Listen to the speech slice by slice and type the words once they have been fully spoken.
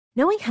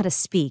Knowing how to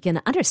speak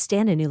and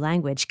understand a new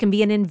language can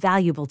be an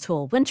invaluable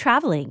tool when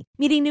traveling,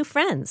 meeting new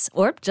friends,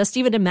 or just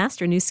even to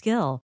master a new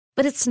skill.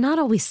 But it's not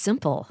always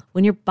simple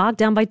when you're bogged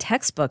down by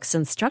textbooks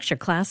and structured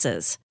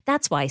classes.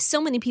 That's why so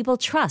many people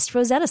trust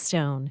Rosetta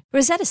Stone.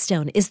 Rosetta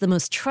Stone is the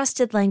most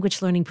trusted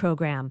language learning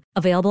program,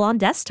 available on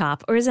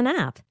desktop or as an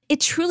app. It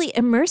truly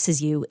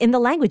immerses you in the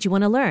language you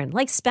want to learn,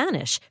 like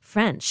Spanish,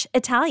 French,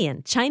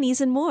 Italian,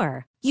 Chinese, and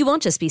more. You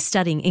won't just be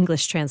studying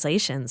English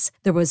translations.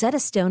 The Rosetta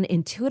Stone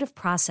intuitive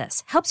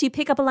process helps you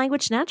pick up a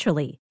language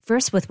naturally,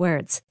 first with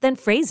words, then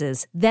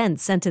phrases, then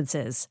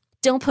sentences.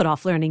 Don't put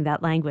off learning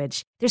that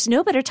language. There's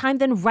no better time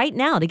than right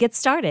now to get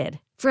started.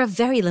 For a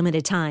very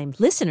limited time,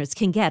 listeners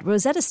can get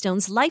Rosetta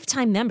Stone's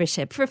lifetime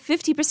membership for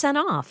 50%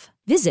 off.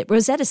 Visit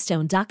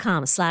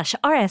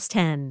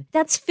rosettastone.com/rs10.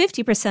 That's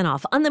 50%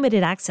 off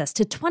unlimited access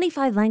to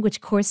 25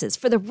 language courses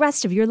for the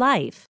rest of your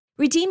life.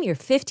 Redeem your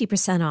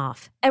 50%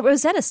 off at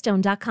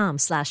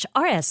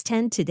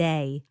rosettastone.com/rs10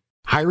 today.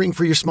 Hiring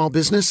for your small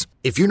business?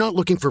 If you're not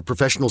looking for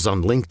professionals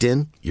on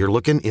LinkedIn, you're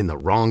looking in the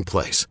wrong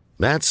place.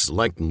 That's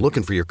like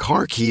looking for your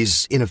car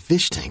keys in a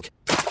fish tank.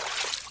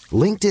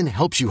 LinkedIn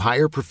helps you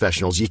hire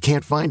professionals you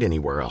can't find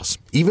anywhere else,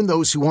 even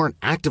those who aren't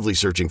actively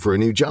searching for a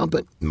new job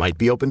but might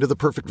be open to the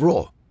perfect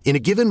role. In a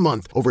given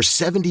month, over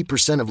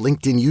 70% of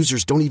LinkedIn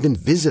users don't even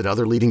visit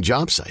other leading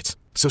job sites.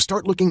 So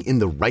start looking in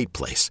the right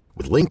place.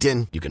 With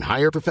LinkedIn, you can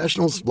hire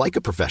professionals like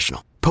a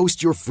professional.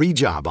 Post your free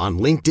job on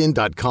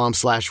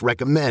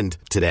linkedin.com/recommend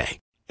today.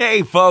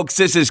 Hey folks,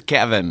 this is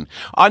Kevin.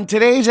 On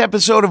today's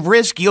episode of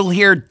Risk, you'll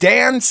hear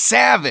Dan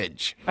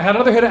Savage. I had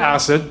another hit of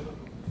acid,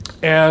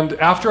 and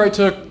after I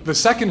took the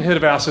second hit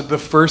of acid, the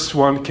first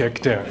one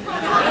kicked in.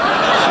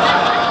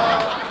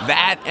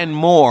 That and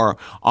more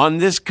on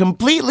this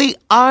completely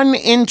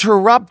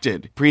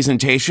uninterrupted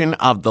presentation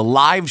of the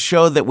live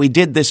show that we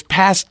did this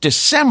past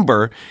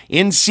December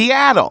in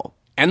Seattle.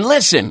 And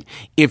listen,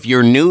 if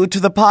you're new to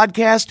the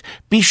podcast,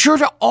 be sure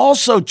to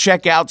also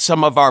check out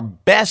some of our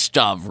best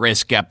of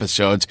Risk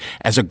episodes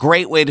as a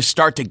great way to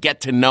start to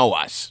get to know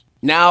us.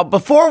 Now,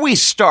 before we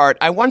start,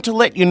 I want to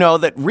let you know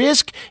that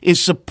Risk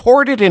is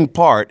supported in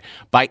part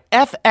by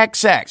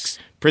FXX,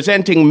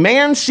 presenting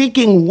Man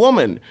Seeking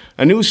Woman,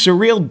 a new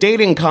surreal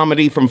dating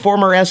comedy from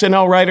former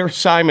SNL writer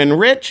Simon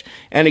Rich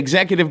and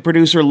executive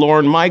producer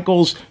Lorne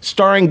Michaels,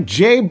 starring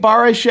Jay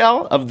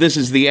Baruchel of This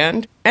Is the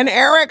End, and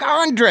Eric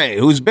Andre,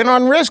 who's been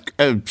on Risk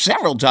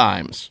several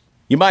times.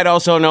 You might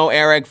also know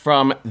Eric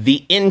from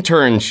The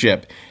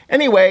Internship.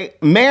 Anyway,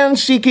 Man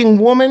Seeking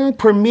Woman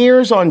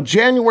premieres on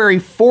January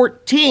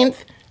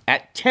 14th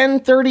at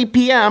 10:30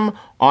 p.m.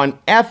 on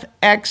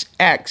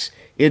FXX.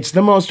 It's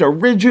the most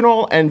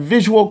original and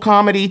visual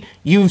comedy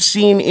you've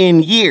seen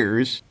in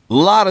years. A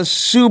lot of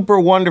super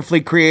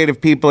wonderfully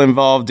creative people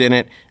involved in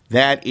it.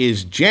 That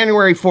is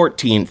January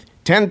 14th,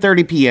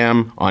 10:30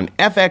 p.m. on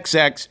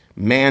FXX,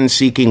 Man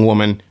Seeking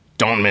Woman.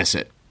 Don't miss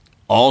it.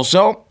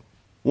 Also,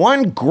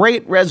 one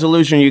great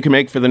resolution you can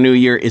make for the new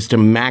year is to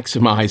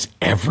maximize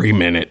every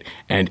minute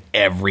and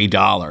every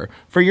dollar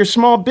for your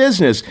small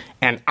business.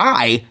 And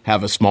I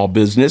have a small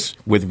business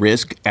with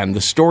Risk and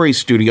the Story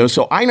Studio,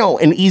 so I know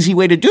an easy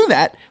way to do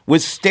that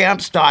with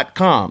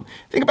Stamps.com.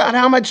 Think about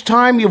how much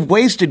time you've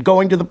wasted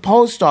going to the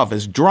post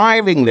office,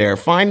 driving there,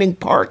 finding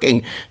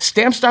parking.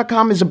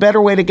 Stamps.com is a better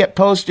way to get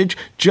postage.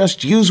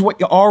 Just use what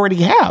you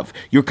already have,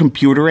 your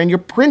computer and your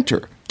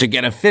printer, to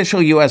get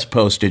official U.S.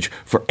 postage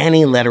for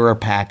any letter or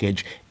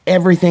package.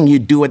 Everything you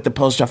do at the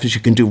post office you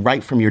can do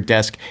right from your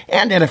desk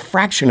and at a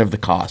fraction of the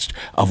cost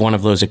of one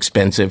of those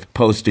expensive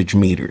postage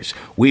meters.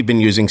 We've been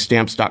using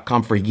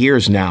Stamps.com for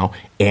years now,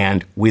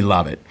 and we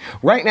love it.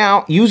 Right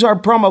now, use our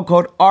promo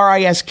code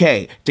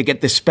RISK to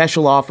get this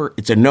special offer.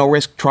 It's a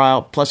no-risk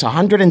trial plus a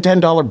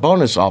 $110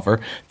 bonus offer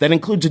that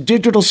includes a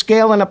digital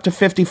scale and up to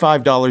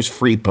 $55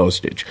 free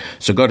postage.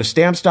 So go to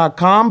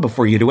Stamps.com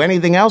before you do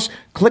anything else.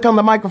 Click on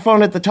the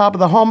microphone at the top of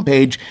the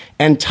homepage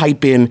and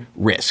type in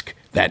RISK.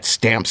 That's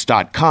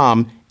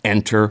Stamps.com.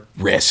 Enter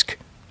Risk.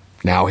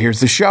 Now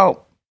here's the show.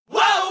 Whoa,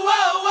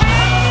 whoa, whoa!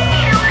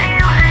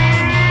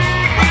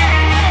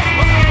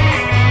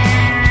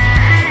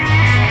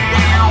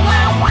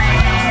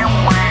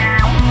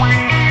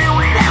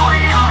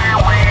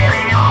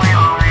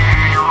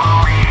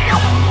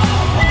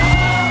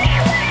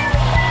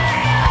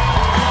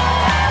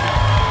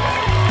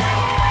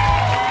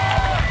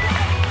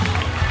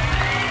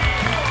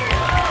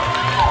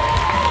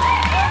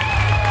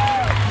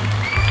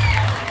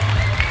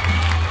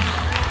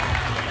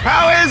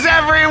 How is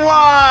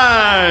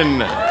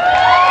everyone?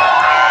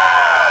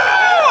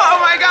 Oh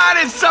my God,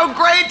 it's so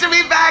great to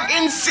be back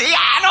in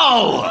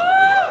Seattle.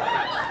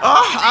 Oh,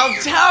 I'll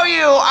tell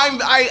you,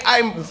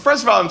 I'm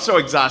first of all, I'm so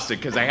exhausted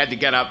because I had to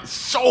get up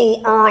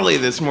so early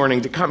this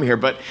morning to come here,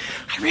 but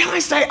I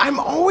realized I'm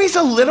always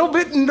a little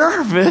bit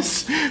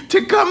nervous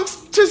to come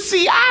to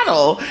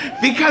Seattle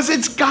because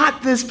it's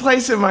got this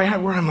place in my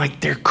head where I'm like,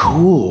 they're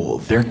cool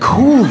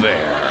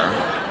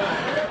there.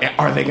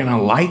 Are they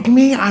gonna like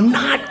me? I'm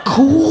not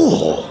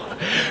cool.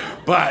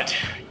 But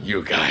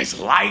you guys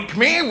like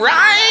me,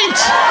 right?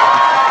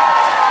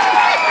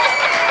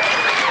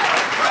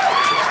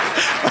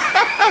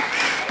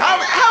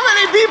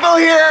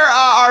 people here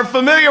are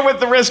familiar with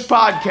the Risk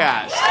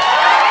podcast?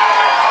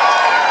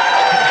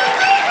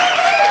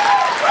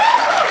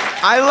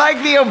 I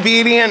like the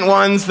obedient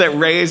ones that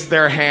raise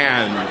their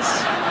hands.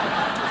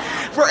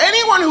 For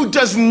anyone who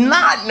does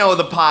not know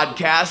the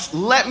podcast,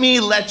 let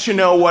me let you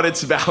know what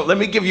it's about. Let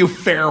me give you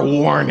fair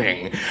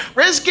warning.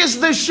 Risk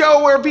is the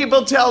show where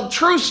people tell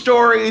true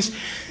stories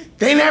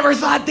they never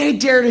thought they'd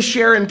dare to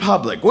share in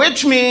public,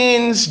 which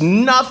means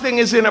nothing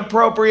is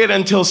inappropriate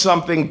until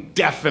something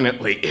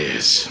definitely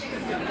is.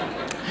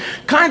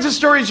 Kinds of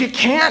stories you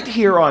can't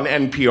hear on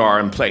NPR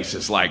and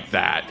places like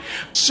that.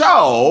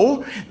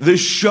 So, the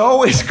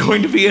show is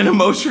going to be an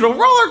emotional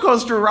roller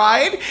coaster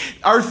ride.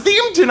 Our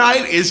theme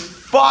tonight is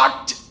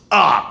fucked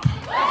up.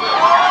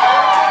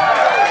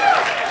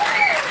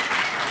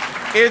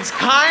 It's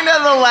kind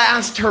of the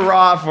last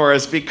hurrah for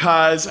us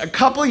because a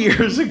couple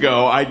years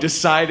ago, I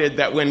decided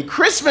that when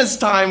Christmas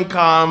time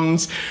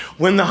comes,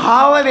 when the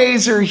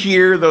holidays are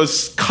here,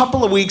 those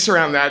couple of weeks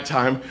around that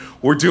time,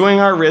 we're doing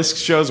our Risk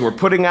shows, we're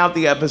putting out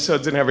the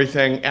episodes and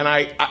everything, and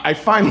I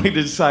finally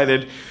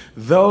decided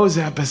those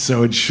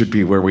episodes should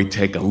be where we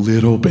take a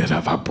little bit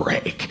of a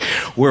break,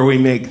 where we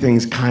make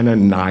things kind of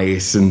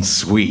nice and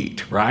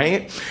sweet,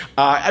 right?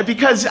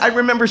 Because I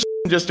remember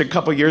just a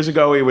couple years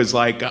ago, he was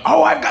like,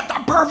 oh, I've got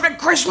the perfect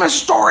Christmas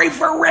story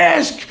for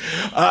Risk.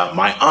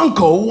 My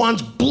uncle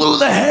once blew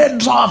the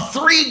heads off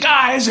 3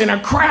 guys in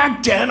a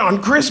crack den on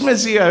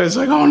Christmas Eve. I was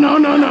like, oh, no.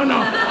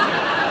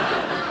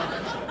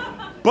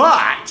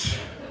 But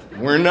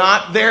we're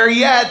not there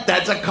yet.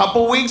 That's a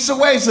couple weeks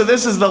away. So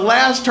this is the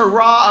last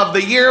hurrah of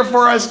the year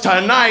for us.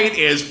 Tonight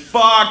is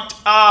fucked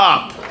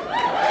up.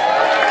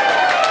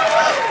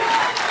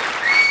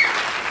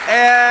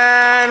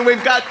 And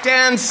we've got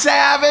Dan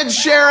Savage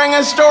sharing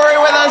a story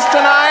with us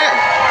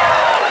tonight.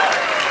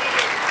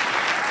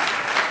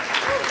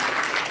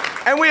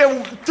 And we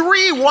have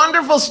 3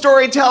 wonderful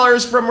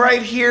storytellers from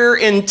right here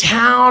in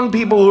town,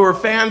 people who are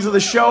fans of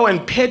the show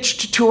and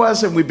pitched to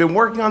us, and we've been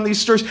working on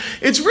these stories.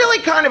 It's really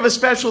kind of a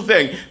special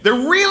thing. There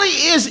really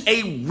is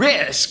a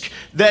risk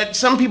that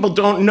some people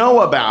don't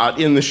know about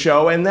in the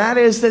show, and that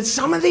is that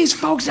some of these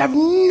folks have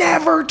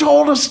never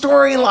told a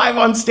story live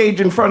on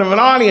stage in front of an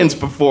audience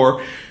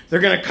before.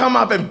 They're going to come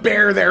up and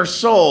bare their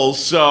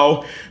souls,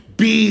 so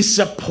be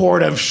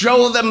supportive.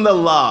 Show them the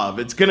love.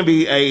 It's going to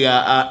be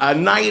a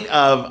night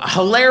of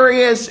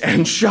hilarious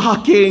and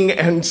shocking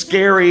and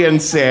scary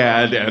and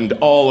sad and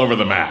all over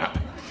the map.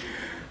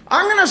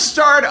 I'm going to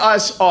start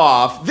us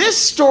off. This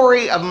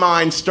story of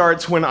mine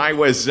starts when I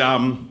was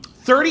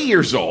 30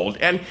 years old,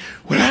 and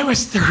when I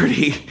was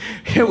 30,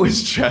 it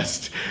was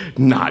just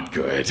not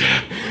good.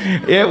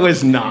 It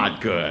was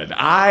not good.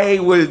 I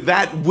was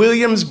that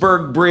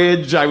Williamsburg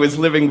Bridge, I was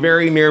living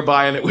very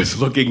nearby, and it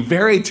was looking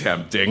very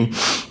tempting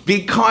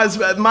because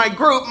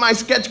my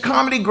sketch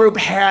comedy group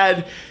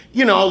had,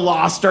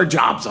 lost our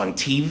jobs on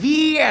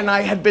TV, and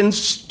I had been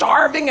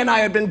starving, and I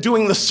had been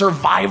doing the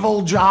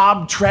survival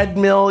job,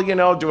 treadmill,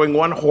 doing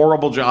one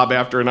horrible job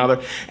after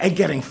another, and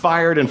getting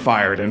fired and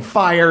fired and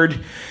fired.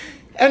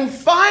 And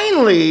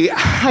finally,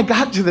 I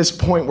got to this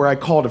point where I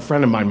called a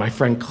friend of mine, my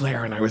friend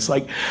Claire, and I was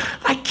like,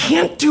 I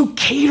can't do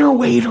cater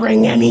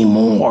waitering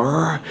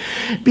anymore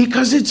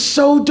because it's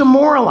so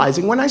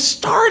demoralizing. When I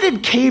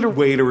started cater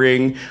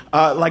waitering,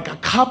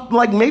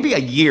 maybe a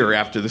year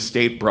after the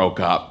state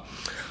broke up,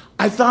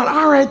 I thought,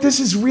 all right, this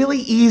is really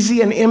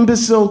easy. An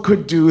imbecile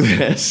could do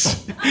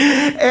this.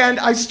 And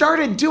I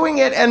started doing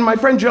it, and my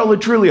friend Joe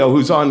Latrulio,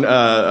 who's on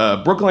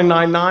Brooklyn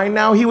Nine-Nine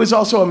now, he was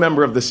also a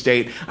member of the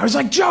state. I was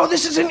like, Joe,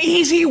 this is an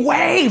easy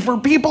way for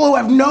people who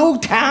have no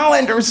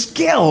talent or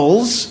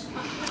skills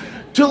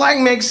to,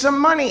 make some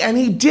money. And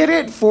he did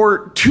it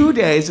for 2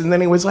 days, and then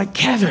he was like,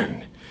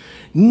 Kevin,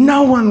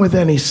 no one with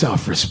any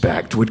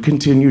self-respect would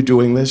continue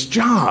doing this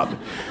job.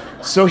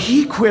 So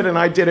he quit, and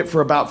I did it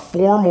for about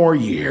 4 more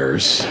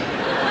years.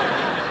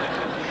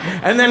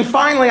 And then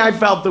finally I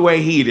felt the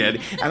way he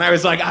did, and I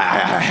was like,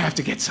 I have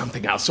to get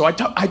something else. So I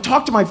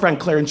talked to my friend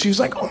Claire, and she was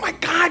like, oh my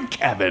God,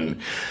 Kevin,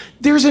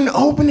 there's an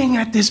opening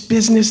at this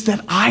business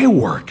that I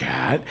work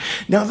at.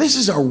 Now, this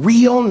is a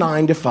real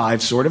 9-to-5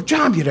 sort of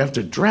job. You'd have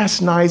to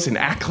dress nice and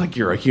act like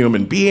you're a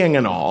human being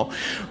and all.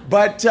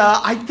 But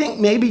I think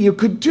maybe you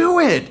could do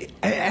it.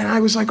 And I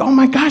was like, oh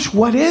my gosh,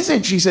 what is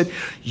it? She said,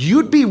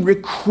 you'd be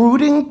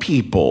recruiting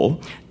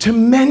people to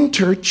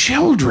mentor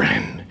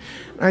children.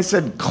 And I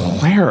said,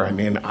 Claire,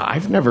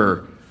 I've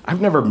never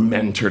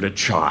mentored a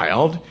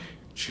child.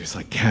 She was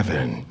like,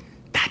 Kevin,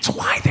 that's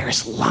why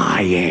there's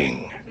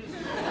lying.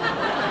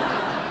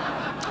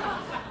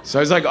 So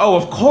I was like, oh,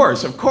 of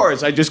course.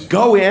 I just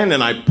go in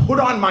and I put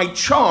on my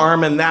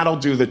charm and that'll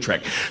do the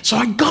trick. So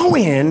I go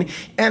in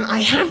and I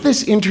have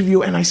this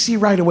interview and I see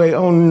right away,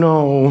 oh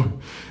no,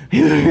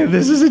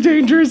 this is a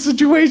dangerous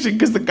situation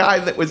because the guy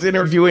that was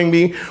interviewing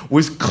me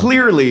was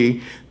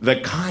clearly the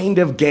kind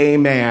of gay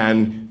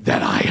man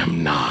that I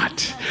am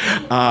not.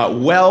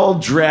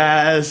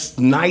 Well-dressed,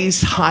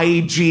 nice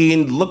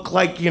hygiene, looked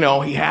like,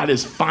 he had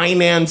his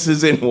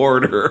finances in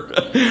order.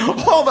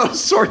 All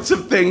those sorts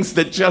of things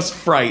that just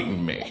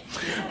frighten me.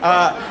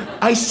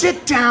 I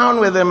sit down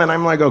with him and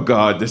I'm like, oh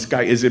God, this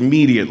guy is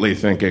immediately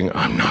thinking,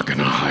 I'm not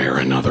gonna hire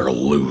another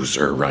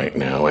loser right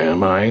now,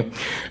 am I?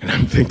 And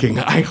I'm thinking,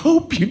 I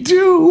hope you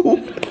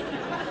do.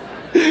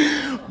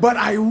 But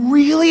I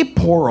really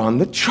pour on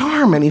the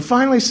charm, and he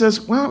finally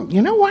says, well,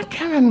 you know what,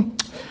 Kevin?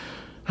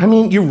 I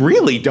mean, you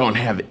really don't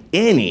have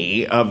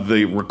any of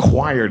the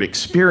required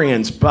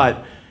experience,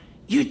 but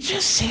you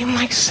just seem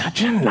like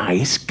such a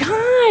nice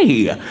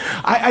guy.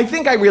 I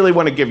think I really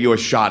want to give you a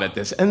shot at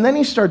this. And then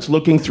he starts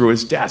looking through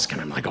his desk, and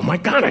I'm like, oh my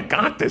God, I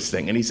got this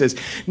thing. And he says,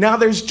 now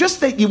there's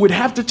just that you would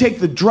have to take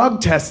the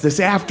drug test this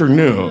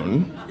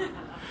afternoon.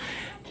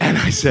 And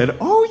I said,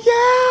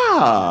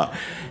 oh yeah.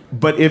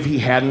 But if he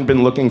hadn't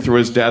been looking through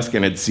his desk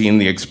and had seen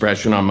the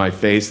expression on my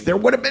face, there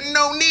would have been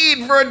no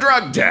need for a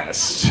drug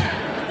test.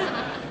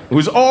 It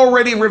was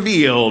already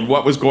revealed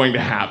what was going to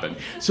happen.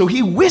 So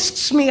he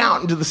whisks me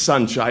out into the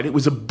sunshine. It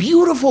was a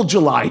beautiful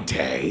July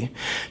day,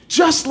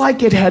 just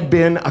like it had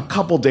been a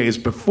couple days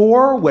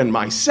before when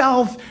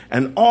myself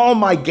and all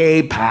my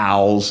gay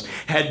pals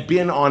had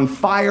been on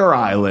Fire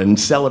Island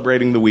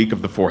celebrating the week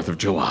of the 4th of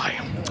July.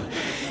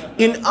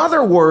 In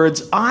other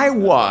words, I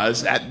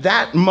was, at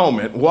that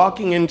moment,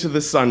 walking into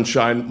the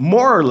sunshine,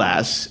 more or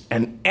less,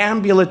 an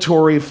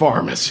ambulatory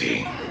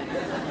pharmacy.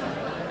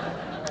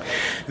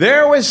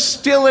 There was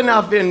still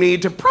enough in me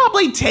to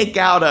probably take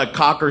out a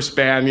Cocker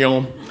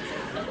Spaniel.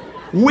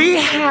 We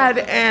had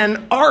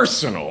an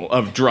arsenal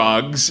of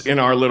drugs in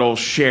our little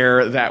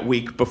share that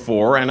week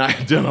before, and I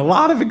had done a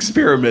lot of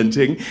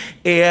experimenting,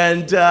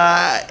 and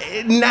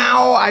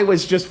now I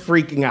was just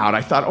freaking out.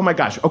 I thought, oh my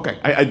gosh,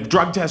 okay,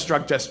 drug test.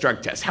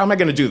 How am I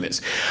going to do this?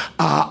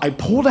 I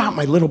pulled out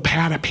my little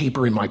pad of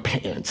paper in my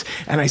pants,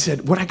 and I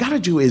said, what I got to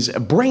do is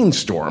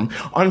brainstorm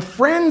on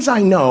friends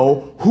I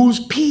know whose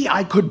pee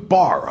I could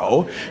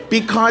borrow,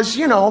 because,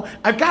 you know,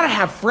 I've got to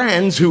have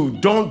friends who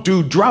don't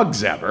do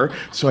drugs ever.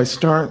 So I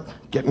start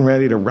getting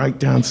ready to write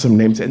down some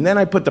names. And then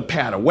I put the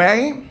pad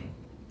away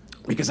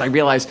because I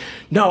realized,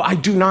 no, I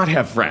do not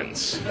have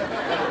friends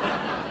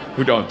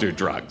who don't do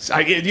drugs.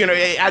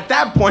 At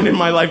that point in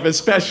my life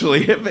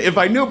especially, if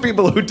I knew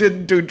people who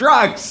didn't do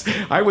drugs,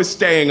 I was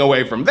staying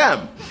away from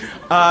them.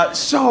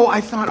 So I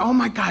thought, oh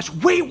my gosh,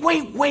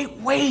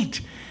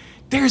 wait.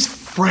 There's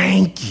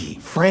Frankie.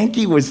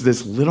 Frankie was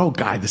this little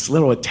guy, this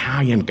little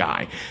Italian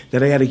guy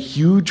that I had a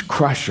huge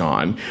crush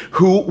on,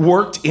 who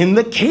worked in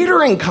the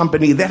catering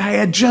company that I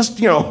had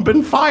just,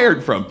 been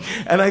fired from.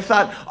 And I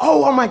thought,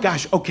 oh my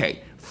gosh,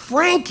 okay,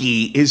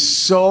 Frankie is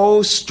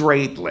so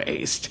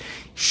straight-laced.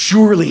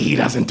 Surely he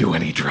doesn't do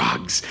any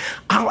drugs.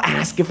 I'll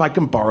ask if I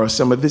can borrow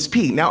some of this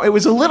pee. Now, it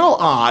was a little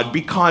odd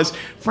because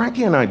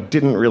Frankie and I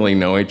didn't really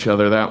know each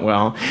other that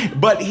well,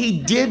 but he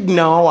did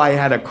know I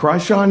had a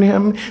crush on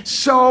him.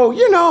 So,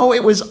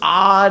 it was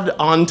odd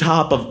on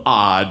top of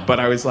odd, but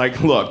I was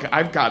like, look,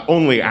 I've got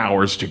only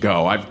hours to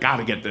go. I've got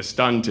to get this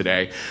done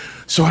today.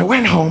 So I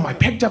went home, I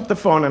picked up the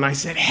phone, and I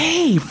said,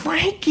 hey,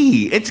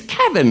 Frankie, it's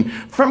Kevin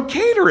from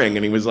catering.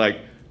 And he was like,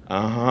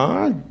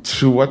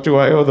 to what do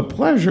I owe the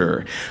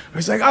pleasure? I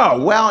was like,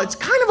 oh, well, it's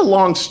kind of a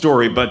long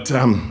story, but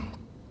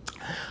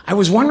I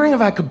was wondering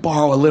if I could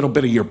borrow a little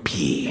bit of your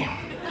pee.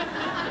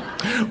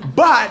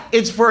 But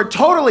it's for a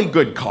totally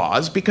good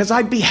cause because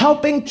I'd be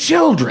helping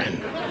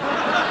children.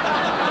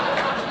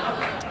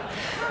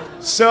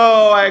 So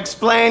I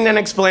explained, and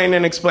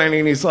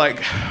he's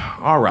like,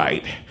 all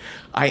right,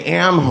 I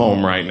am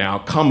home right now.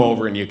 Come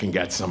over and you can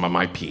get some of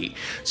my pee.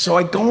 So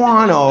I go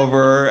on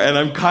over, and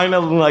I'm kind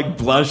of like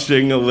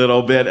blushing a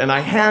little bit, and I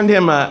hand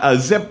him a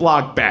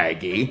Ziploc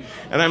baggie,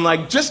 and I'm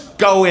like, just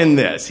go in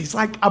this. He's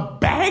like, a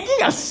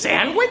baggie? A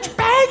sandwich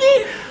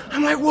baggie?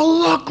 I'm like, well,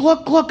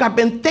 look, I've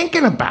been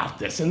thinking about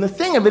this. And the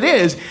thing of it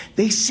is,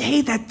 they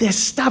say that this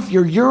stuff,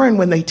 your urine,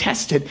 when they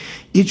test it,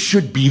 it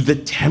should be the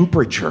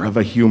temperature of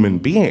a human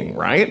being,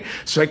 right?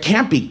 So it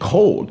can't be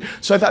cold.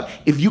 So I thought,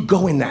 if you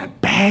go in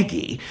that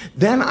baggie,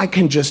 then I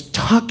can just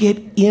tuck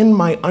it in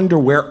my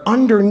underwear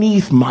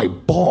underneath my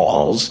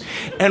balls.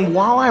 And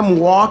while I'm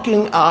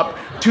walking up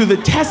to the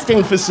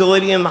testing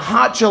facility in the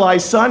hot July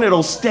sun,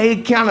 it'll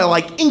stay kind of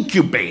like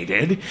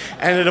incubated,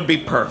 and it'll be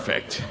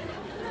perfect.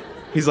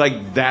 He's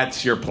like,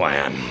 that's your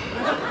plan.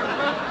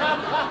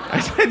 I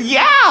said,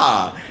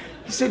 yeah.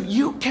 He said,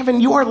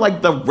 Kevin, you are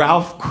like the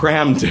Ralph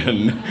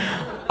Cramden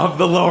of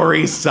the Lower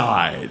East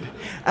Side.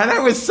 And I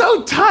was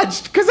so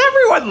touched because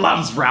everyone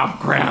loves Ralph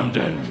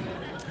Cramden.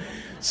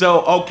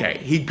 So, okay,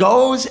 he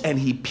goes and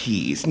he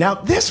pees. Now,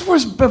 this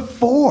was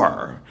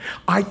before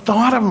I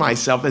thought of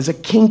myself as a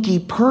kinky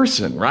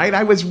person, right?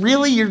 I was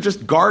really your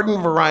just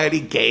garden variety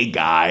gay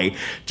guy,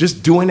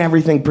 just doing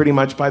everything pretty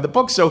much by the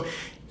book. So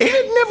it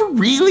had never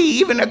really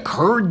even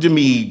occurred to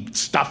me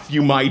stuff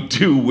you might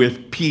do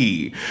with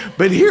pee.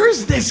 But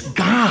here's this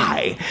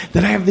guy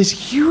that I have this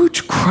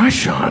huge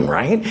crush on,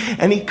 right?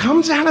 And he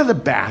comes out of the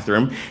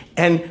bathroom,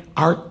 and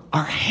our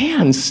our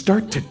hands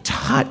start to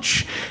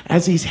touch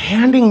as he's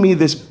handing me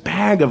this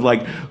bag of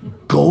like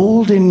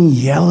golden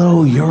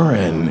yellow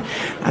urine.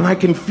 And I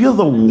can feel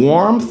the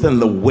warmth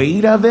and the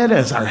weight of it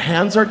as our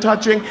hands are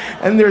touching.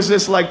 And there's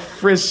this like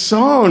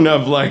frisson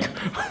of like,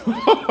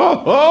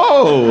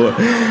 oh.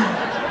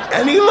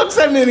 And he looks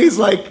at me and he's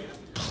like,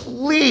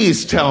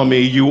 please tell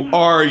me you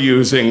are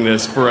using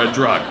this for a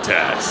drug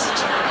test.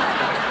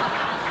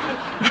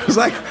 I was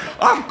like,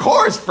 of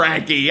course,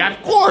 Frankie,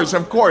 of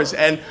course.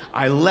 And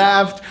I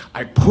left,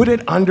 I put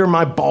it under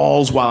my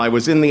balls while I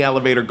was in the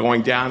elevator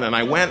going down, and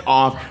I went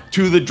off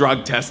to the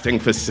drug testing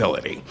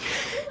facility.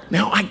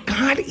 Now, I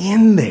got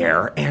in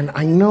there, and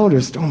I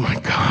noticed, oh my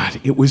God,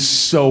 it was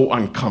so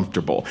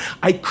uncomfortable.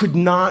 I could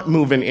not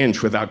move an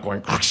inch without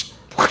going, whoosh,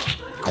 whoosh,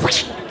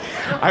 whoosh.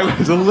 I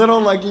was a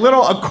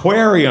little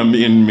aquarium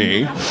in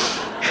me.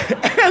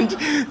 And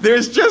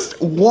there's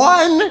just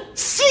one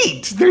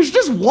seat. There's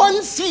just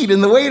one seat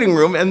in the waiting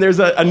room, and there's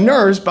a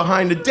nurse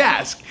behind a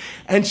desk.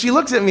 And she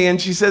looks at me and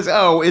she says,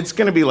 oh, it's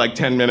going to be like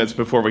 10 minutes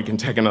before we can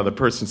take another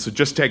person, so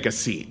just take a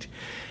seat.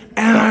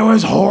 And I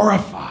was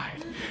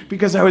horrified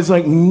because I was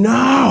like,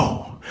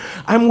 no,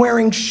 I'm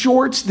wearing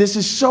shorts. This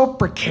is so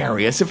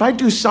precarious. If I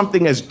do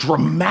something as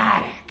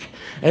dramatic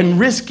and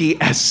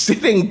risky as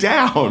sitting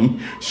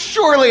down,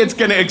 surely it's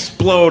going to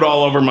explode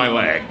all over my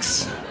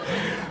legs.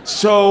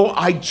 So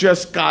I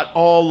just got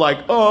all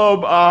like,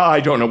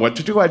 I don't know what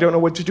to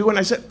do. And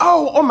I said,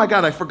 oh my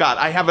God, I forgot.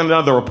 I have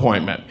another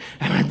appointment.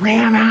 And I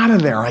ran out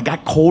of there. I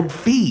got cold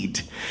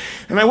feet.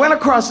 And I went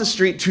across the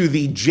street to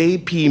the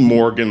J.P.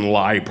 Morgan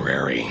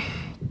Library.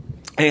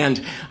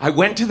 And I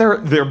went to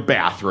their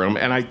bathroom,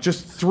 and I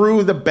just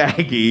threw the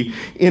baggie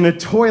in a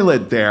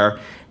toilet there.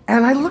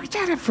 And I looked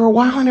at it for a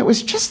while, and it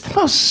was just the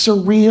most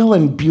surreal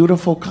and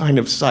beautiful kind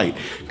of sight.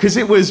 Because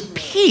it was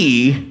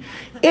pee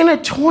in a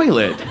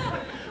toilet,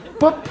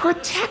 but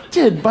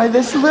protected by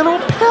this little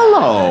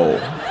pillow.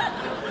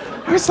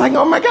 I was like,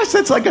 oh my gosh,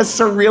 that's like a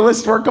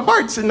surrealist work of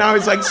art. And now I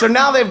was like, so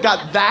now they've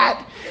got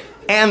that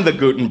and the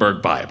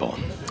Gutenberg Bible.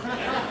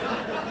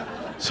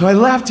 So I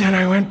left and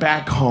I went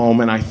back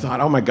home and I thought,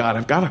 oh my God,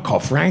 I've got to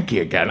call Frankie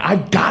again.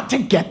 I've got to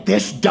get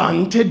this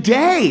done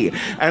today.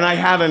 And I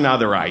had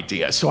another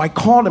idea. So I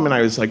called him and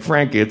I was like,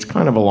 Frankie, it's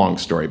kind of a long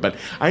story, but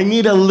I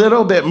need a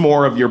little bit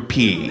more of your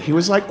pee. He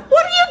was like,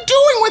 what are you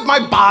doing with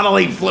my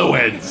bodily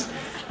fluids?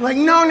 I'm like,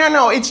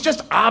 no, it's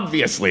just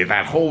obviously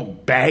that whole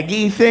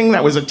baggy thing,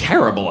 that was a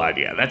terrible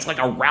idea. That's like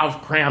a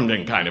Ralph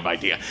Cramden kind of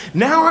idea.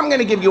 Now I'm going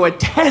to give you a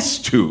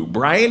test tube,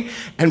 right?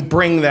 And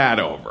bring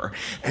that over.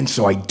 And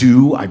so I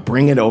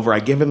bring it over, I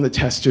give him the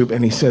test tube,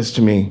 and he says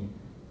to me,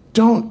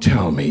 don't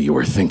tell me you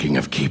were thinking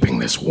of keeping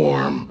this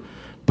warm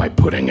by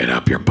putting it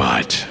up your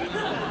butt.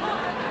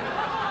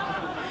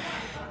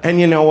 And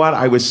you know what?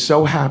 I was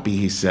so happy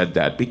he said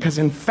that, because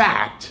in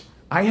fact,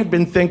 I had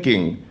been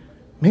thinking,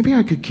 maybe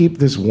I could keep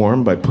this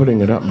warm by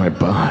putting it up my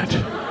butt.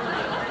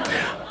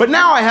 But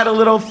now I had a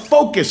little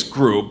focus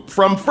group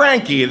from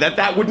Frankie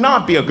that would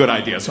not be a good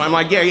idea. So I'm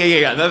like,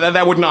 yeah,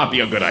 that would not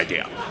be a good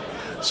idea.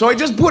 So I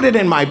just put it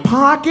in my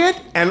pocket,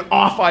 and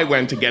off I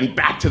went again,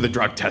 back to the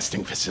drug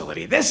testing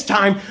facility. This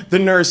time, the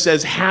nurse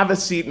says, have a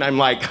seat, and I'm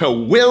like,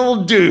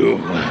 will do.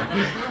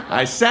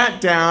 I sat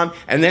down,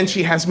 and then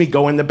she has me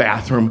go in the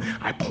bathroom.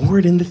 I pour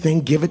it in the thing,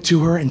 give it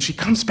to her, and she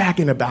comes back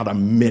in about a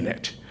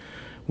minute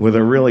with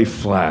a really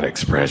flat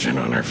expression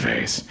on her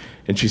face.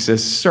 And she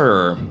says,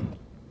 sir,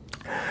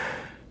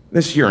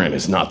 this urine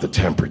is not the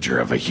temperature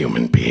of a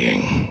human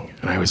being.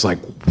 And I was like,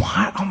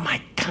 what? Oh my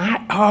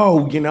God.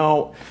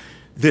 Oh,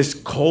 this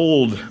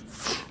cold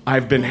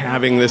I've been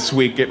having this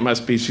week, it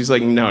must be. She's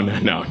like,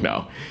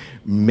 no.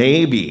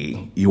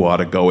 Maybe you ought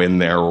to go in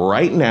there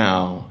right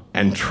now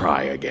and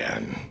try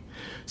again.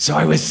 So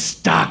I was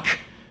stuck.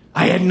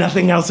 I had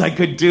nothing else I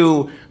could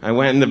do. I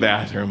went in the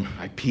bathroom.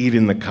 I peed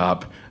in the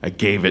cup. I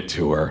gave it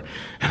to her,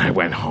 and I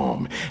went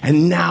home.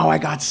 And now I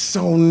got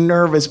so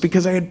nervous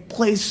because I had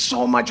placed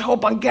so much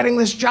hope on getting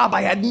this job.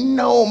 I had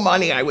no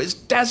money. I was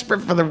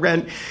desperate for the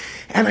rent.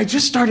 And I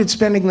just started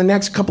spending the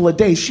next couple of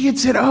days. She had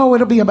said,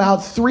 it'll be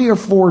about 3 or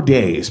 4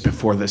 days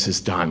before this is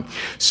done.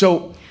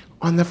 So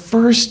on the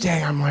first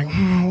day, I'm like,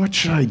 what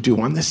should I do?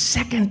 On the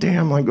second day,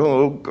 I'm like,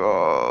 oh,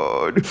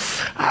 God,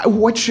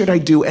 what should I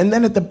do? And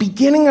then at the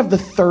beginning of the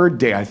third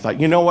day, I thought,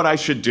 you know what I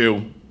should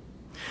do?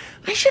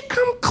 I should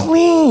come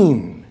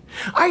clean.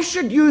 I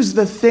should use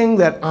the thing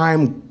that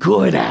I'm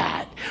good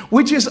at,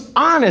 which is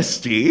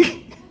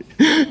honesty,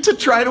 to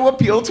try to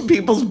appeal to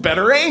people's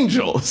better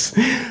angels.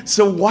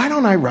 So why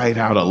don't I write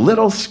out a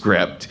little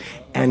script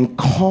and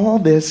call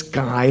this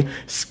guy,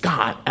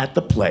 Scott, at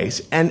the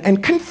place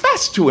and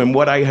confess to him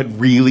what I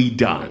had really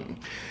done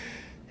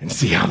and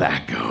see how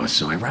that goes.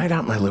 So I write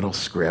out my little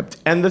script.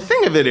 And the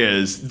thing of it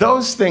is,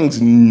 those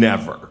things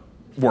never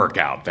work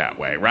out that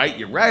way, right?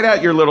 You write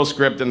out your little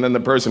script and then the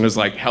person is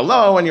like,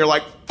 hello, and you're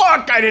like,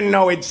 fuck, I didn't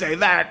know he'd say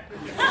that.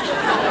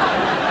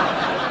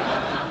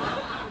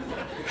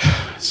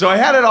 So I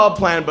had it all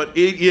planned, but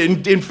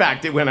in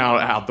fact, it went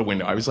out the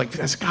window. I was like,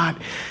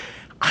 Scott,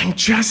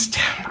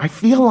 I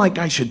feel like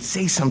I should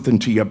say something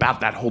to you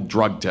about that whole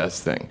drug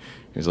test thing.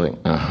 He's like,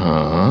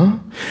 uh-huh.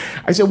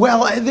 I said,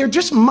 well, there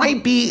just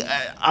might be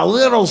a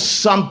little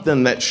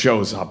something that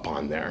shows up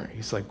on there.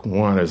 He's like,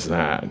 what is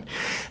that?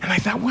 And I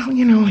thought, well,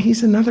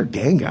 he's another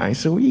gay guy,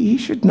 so he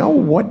should know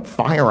what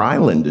Fire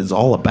Island is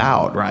all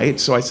about, right?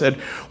 So I said,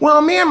 well,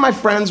 me and my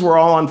friends were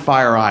all on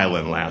Fire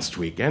Island last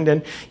weekend,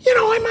 and,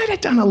 I might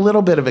have done a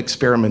little bit of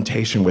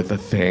experimentation with a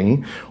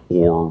thing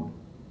or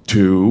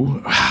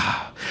two.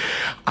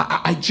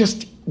 I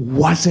just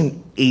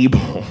wasn't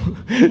able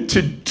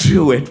to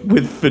do it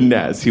with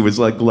finesse. He was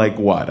like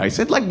what? I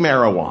said, like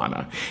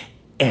marijuana.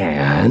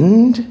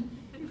 And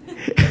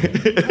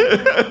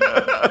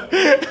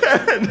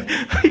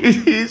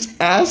he's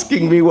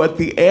asking me what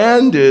the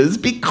and is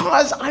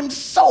because I'm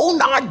so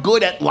not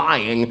good at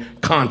lying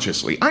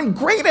consciously. I'm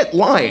great at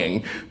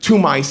lying to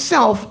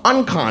myself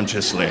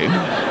unconsciously.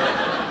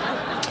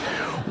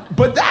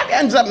 But that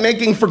ends up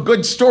making for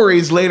good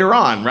stories later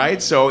on,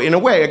 right? So in a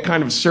way, it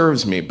kind of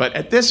serves me. But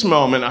at this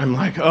moment, I'm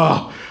like,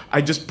 oh,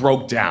 I just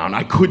broke down.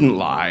 I couldn't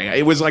lie.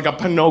 It was like a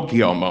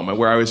Pinocchio moment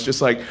where I was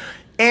just like,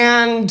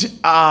 and,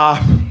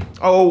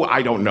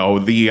 I don't know,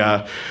 the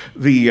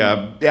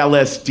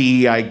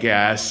LSD, I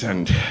guess.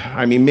 And,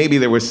 maybe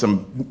there was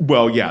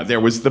there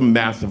was the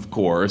meth, of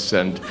course,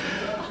 and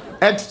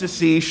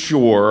ecstasy,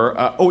 sure.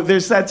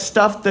 There's that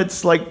stuff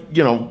that's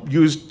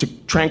used to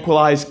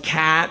tranquilize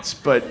cats,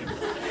 but...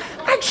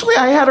 Actually,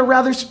 I had a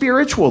rather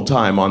spiritual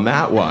time on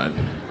that one.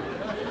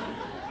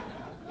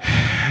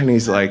 And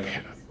he's like,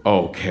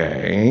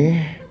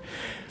 okay.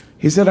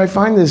 He said, I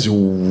find this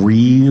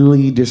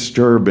really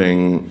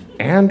disturbing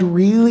and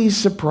really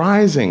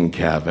surprising,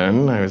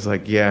 Kevin. I was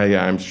like,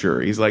 yeah, I'm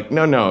sure. He's like,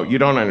 no, you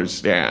don't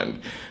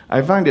understand.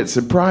 I find it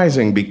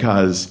surprising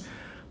because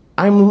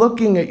I'm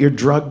looking at your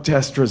drug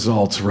test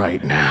results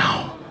right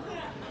now.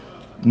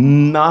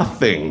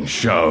 Nothing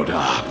showed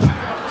up.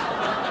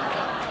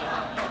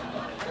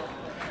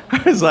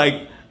 I was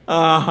like,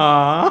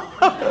 uh-huh.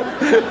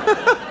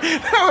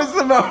 That was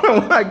the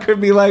moment when I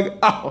could be like,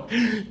 oh,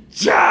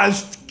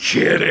 just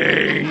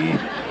kidding.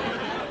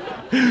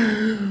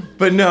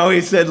 But no,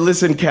 he said,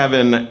 listen,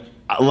 Kevin,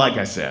 like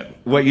I said,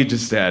 what you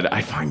just said,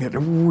 I find it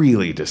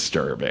really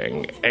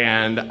disturbing,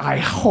 and I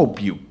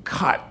hope you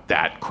cut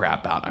that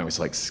crap out. I was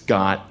like,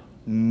 Scott,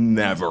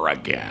 never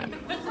again.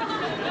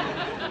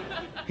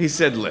 He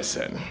said,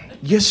 listen,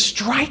 you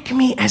strike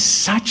me as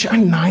such a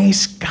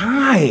nice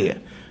guy.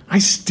 I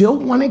still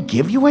want to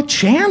give you a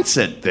chance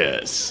at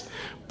this,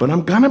 but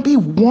I'm going to be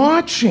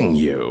watching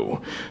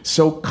you.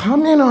 So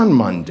come in on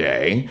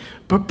Monday,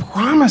 but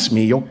promise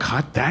me you'll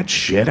cut that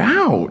shit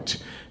out,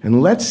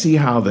 and let's see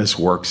how this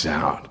works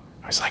out.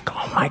 I was like,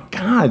 oh my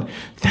God,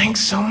 thanks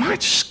so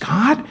much,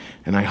 Scott.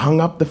 And I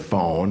hung up the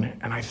phone,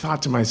 and I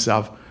thought to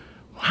myself,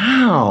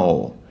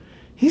 wow,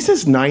 he's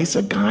as nice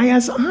a guy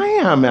as I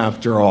am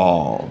after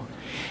all.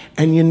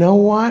 And you know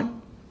what?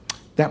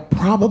 That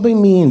probably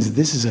means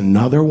this is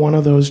another one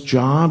of those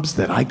jobs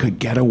that I could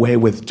get away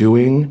with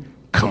doing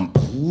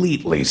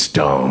completely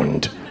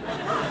stoned.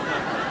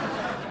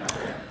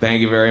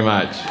 Thank you very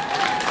much.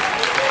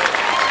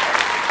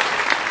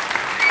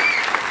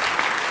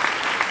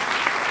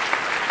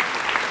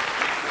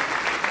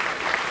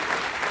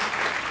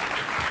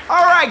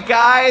 All right,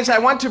 guys, I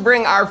want to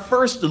bring our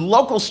first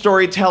local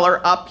storyteller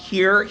up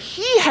here.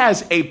 He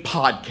has a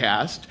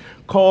podcast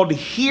called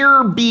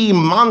Here Be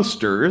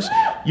Monsters.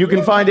 You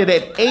can find it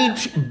at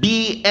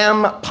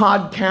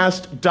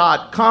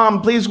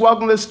hbmpodcast.com. Please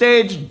welcome to the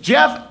stage,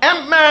 Jeff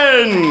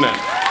Empman.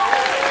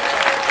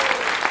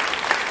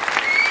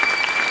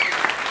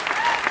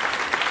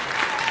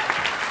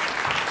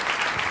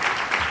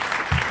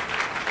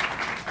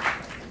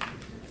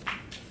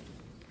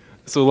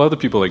 So a lot of the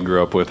people I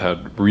grew up with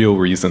had real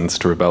reasons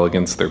to rebel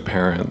against their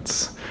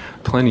parents.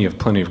 Plenty of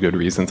good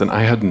reasons, and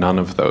I had none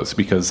of those,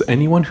 because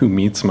anyone who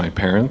meets my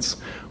parents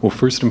will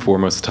first and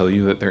foremost tell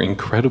you that they're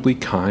incredibly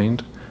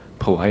kind,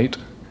 polite,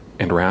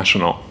 and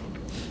rational.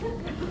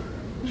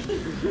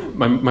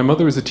 My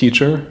mother was a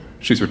teacher.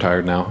 She's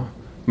retired now.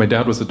 My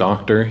dad was a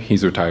doctor.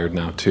 He's retired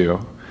now,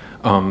 too.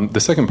 The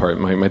second part,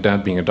 my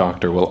dad being a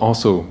doctor, will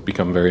also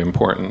become very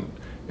important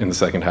in the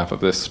second half of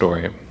this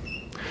story.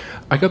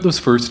 I got those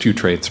first two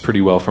traits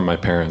pretty well from my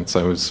parents.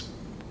 I was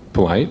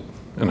polite,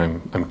 and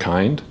I'm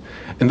kind.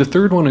 And the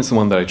third one is the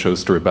one that I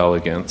chose to rebel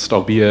against,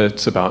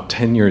 albeit about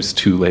 10 years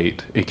too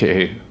late,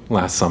 aka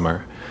last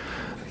summer.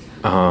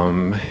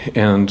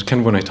 And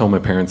kind of when I tell my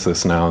parents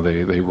this now,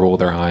 they roll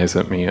their eyes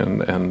at me,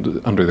 and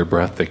under their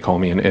breath they call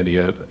me an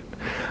idiot.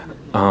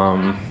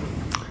 I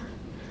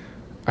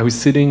was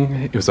sitting,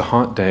 it was a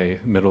hot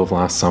day, middle of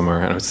last summer,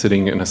 and I was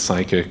sitting in a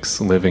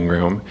psychic's living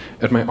room,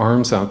 had my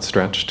arms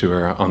outstretched to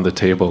her on the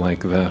table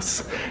like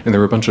this, and there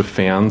were a bunch of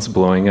fans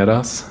blowing at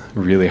us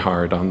really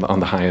hard on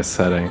the highest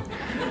setting.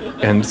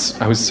 And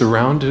I was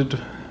surrounded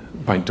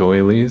by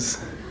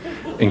doilies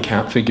and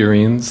cat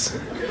figurines,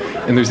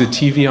 and there's a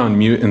TV on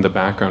mute in the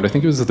background. I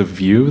think it was The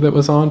View that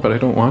was on, but I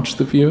don't watch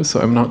The View, so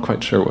I'm not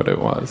quite sure what it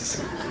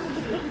was.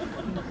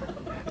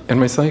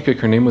 And my psychic,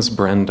 her name was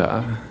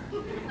Brenda.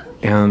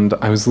 And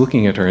I was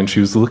looking at her, and she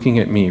was looking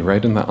at me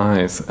right in the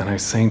eyes, and I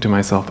was saying to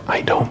myself,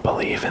 I don't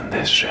believe in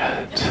this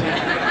shit.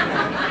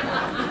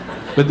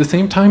 But at the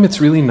same time, it's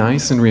really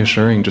nice and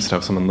reassuring just to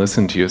have someone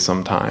listen to you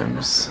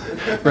sometimes.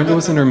 Brenda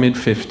was in her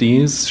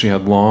mid-50s. She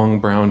had long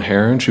brown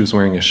hair, and she was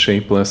wearing a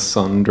shapeless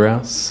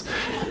sundress.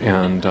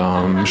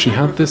 And she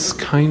had this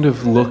kind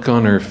of look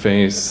on her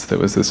face that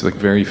was this like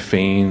very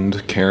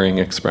feigned, caring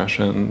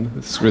expression.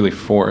 It's really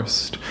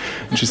forced.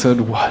 And she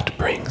said, "What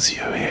brings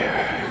you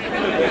here?"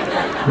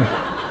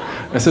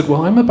 I said,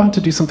 "Well, I'm about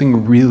to do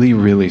something really,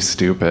 really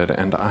stupid,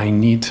 and I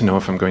need to know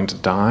if I'm going to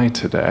die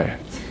today."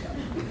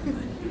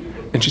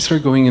 And she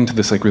started going into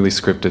this like really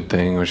scripted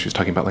thing where she was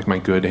talking about like my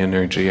good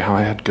energy, how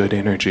I had good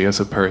energy as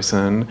a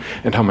person,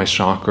 and how my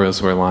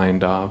chakras were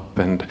lined up,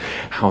 and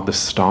how the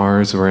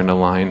stars were in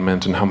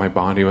alignment, and how my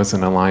body was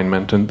in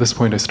alignment. And at this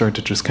point I started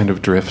to just kind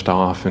of drift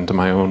off into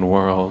my own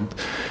world.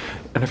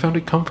 And I found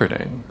it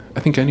comforting. I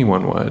think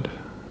anyone would.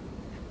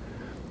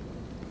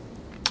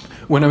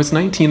 When I was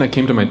 19, I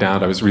came to my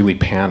dad. I was really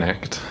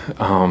panicked.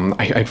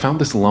 I found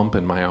this lump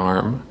in my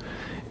arm.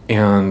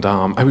 And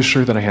I was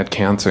sure that I had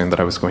cancer and that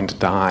I was going to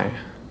die.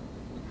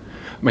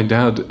 My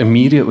dad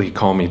immediately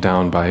calmed me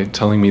down by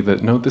telling me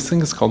that, no, this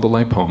thing is called a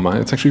lipoma.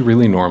 It's actually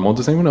really normal.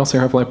 Does anyone else here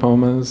have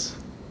lipomas?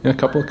 Yeah, a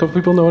couple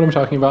people know what I'm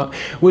talking about.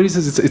 What he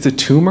says, it's a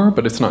tumor,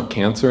 but it's not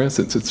cancerous.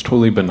 It's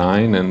totally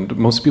benign, and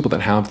most people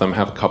that have them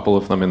have a couple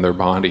of them in their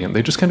body, and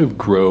they just kind of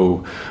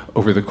grow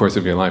over the course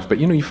of your life. But,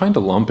 you find a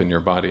lump in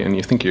your body, and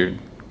you think you're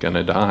going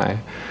to die.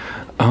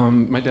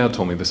 My dad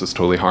told me this was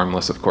totally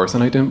harmless, of course,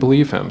 and I didn't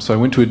believe him. So I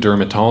went to a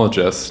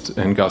dermatologist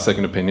and got a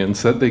second opinion,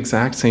 said the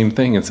exact same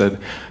thing, and said,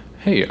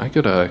 "Hey, I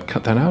could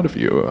cut that out of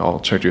you. I'll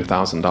charge you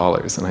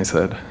 $1,000. And I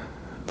said,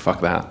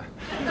 "Fuck that."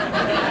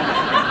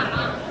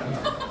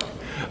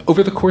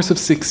 Over the course of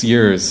 6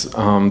 years,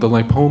 the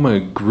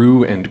lipoma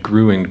grew and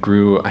grew and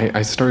grew.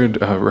 I started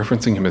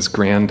referencing him as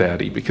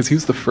Granddaddy because he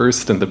was the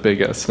first and the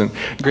biggest. And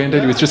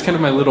Granddaddy was just kind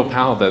of my little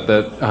pal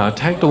that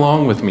tagged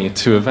along with me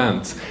to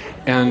events.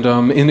 And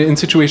in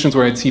situations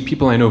where I'd see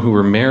people I know who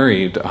were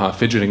married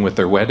fidgeting with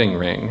their wedding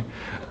ring,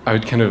 I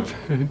would kind of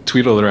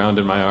tweedle it around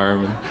in my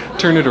arm and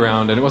turn it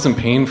around, and it wasn't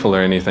painful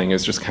or anything. It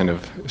was just kind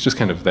of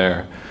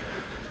there.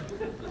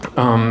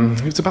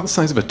 It was about the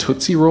size of a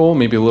Tootsie Roll,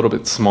 maybe a little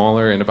bit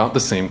smaller, and about the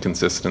same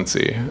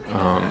consistency.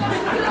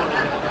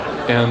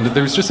 And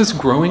there was just this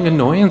growing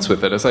annoyance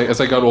with it as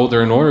I got older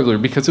and older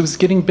because it was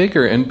getting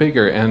bigger and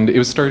bigger, and it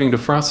was starting to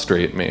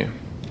frustrate me.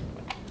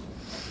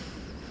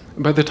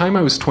 By the time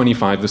I was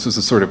 25, this was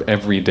a sort of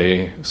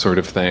everyday sort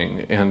of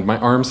thing, and my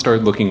arm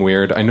started looking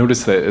weird. I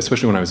noticed that,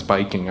 especially when I was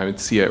biking, I would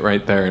see it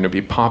right there, and it'd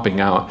be popping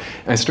out.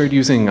 And I started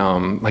using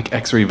like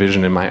X-ray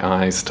vision in my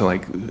eyes to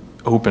like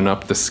open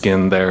up the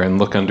skin there and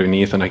look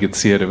underneath, and I could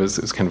see it. It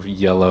was kind of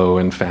yellow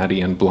and fatty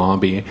and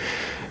blobby,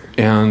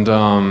 and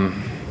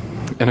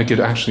I could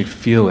actually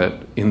feel it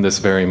in this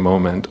very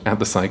moment at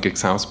the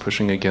psychic's house,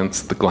 pushing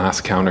against the glass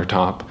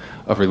countertop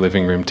of her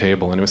living room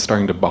table, and it was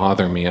starting to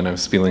bother me, and I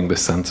was feeling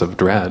this sense of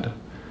dread.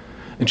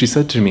 And she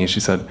said to me,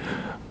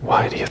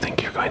 "Why do you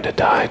think you're going to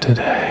die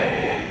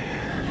today?"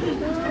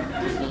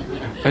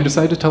 I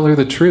decided to tell her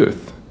the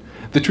truth.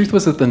 The truth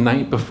was that the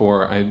night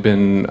before, I'd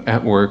been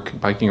at work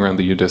biking around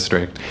the U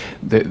District.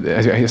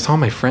 I saw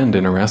my friend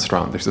in a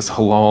restaurant. There's this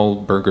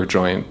halal burger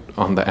joint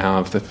on the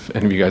Ave. If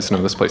any of you guys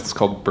know this place, it's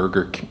called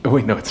Burger King. Oh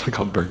wait, no, it's not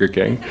called Burger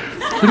King.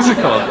 What is it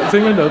called? Does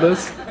anyone know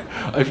this?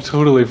 I've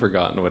totally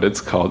forgotten what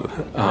it's called.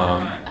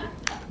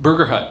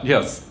 Burger Hut,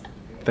 yes.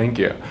 Thank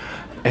you.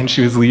 And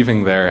she was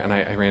leaving there, and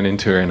I ran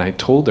into her, and I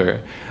told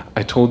her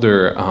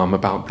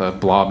about the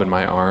blob in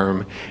my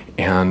arm,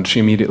 and she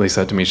immediately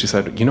said to me, she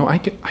said,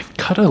 I've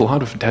cut a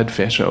lot of dead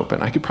fish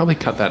open. I could probably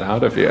cut that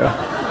out of you.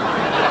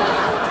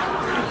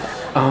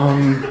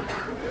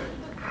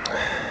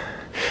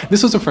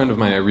 This was a friend of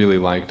mine I really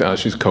liked.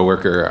 She's a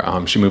coworker.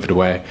 She moved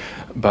away.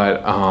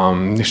 But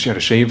she had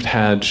a shaved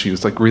head. She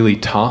was like really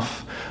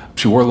tough.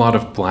 She wore a lot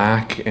of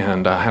black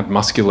and had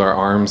muscular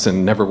arms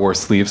and never wore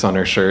sleeves on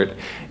her shirt.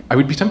 I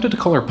would be tempted to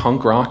call her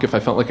punk rock if I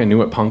felt like I knew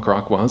what punk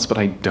rock was, but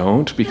I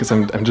don't because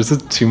I'm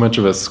just too much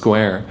of a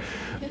square.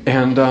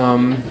 And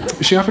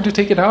she offered to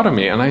take it out of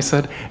me, and I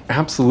said,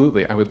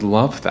 absolutely, I would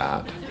love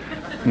that,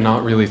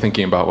 not really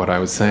thinking about what I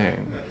was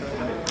saying.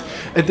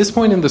 At this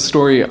point in the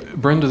story,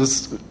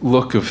 Brenda's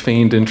look of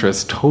feigned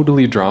interest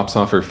totally drops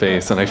off her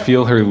face, and I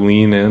feel her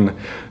lean in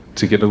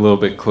to get a little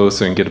bit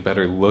closer and get a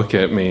better look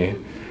at me.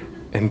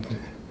 And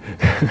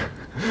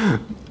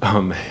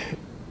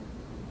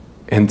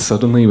and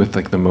suddenly, with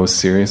like the most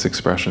serious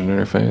expression in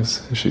her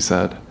face, she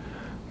said,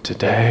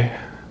 Today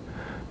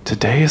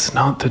is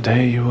not the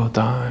day you will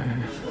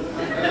die.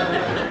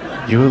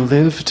 You will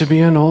live to be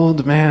an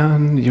old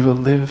man. You will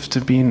live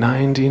to be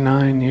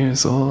 99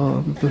 years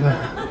old."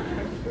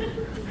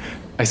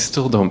 I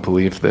still don't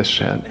believe this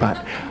shit,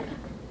 but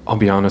I'll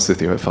be honest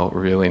with you, it felt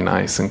really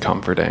nice and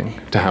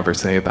comforting to have her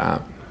say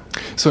that.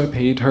 So I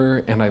paid her,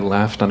 and I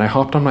left, and I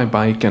hopped on my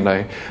bike, and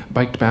I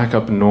biked back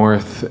up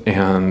north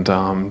and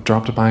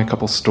dropped by a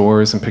couple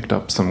stores and picked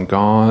up some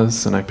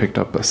gauze, and I picked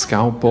up a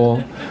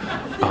scalpel.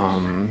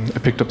 I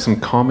picked up some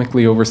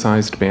comically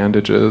oversized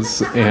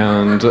bandages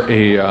and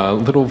a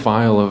little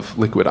vial of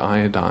liquid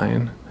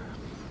iodine.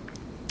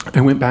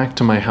 I went back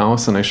to my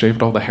house and I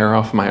shaved all the hair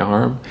off my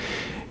arm,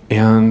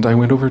 and I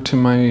went over to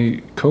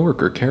my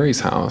coworker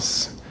Carrie's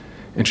house,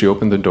 and she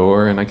opened the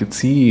door, and I could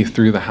see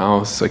through the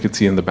house. I could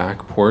see in the back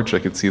porch. I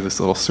could see this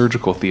little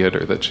surgical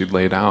theater that she'd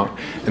laid out,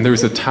 and there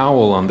was a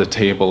towel on the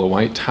table, a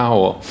white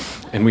towel,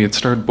 and we had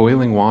started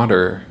boiling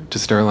water to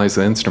sterilize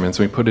the instruments.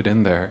 We put it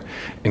in there,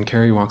 and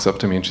Carrie walks up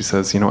to me and she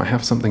says, I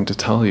have something to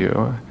tell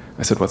you.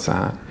 I said, what's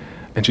that?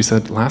 And she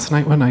said, last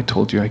night when I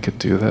told you I could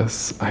do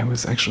this, I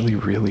was actually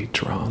really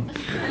drunk.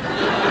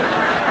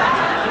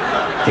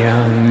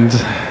 And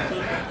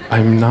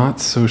I'm not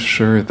so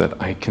sure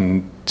that I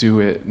can do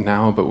it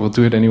now, but we'll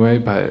do it anyway.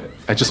 But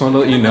I just want to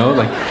let you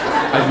know,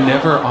 I've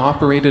never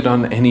operated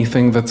on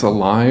anything that's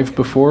alive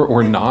before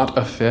or not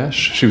a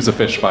fish. She was a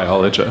fish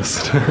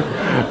biologist.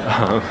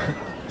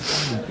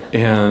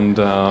 And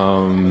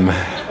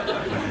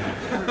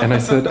I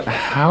said,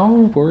 how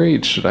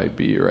worried should I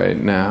be right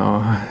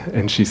now?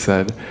 And she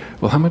said,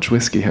 well, how much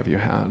whiskey have you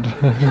had?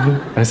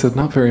 I said,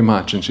 not very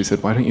much. And she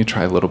said, why don't you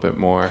try a little bit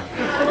more?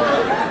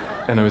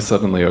 And I was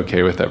suddenly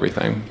okay with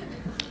everything.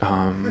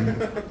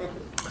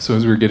 So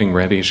as we were getting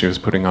ready, she was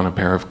putting on a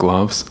pair of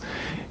gloves.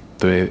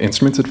 The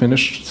instruments had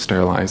finished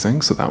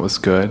sterilizing, so that was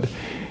good.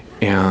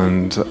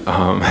 And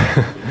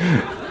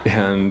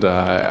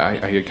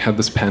I had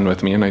this pen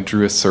with me, and I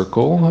drew a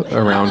circle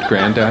around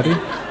Granddaddy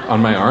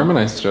on my arm, and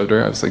I showed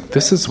her. I was like,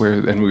 this is where,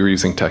 and we were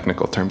using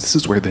technical terms, this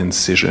is where the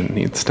incision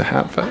needs to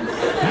happen.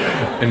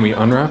 And we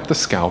unwrapped the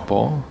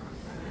scalpel,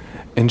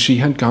 and she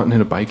had gotten in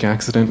a bike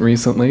accident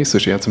recently, so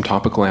she had some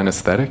topical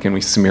anesthetic, and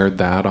we smeared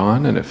that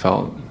on, and it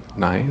felt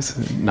nice.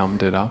 It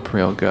numbed it up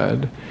real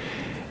good.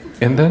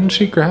 And then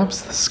she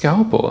grabs the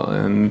scalpel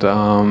and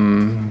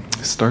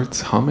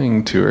starts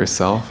humming to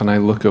herself, and I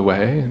look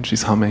away, and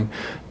she's humming,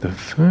 the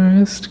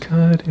first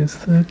cut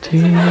is the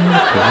teeth.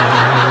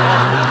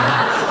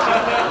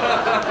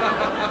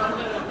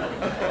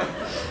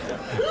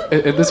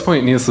 At this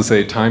point, needless to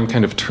say, time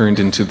kind of turned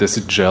into this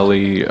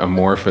jelly,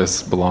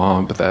 amorphous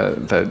blob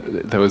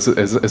that was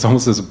as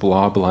almost as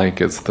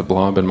blob-like as the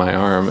blob in my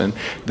arm. And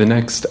the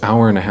next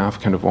hour and a half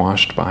kind of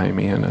washed by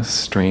me in a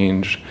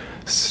strange,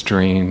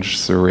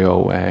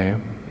 surreal way.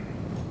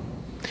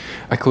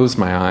 I closed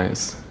my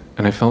eyes,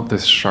 and I felt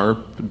this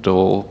sharp,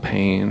 dull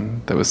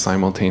pain that was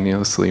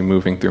simultaneously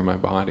moving through my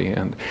body,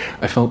 and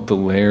I felt the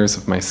layers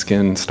of my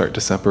skin start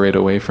to separate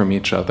away from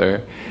each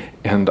other.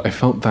 And I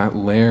felt that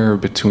layer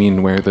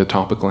between where the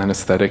topical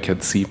anesthetic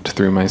had seeped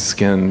through my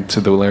skin to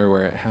the layer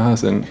where it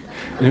hasn't.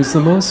 And it was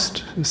the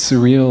most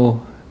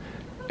surreal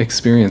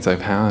experience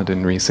I've had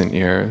in recent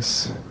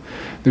years.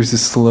 There's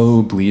this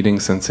slow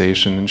bleeding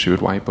sensation, and she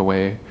would wipe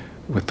away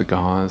with the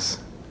gauze.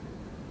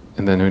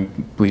 And then it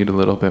would bleed a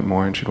little bit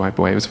more, and she'd wipe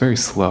away. It was very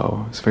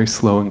slow. It was very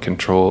slow and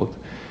controlled.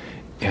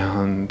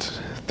 And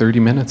 30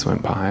 minutes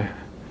went by.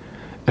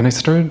 And I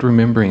started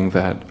remembering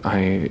that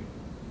I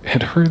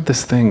had heard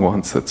this thing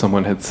once that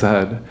someone had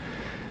said.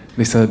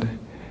 They said,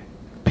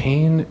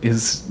 pain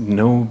is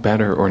no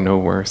better or no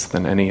worse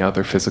than any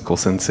other physical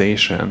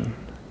sensation.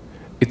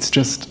 It's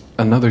just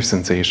another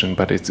sensation,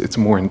 but it's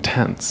more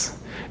intense.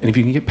 And if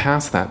you can get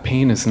past that,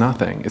 pain is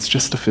nothing. It's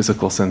just a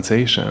physical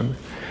sensation.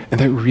 And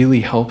that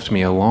really helped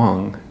me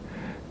along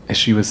as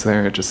she was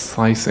there just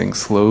slicing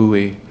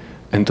slowly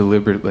and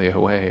deliberately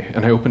away.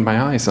 And I opened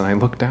my eyes and I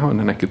looked down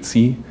and I could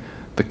see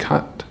the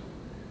cut.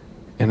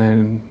 And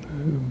then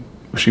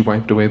she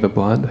wiped away the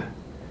blood,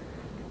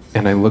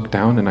 and I looked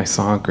down and I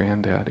saw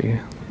Granddaddy.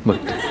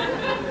 Looked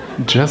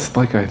just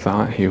like I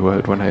thought he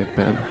would when I had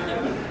been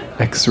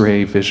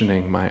X-ray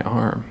visioning my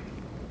arm.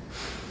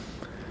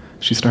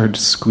 She started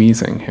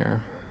squeezing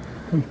here,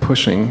 and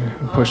pushing,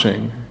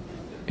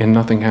 and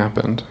nothing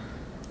happened.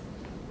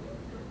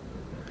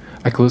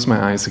 I closed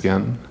my eyes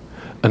again.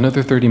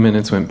 Another 30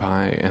 minutes went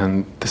by,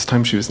 and this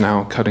time she was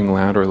now cutting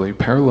laterally,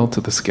 parallel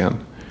to the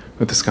skin,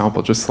 with the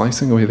scalpel, just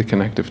slicing away the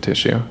connective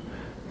tissue.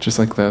 Just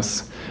like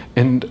this.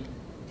 And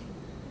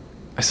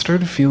I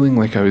started feeling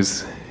like I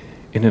was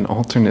in an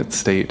alternate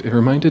state. It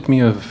reminded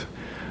me of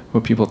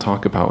what people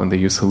talk about when they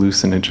use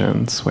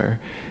hallucinogens, where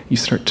you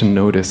start to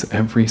notice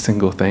every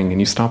single thing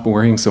and you stop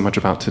worrying so much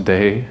about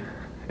today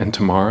and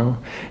tomorrow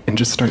and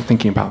just start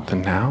thinking about the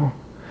now.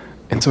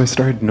 And so I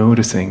started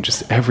noticing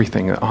just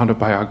everything. The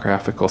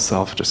autobiographical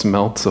self just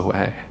melts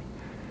away.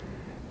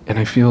 And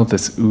I feel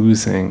this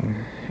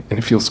oozing, and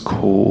it feels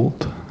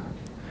cold.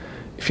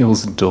 It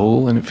feels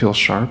dull and it feels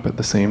sharp at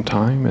the same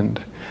time,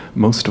 and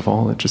most of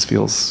all, it just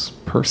feels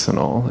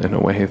personal in a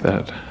way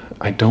that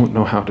I don't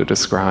know how to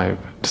describe,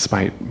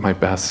 despite my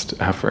best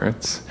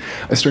efforts.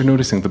 I started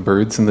noticing the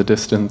birds in the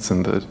distance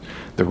and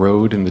the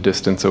road in the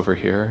distance over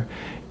here,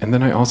 and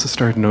then I also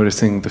started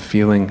noticing the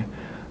feeling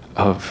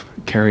of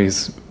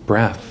Carrie's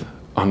breath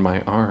on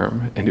my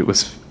arm, and it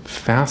was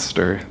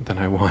faster than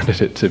I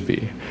wanted it to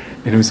be.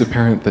 And it was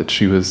apparent that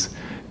she was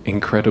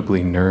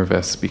incredibly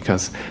nervous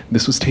because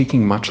this was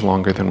taking much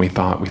longer than we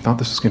thought. We thought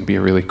this was going to be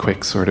a really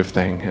quick sort of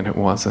thing, and it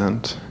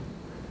wasn't.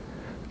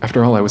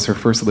 After all, I was her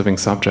first living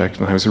subject,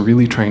 and I was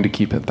really trying to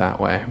keep it that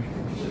way.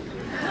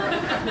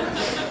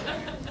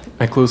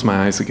 I closed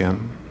my eyes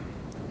again.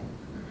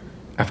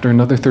 After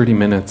another 30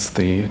 minutes,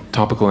 the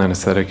topical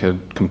anesthetic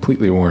had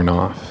completely worn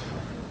off.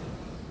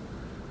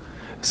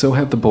 So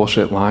had the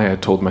bullshit lie I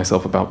told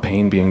myself about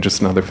pain being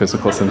just another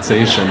physical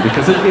sensation,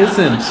 because it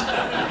isn't.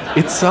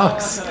 It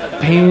sucks.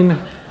 Pain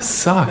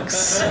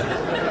sucks.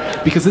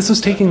 Because this was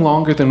taking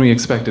longer than we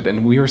expected,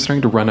 and we were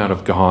starting to run out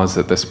of gauze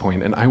at this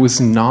point, and I was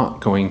not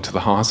going to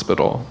the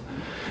hospital.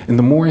 And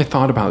the more I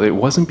thought about it, it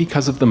wasn't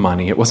because of the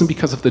money. It wasn't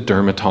because of the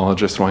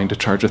dermatologist wanting to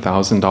charge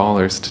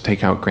 $1,000 to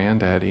take out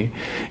Granddaddy.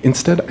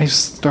 Instead, I was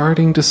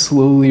starting to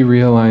slowly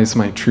realize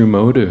my true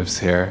motives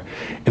here.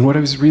 And what I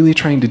was really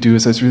trying to do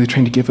is I was really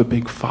trying to give a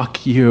big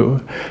fuck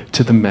you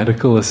to the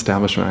medical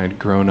establishment I'd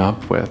grown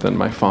up with, and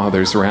my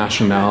father's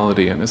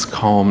rationality and his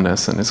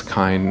calmness and his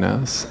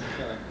kindness.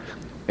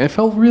 It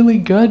felt really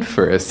good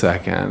for a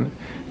second,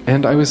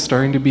 and I was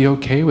starting to be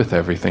okay with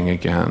everything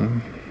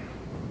again.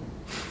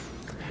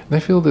 And I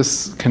feel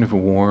this kind of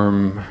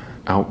warm,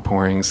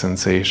 outpouring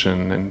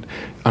sensation, and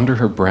under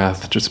her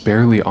breath, just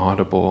barely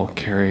audible,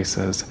 Carrie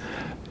says,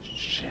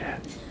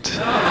 "Shit."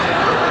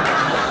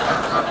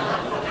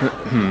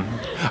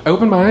 I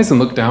open my eyes and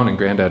look down, and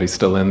Granddaddy's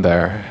still in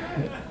there.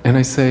 And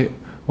I say,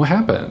 "What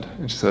happened?"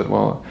 And she said,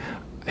 "Well,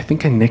 I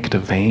think I nicked a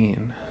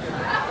vein."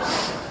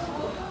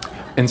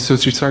 And so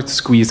she starts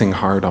squeezing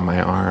hard on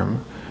my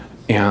arm.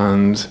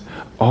 And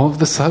all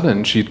of a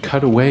sudden, she'd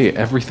cut away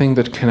everything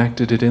that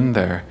connected it in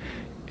there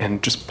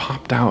and just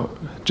popped out,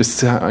 just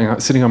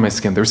sitting on my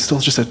skin. There was still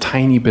just a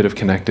tiny bit of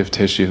connective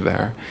tissue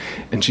there.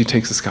 And she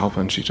takes a scalpel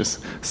and she just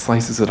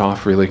slices it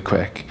off really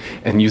quick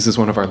and uses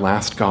one of our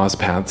last gauze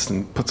pads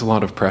and puts a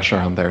lot of pressure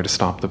on there to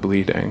stop the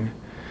bleeding.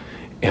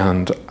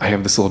 And I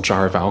have this little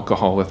jar of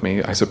alcohol with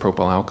me,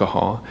 isopropyl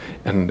alcohol,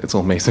 and it's a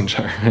little mason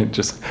jar. I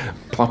just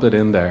plop it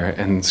in there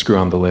and screw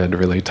on the lid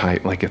really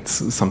tight, like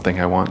it's something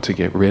I want to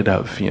get rid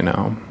of, you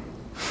know.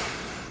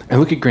 I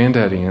look at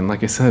Granddaddy, and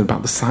like I said,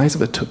 about the size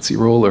of a Tootsie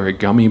Roll or a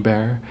gummy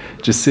bear,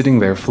 just sitting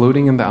there,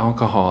 floating in the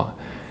alcohol.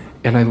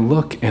 And I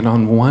look, and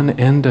on one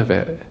end of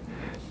it,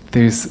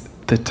 there's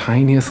the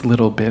tiniest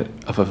little bit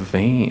of a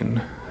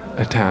vein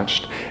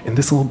attached. And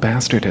this little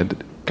bastard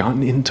had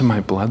gotten into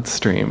my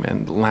bloodstream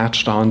and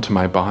latched onto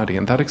my body,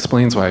 and that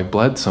explains why I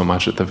bled so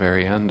much at the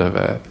very end of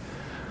it.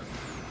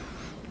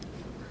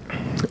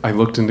 I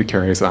looked into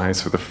Carrie's eyes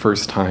for the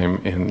first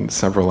time in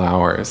several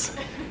hours,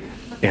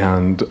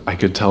 and I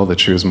could tell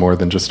that she was more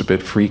than just a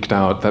bit freaked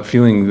out. That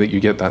feeling that you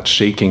get, that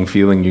shaking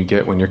feeling you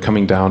get when you're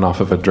coming down off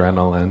of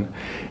adrenaline.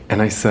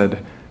 And I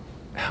said,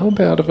 "How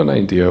bad of an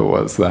idea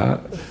was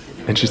that?"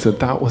 And she said,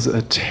 "That was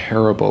a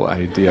terrible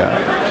idea.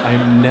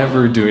 I'm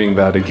never doing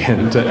that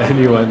again to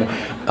anyone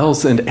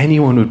else, and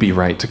anyone would be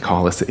right to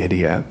call us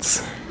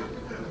idiots."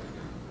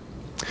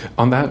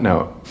 On that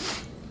note,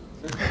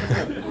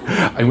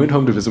 I went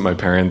home to visit my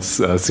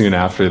parents soon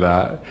after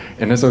that,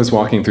 and as I was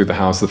walking through the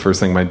house, the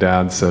first thing my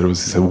dad said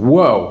was, he said,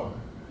 "Whoa!"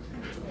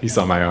 He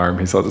saw my arm,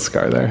 he saw the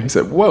scar there. He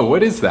said, "Whoa,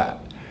 what is that?"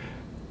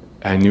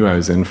 I knew I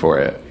was in for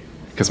it,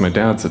 because my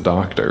dad's a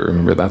doctor,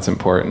 remember, that's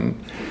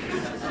important.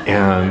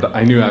 And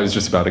I knew I was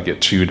just about to get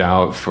chewed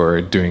out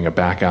for doing a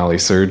back alley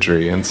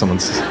surgery in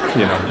someone's,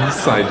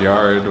 side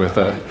yard with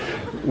a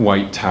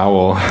white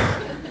towel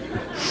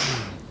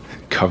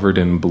covered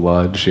in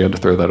blood. She had to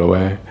throw that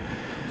away.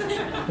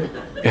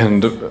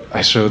 And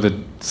I show the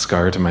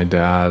scar to my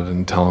dad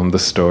and tell him the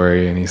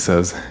story, and he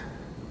says,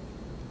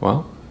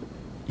 "Well,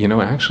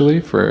 actually,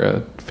 for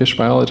a fish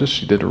biologist,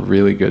 she did a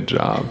really good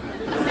job."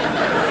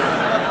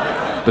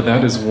 But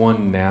that is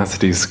one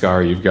nasty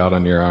scar you've got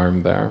on your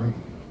arm there.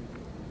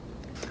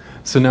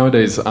 So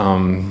nowadays,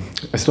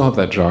 I still have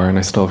that jar, and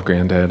I still have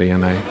Granddaddy,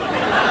 and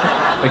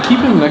I keep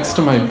him next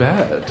to my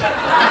bed.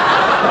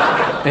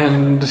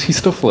 And he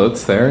still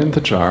floats there in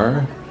the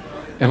jar,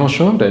 and I'll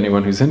show him to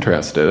anyone who's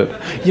interested.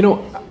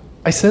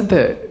 I said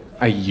that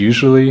I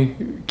usually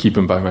keep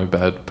him by my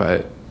bed,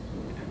 but...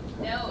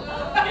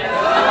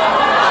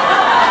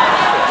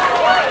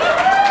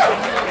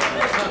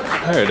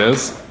 There it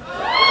is.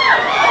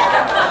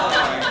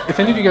 If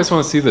any of you guys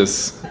want to see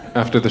this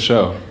after the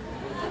show,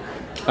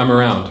 I'm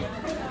around.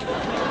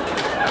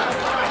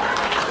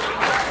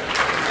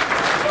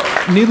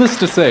 Needless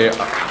to say,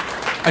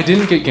 I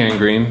didn't get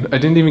gangrene. I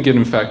didn't even get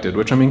infected,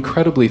 which I'm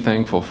incredibly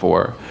thankful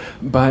for.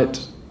 But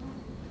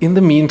in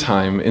the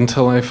meantime,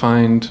 until I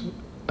find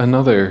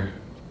another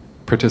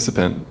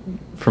participant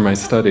for my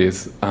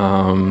studies,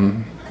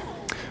 I'm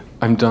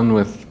done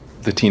with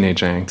the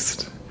teenage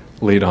angst,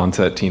 late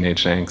onset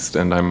teenage angst,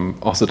 and I'm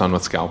also done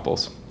with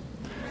scalpels.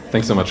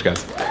 Thanks so much,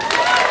 guys.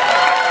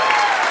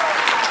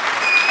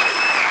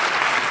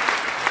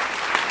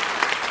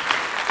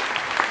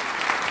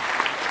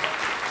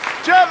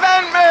 Jeff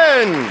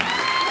Entman!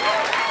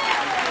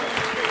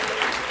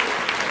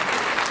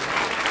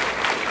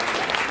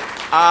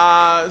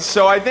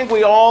 So I think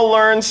we all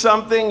learned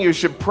something. You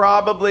should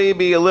probably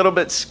be a little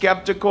bit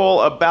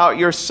skeptical about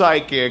your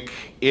psychic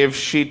if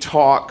she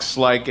talks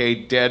like a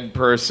dead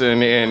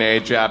person in a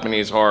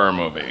Japanese horror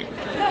movie.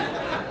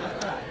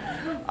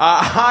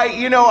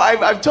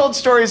 I've told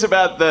stories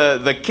about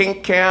the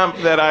kink camp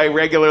that I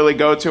regularly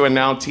go to and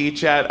now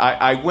teach at.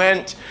 I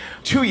went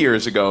 2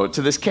 years ago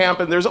to this camp,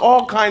 and there's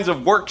all kinds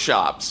of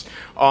workshops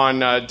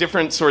on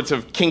different sorts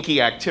of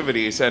kinky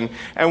activities. And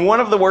one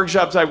of the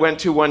workshops I went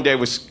to one day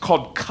was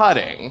called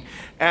cutting.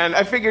 And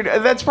I figured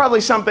that's probably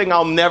something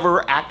I'll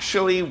never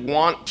actually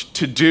want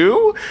to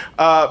do,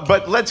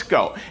 but let's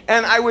go.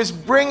 And I was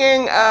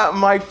bringing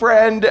my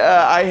friend,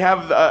 I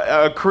have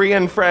a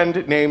Korean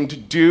friend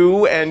named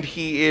Du, and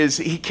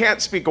he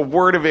can't speak a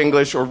word of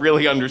English or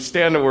really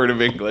understand a word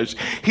of English.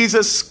 He's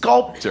a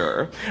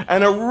sculptor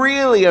and a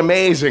really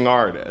amazing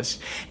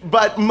artist.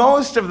 But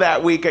most of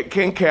that week at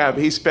Kink Camp,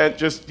 he spent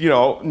just,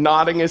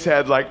 nodding his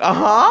head like,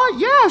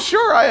 yeah,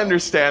 sure, I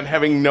understand,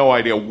 having no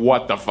idea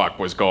what the fuck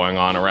was going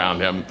on around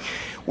him.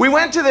 We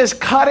went to this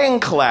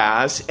cutting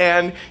class,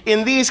 and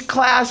in these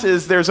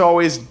classes, there's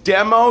always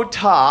demo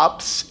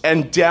tops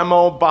and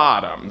demo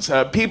bottoms.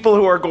 People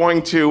who are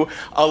going to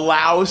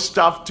allow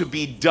stuff to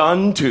be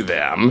done to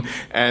them,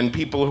 and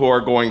people who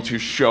are going to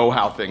show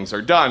how things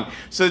are done.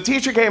 So the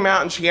teacher came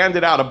out, and she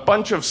handed out a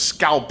bunch of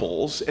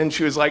scalpels, and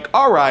she was like,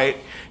 all right,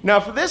 now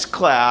for this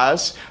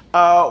class,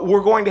 we're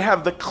going to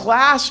have the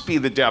class be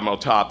the demo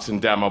tops and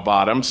demo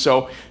bottoms.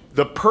 So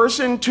the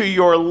person to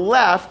your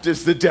left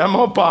is the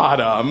demo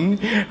bottom,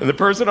 and the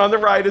person on the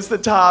right is the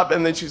top.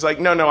 And then she's like,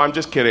 no, I'm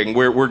just kidding.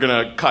 We're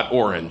going to cut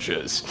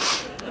oranges.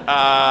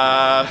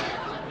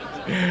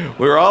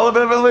 We were all a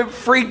bit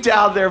freaked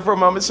out there for a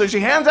moment. So she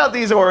hands out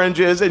these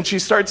oranges, and she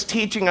starts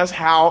teaching us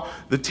how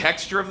the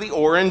texture of the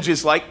orange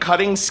is like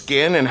cutting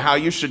skin and how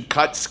you should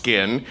cut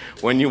skin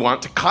when you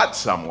want to cut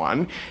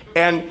someone.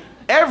 And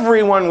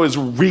everyone was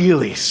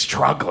really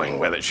struggling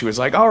with it. She was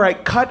like, all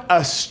right, cut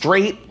a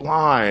straight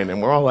line.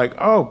 And we're all like,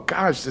 oh,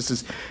 gosh, this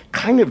is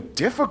kind of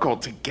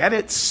difficult to get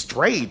it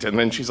straight. And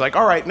then she's like,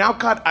 all right, now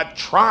cut a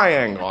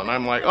triangle. And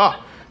I'm like,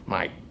 oh,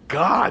 my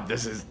God,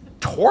 this is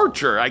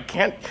torture. I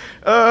can't,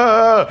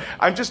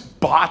 I'm just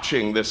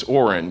botching this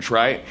orange,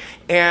 right?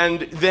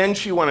 And then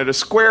she wanted a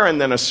square and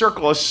then a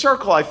circle. A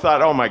circle, I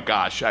thought, oh my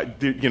gosh,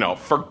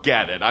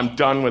 forget it. I'm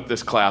done with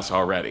this class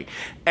already.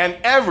 And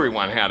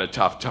everyone had a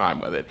tough time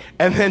with it.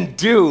 And then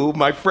Du,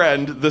 my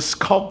friend, the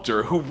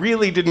sculptor, who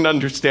really didn't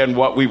understand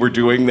what we were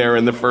doing there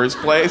in the first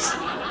place,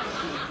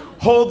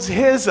 holds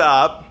his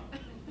up,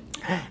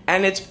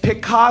 and it's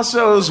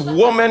Picasso's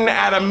Woman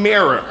at a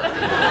Mirror.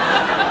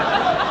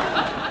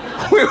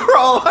 We were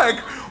all like,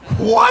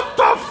 what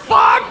the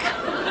fuck?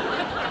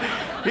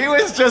 He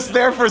was just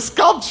there for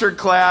sculpture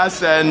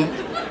class, and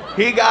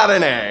he got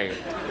an A.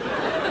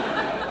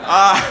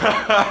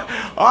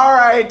 All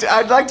right,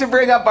 I'd like to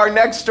bring up our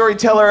next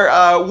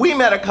storyteller. We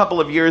met a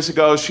couple of years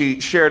ago. She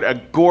shared a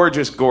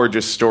gorgeous,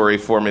 gorgeous story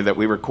for me that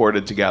we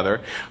recorded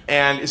together.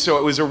 And so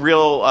it was a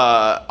real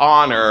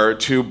honor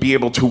to be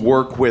able to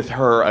work with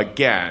her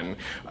again.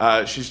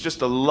 She's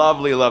just a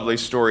lovely, lovely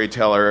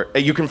storyteller.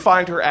 You can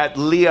find her at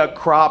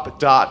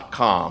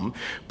leahkropp.com.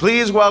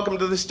 Please welcome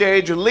to the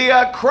stage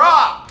Leah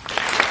Kropp.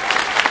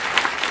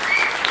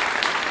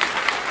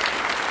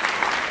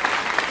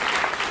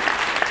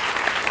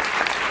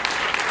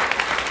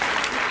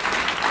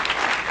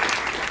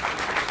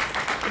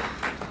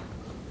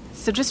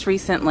 So just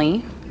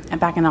recently,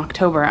 back in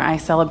October, I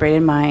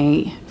celebrated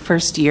my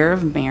first year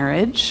of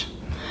marriage.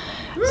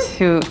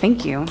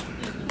 Thank you.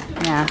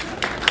 Yeah.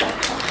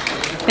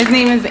 His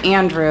name is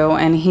Andrew,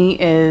 and he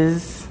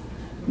is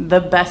the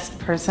best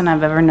person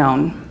I've ever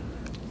known.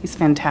 He's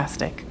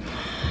fantastic.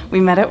 We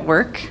met at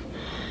work.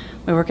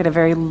 We work at a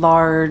very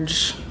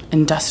large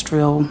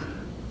industrial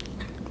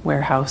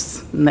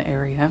warehouse in the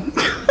area.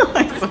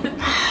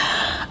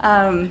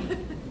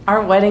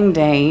 Our wedding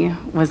day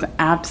was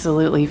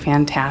absolutely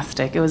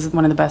fantastic. It was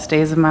one of the best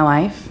days of my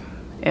life.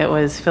 It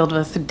was filled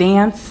with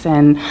dance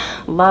and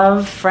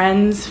love,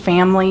 friends,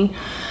 family,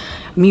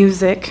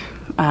 music.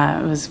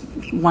 It was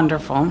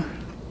wonderful.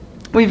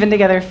 We've been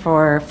together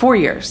for 4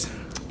 years,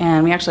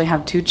 and we actually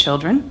have 2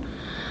 children,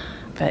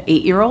 an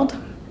 8-year-old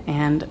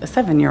and a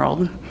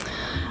 7-year-old.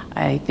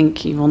 I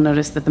think you will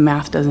notice that the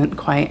math doesn't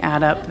quite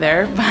add up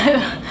there, but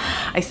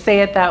I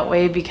say it that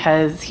way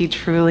because he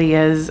truly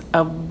is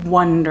a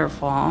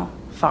wonderful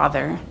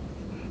father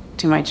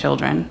to my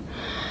children.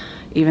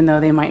 Even though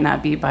they might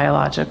not be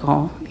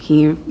biological,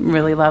 he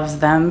really loves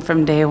them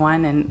from day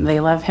one, and they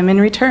love him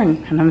in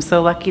return, and I'm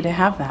so lucky to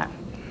have that.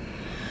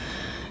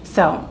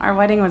 So our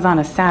wedding was on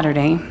a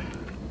Saturday,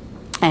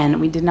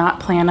 and we did not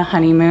plan a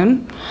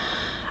honeymoon.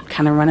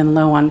 Kind of running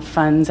low on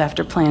funds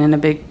after planning a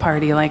big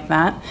party like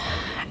that,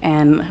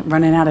 and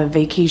running out of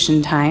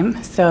vacation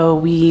time. So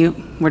we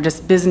were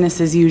just business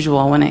as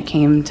usual when it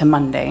came to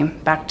Monday.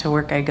 Back to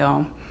work I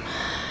go.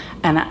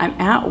 And I'm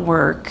at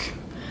work,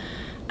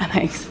 and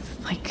I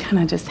kind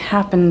of just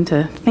happened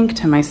to think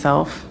to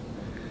myself,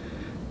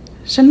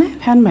 shouldn't I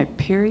have had my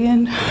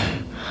period?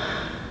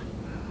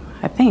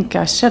 I think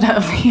I should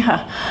have,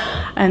 yeah.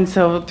 And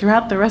so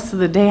throughout the rest of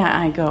the day,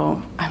 I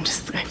go, I'm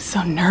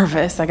so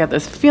nervous. I got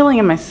this feeling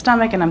in my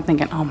stomach, and I'm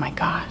thinking, oh my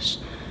gosh,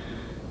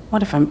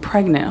 what if I'm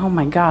pregnant? Oh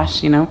my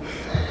gosh,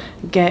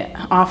 get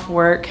off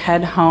work,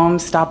 head home,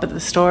 stop at the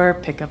store,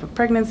 pick up a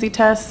pregnancy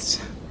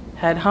test,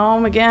 head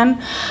home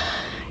again,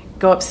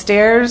 go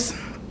upstairs,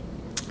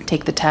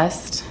 take the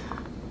test.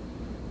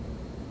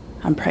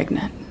 I'm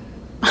pregnant.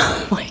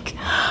 Like,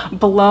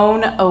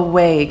 blown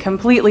away,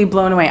 completely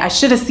blown away. I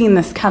should have seen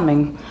this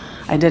coming.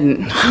 I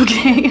didn't,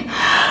 okay?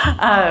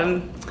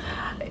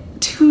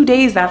 2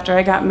 days after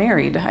I got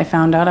married, I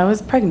found out I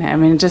was pregnant. I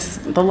mean,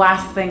 just the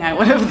last thing I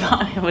would have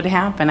thought would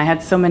happen. I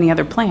had so many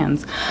other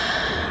plans.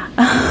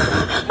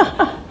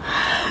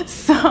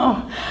 So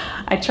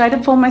I try to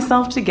pull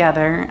myself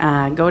together,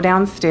 go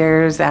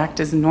downstairs, act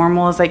as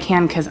normal as I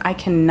can, because I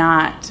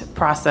cannot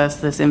process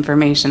this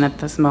information at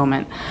this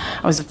moment.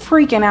 I was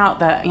freaking out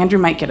that Andrew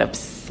might get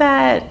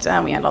upset.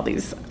 We had all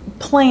these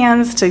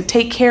plans to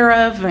take care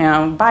of,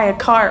 buy a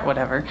car,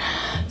 whatever.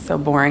 So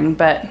boring,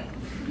 but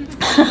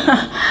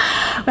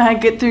I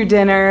get through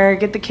dinner,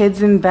 get the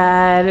kids in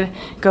bed,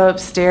 go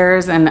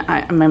upstairs, and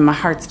my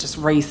heart's just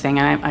racing,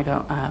 and I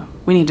go,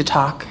 we need to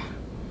talk.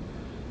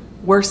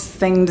 Worst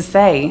thing to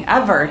say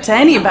ever to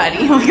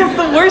anybody. Like, it's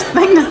the worst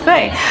thing to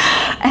say.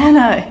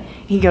 And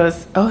he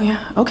goes, oh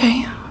yeah,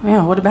 okay,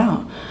 yeah, what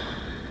about?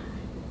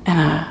 And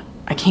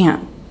I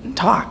can't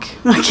talk.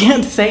 I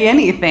can't say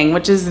anything,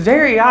 which is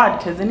very odd,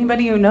 because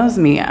anybody who knows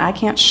me, I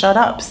can't shut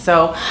up.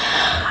 So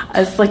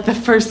it's like the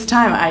first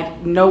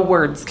time no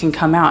words can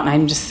come out, and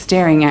I'm just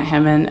staring at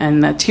him,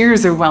 and the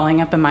tears are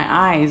welling up in my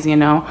eyes,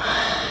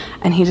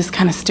 And he just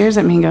kind of stares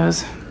at me and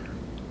goes,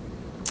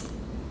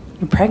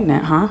 you're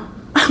pregnant, huh?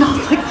 And I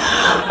was like,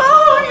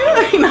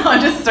 oh, yeah.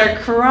 I just start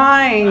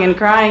crying, and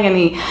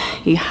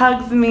he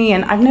hugs me,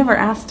 and I've never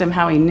asked him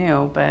how he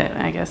knew, but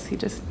I guess he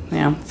just,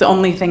 it's the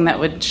only thing that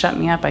would shut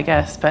me up, I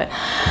guess, but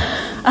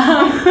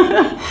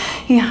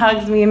he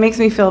hugs me and makes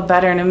me feel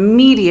better, and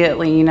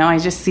immediately, I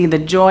just see the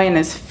joy in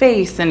his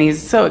face, and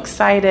he's so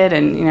excited,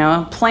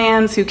 and,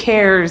 plans, who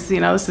cares,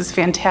 this is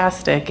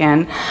fantastic,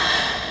 and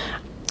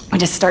we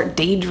just start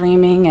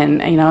daydreaming,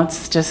 and,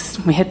 it's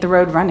just, we hit the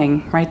road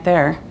running right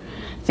there,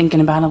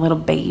 thinking about a little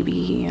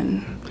baby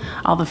and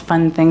all the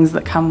fun things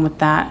that come with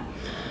that.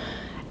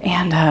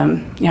 And,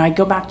 I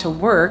go back to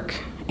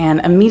work, and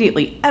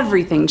immediately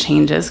everything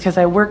changes, because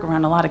I work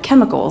around a lot of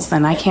chemicals,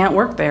 and I can't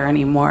work there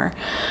anymore.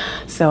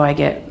 So I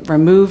get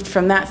removed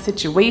from that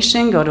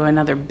situation, go to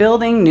another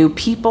building, new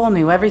people,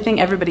 new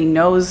everything. Everybody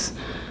knows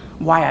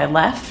why I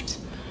left,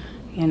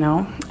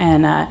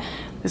 And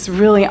this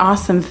really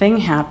awesome thing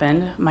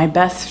happened. My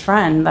best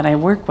friend that I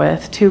work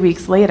with 2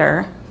 weeks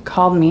later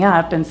called me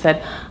up and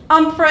said,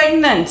 I'm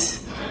pregnant.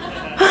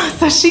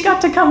 So she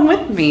got to come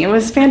with me. It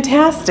was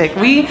fantastic.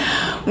 We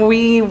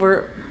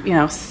were,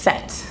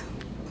 set.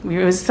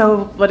 It was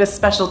what a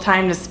special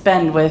time to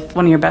spend with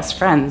one of your best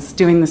friends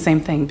doing the same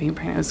thing, being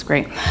pregnant. It was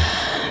great.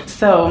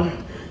 So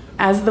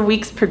as the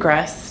weeks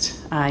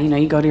progressed,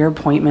 you go to your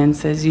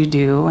appointments as you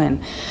do,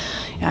 and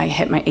I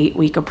hit my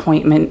 8-week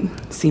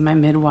appointment, see my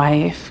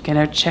midwife, get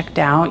her checked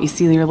out. You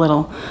see your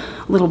little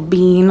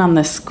bean on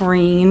the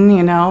screen,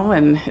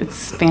 and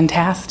it's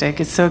fantastic.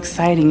 It's so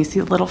exciting. You see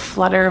a little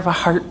flutter of a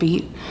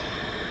heartbeat.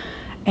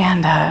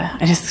 And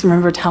I just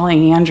remember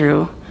telling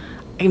Andrew,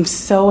 I'm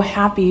so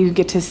happy you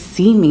get to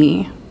see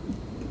me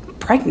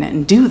pregnant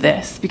and do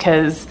this,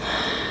 because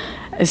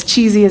as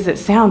cheesy as it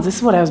sounds, this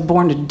is what I was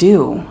born to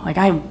do. Like,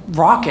 I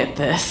rock at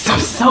this.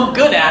 I'm so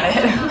good at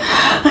it.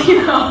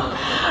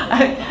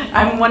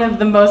 I'm one of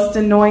the most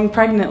annoying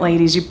pregnant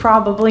ladies you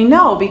probably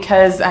know,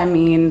 because,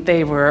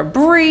 they were a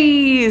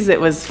breeze. It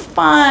was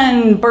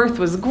fun. Birth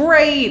was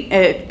great.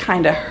 It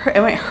kind of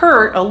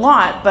hurt a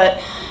lot,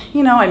 but,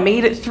 I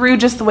made it through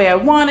just the way I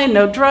wanted.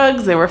 No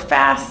drugs. They were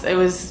fast. It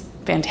was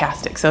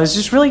fantastic. So I was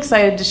just really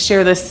excited to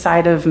share this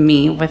side of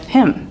me with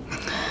him.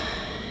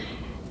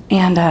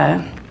 And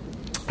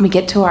we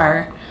get to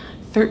our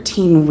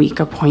 13-week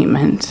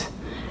appointment,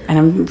 and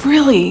I'm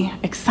really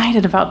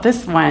excited about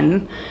this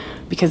one,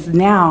 because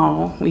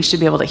now we should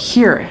be able to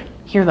hear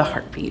the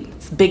heartbeat.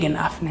 It's big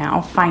enough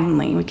now.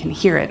 Finally, we can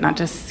hear it, not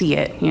just see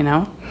it,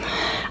 And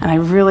I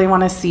really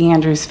want to see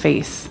Andrew's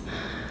face.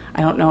 I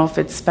don't know if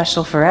it's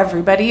special for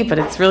everybody, but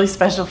it's really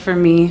special for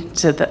me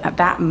at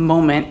that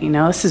moment,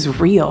 this is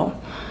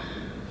real.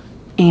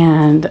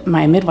 And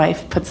my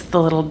midwife puts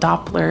the little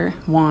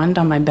Doppler wand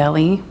on my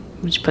belly,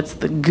 which puts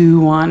the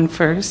goo on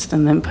first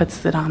and then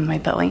puts it on my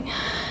belly.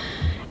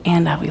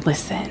 And we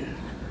listen.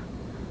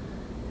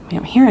 We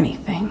don't hear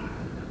anything.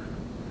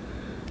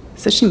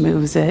 So she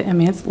moves it.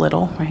 It's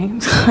little, right?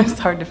 It's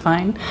hard to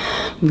find.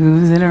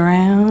 Moves it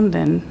around,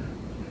 and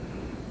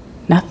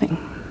nothing.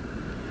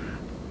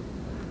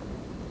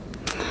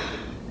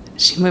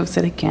 She moves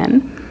it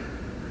again,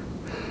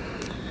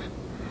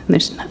 and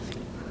there's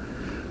nothing.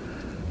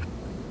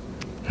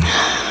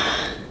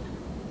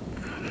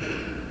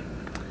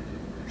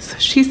 So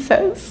she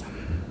says,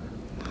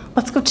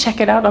 let's go check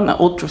it out on the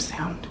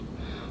ultrasound.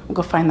 We'll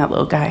go find that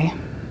little guy.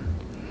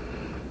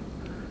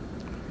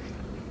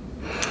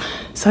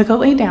 So I go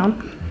lay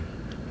down.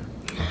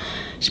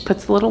 She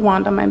puts the little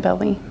wand on my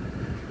belly,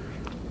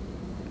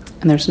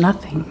 and there's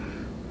nothing.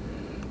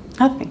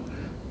 Nothing.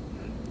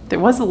 There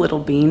was a little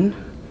bean,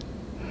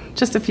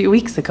 just a few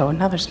weeks ago, and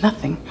now there's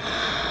nothing.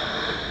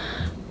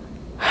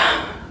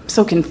 I'm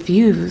so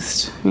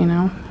confused,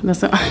 I'm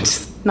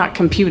just not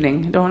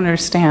computing. I don't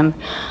understand.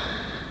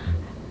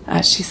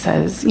 She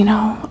says,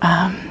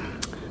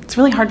 it's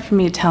really hard for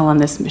me to tell on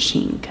this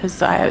machine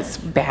because it's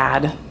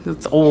bad.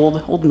 It's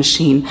old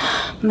machine.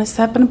 I'm going to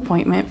set up an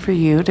appointment for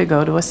you to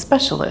go to a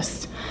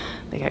specialist.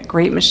 They got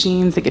great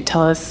machines. They could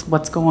tell us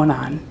what's going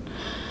on.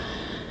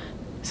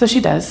 So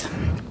she does.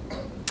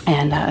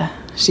 And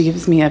she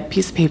gives me a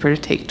piece of paper to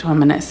take to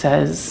him, and it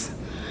says,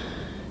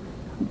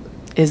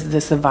 "Is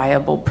this a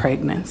viable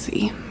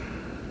pregnancy?"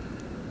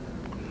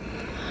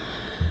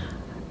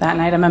 That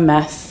night I'm a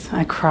mess.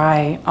 I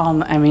cry.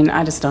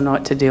 I just don't know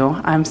what to do.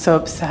 I'm so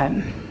upset.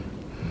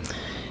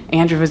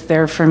 Andrew was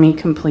there for me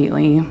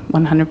completely,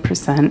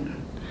 100%,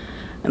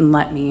 and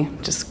let me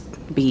just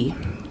be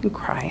and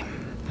cry.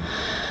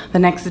 The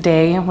next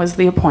day was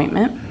the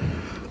appointment.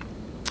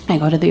 I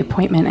go to the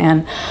appointment,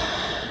 and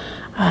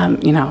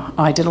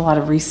I did a lot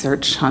of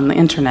research on the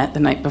internet the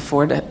night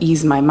before to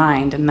ease my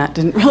mind, and that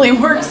didn't really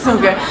work so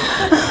good.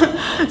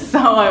 So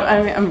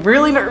I'm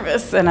really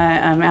nervous, and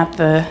I'm at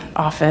the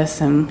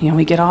office, and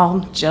we get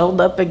all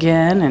gelled up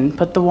again and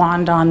put the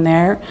wand on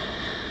there,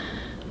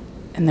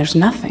 and there's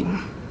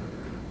nothing.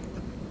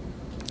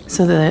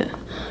 So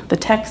the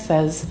text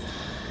says,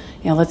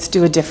 let's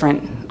do a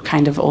different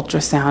kind of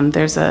ultrasound.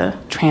 There's a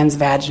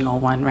transvaginal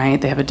one, right?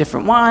 They have a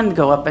different wand,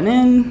 go up and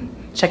in,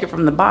 check it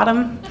from the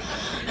bottom,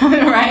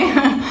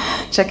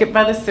 right? Check it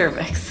by the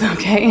cervix,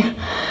 okay?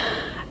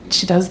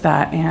 She does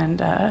that, and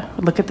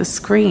look at the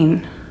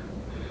screen,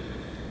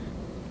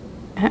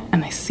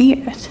 and I see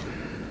it.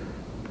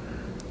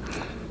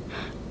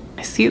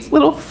 I see his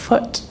little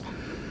foot.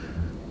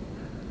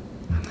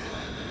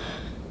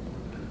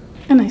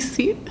 And I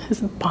see his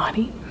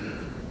body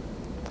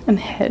and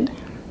head.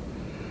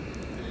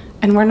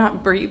 And we're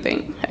not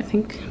breathing. I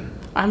think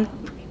I'm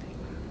not breathing.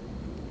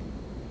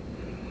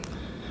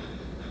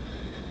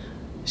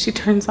 She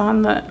turns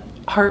on the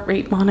heart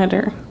rate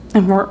monitor,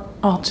 and we're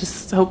all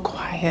just so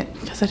quiet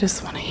because I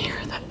just want to hear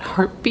that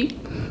heartbeat.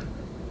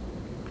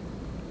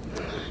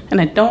 And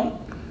I don't,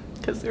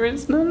 because there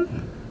is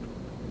none.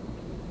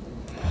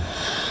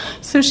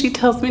 So she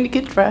tells me to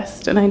get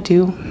dressed, and I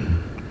do.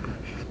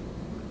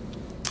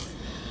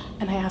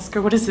 And I ask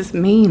her, what does this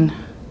mean?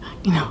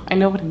 I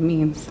know what it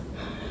means.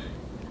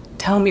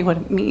 Tell me what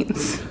it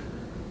means.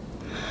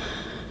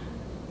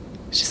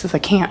 She says, I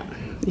can't.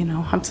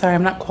 I'm sorry,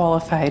 I'm not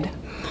qualified.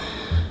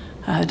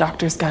 The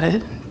doctor's got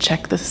to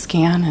check the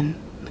scan and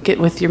get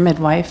with your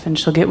midwife, and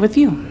she'll get with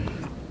you.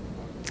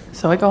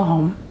 So I go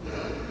home.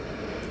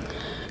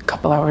 A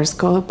couple hours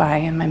go by,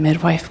 and my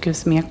midwife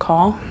gives me a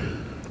call.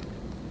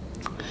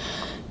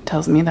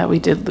 Tells me that we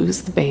did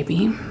lose the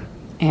baby.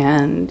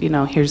 And,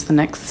 here's the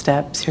next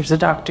steps. Here's a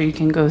doctor you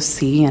can go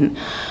see. And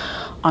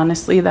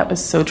honestly, that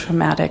was so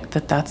traumatic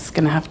that that's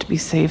going to have to be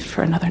saved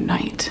for another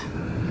night.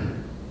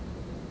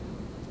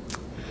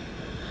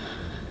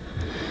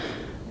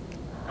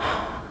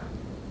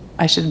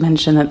 I should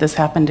mention that this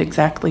happened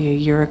exactly a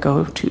year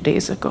ago, 2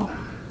 days ago.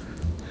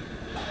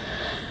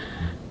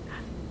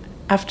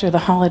 After the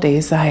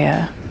holidays,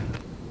 I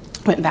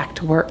went back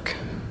to work.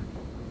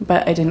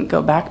 But I didn't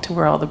go back to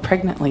where all the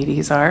pregnant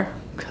ladies are,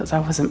 because I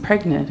wasn't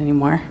pregnant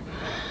anymore.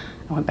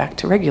 I went back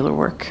to regular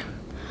work.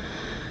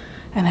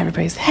 And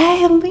everybody's,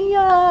 hey, Leah,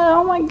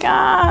 oh my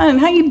God,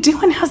 how you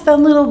doing? How's that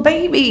little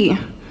baby?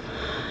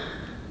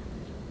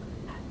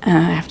 And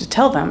I have to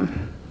tell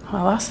them,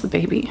 I lost the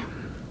baby.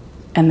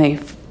 And they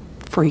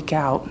freak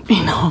out,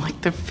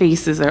 like their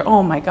faces are,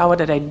 oh my God, what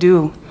did I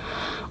do?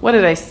 What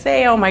did I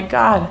say? Oh my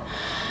God.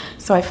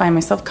 So I find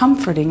myself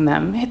comforting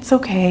them. It's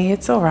okay,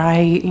 it's all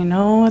right,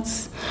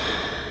 it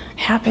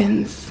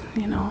happens,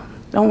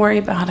 don't worry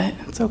about it,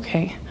 it's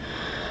okay.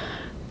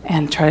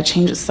 And try to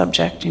change the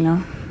subject,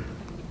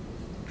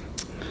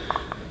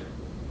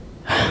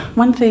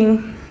 One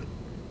thing,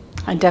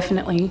 I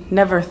definitely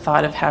never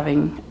thought of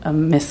having a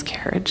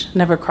miscarriage,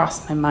 never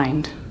crossed my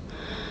mind.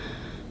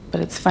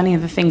 But it's funny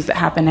the things that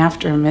happen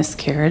after a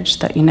miscarriage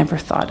that you never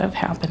thought of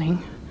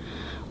happening.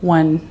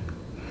 One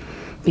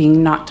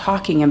being not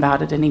talking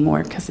about it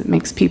anymore because it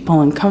makes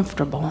people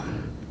uncomfortable.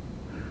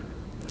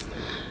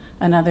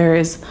 Another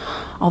is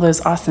all those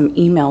awesome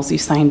emails you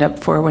signed up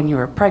for when you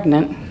were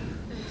pregnant,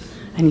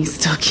 and you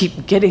still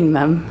keep getting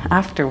them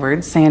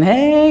afterwards saying,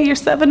 hey, you're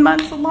 7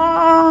 months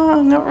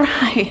along, all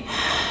right.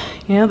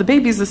 The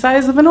baby's the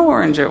size of an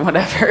orange or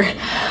whatever.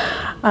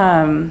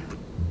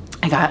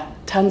 I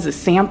got tons of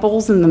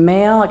samples in the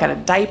mail. I got a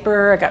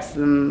diaper. I got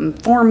some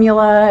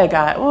formula.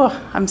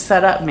 I'm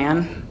set up,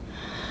 man.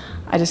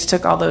 I just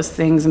took all those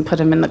things and put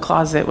them in the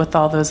closet with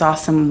all those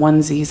awesome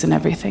onesies and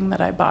everything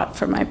that I bought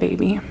for my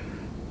baby.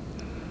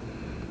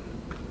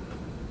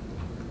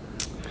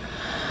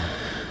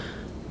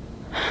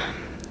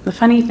 The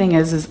funny thing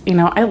is,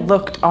 I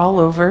looked all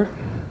over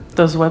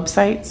those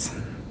websites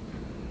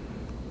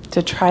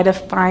to try to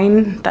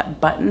find that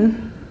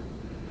button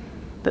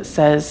that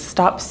says,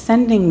 stop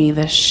sending me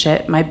this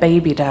shit, my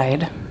baby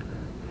died.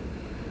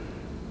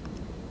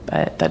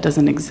 but that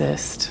doesn't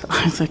exist.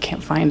 I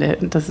can't find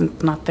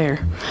it. Not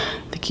there.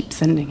 They keep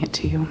sending it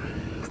to you.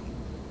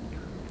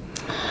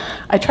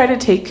 I try to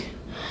take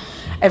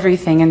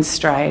everything in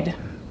stride,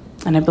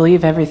 and I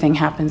believe everything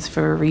happens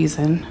for a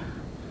reason.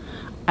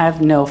 I have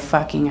no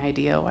fucking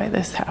idea why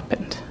this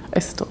happened. I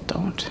still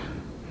don't.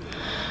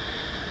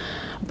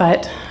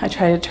 But I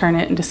try to turn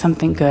it into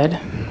something good.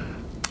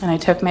 And I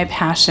took my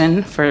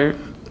passion for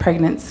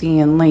pregnancy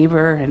and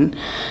labor and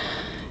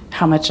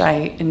how much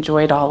I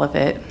enjoyed all of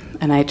it,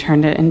 and I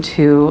turned it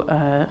into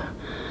a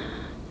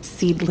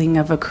seedling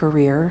of a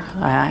career.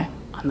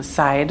 On the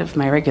side of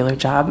my regular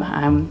job,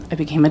 I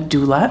became a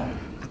doula.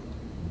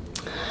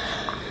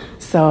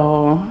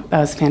 So that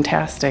was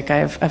fantastic.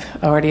 I've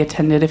already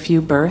attended a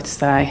few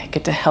births. I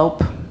get to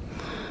help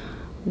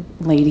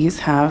ladies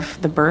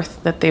have the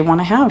birth that they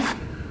want to have.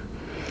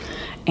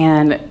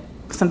 And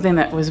something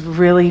that was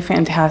really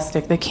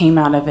fantastic that came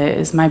out of it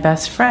is my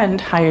best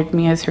friend hired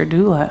me as her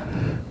doula.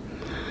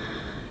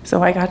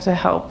 So I got to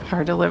help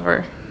her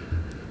deliver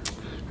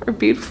her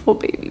beautiful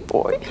baby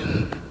boy.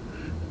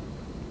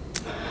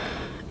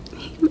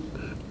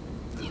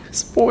 He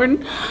was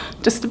born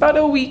just about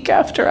a week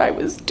after I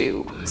was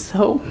due.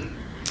 So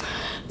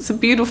it's a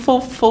beautiful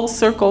full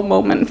circle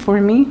moment for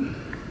me.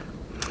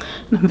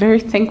 And I'm very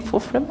thankful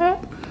for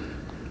that.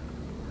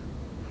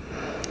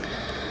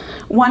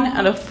 1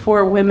 out of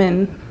 4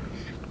 women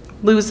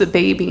lose a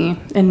baby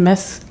in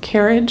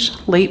miscarriage,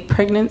 late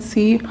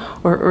pregnancy,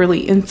 or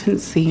early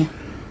infancy.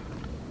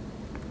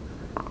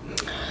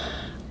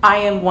 I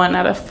am 1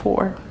 out of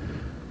 4.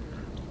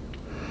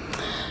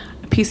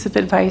 A piece of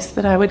advice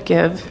that I would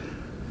give: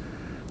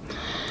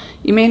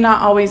 you may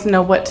not always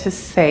know what to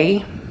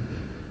say,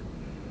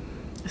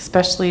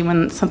 especially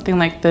when something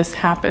like this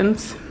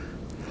happens.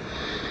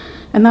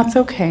 And that's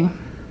okay.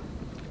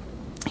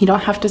 You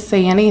don't have to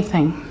say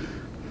anything.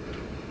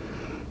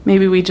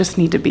 Maybe we just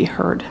need to be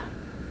heard.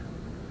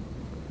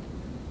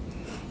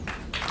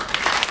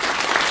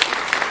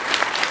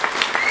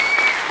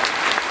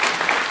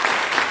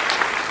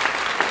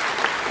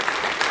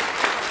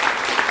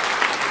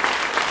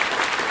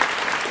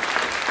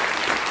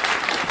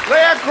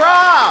 Leah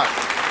Cross!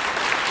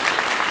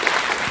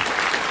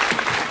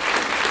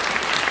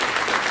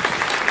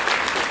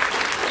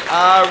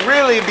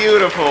 Really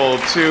beautiful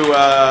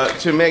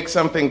to make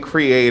something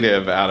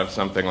creative out of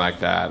something like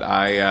that.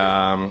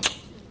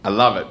 I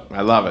love it.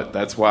 I love it.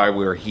 That's why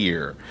we're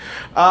here.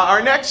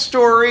 Our next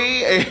story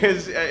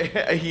is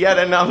yet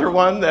another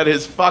one that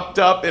is fucked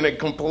up in a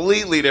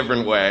completely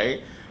different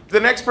way. The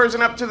next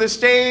person up to the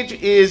stage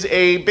is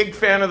a big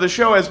fan of the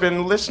show, has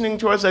been listening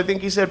to us, I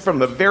think he said, from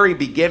the very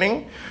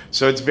beginning.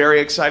 So it's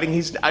very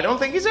exciting. I don't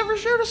think he's ever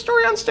shared a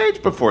story on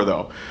stage before,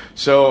 though.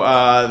 So,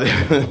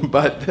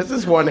 but this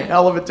is one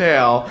hell of a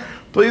tale.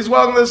 Please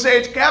welcome to the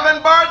stage,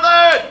 Kevin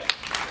Bartlett!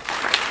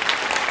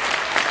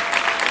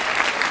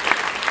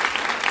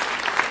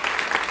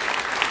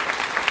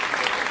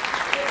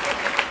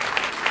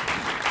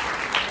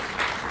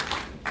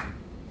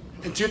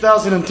 In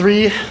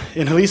 2003,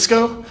 in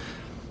Jalisco,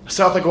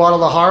 south of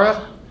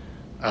Guadalajara,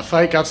 a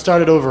fight got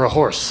started over a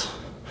horse.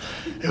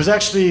 It was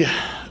actually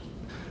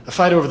a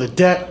fight over the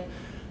debt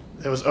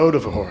that was owed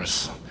of a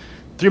horse.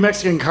 3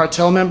 Mexican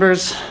cartel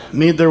members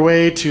made their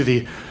way to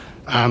the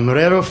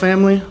Morero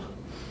family,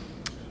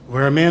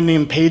 where a man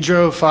named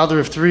Pedro, father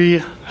of 3,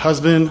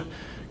 husband,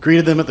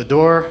 greeted them at the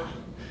door,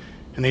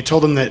 and they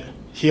told him that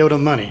he owed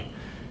them money.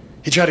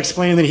 He tried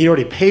explaining that he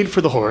already paid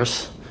for the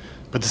horse,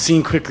 but the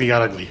scene quickly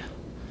got ugly.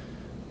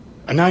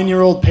 A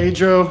 9-year-old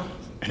Pedro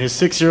and his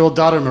 6-year-old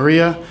daughter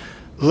Maria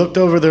looked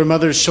over their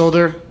mother's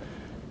shoulder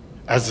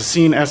as the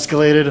scene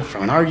escalated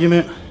from an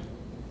argument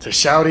to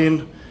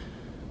shouting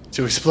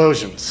to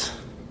explosions.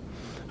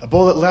 A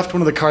bullet left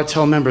one of the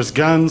cartel members'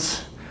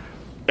 guns,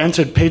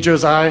 entered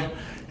Pedro's eye,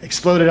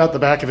 exploded out the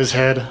back of his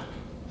head,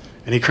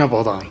 and he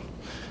crumpled on.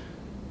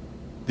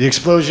 The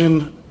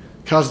explosion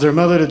caused their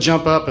mother to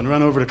jump up and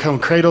run over to come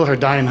cradle her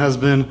dying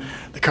husband.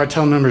 The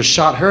cartel members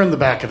shot her in the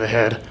back of the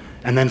head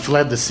and then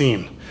fled the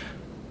scene.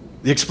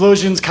 The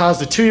explosions caused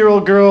a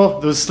 2-year-old girl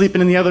that was sleeping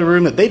in the other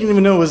room that they didn't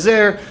even know was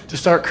there to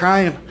start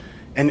crying.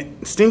 And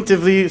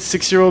instinctively,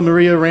 6-year-old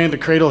Maria ran to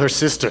cradle her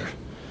sister,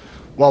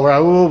 while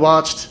Raul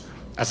watched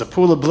as a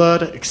pool of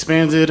blood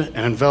expanded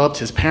and enveloped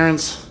his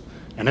parents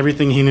and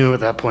everything he knew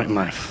at that point in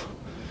life.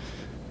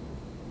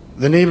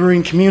 The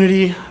neighboring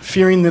community,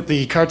 fearing that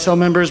the cartel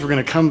members were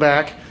going to come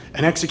back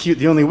and execute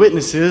the only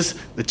witnesses,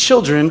 the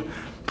children,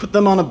 put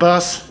them on a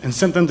bus and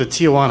sent them to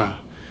Tijuana,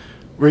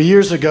 where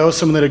years ago,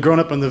 someone that had grown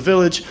up in the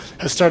village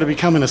had started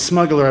becoming a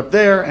smuggler up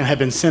there and had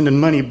been sending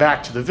money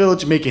back to the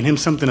village, making him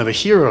something of a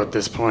hero at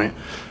this point,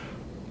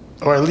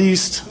 or at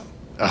least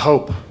a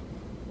hope.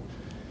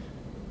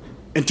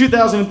 In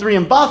 2003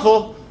 in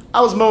Bothell,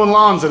 I was mowing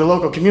lawns at a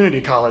local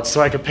community college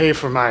so I could pay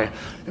for my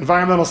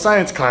environmental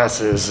science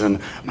classes and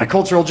my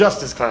cultural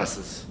justice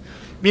classes.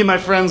 Me and my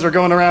friends were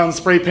going around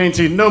spray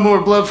painting "No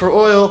More Blood for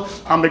Oil"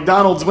 on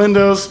McDonald's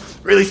windows,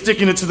 really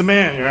sticking it to the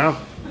man, you know?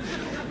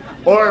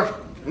 Or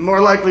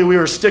more likely, we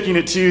were sticking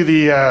it to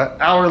the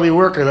hourly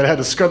worker that had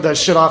to scrub that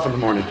shit off in the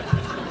morning.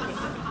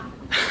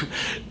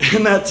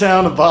 In that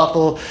town of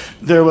Bothell,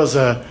 there was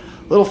a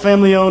little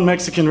family-owned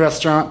Mexican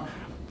restaurant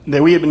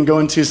that we had been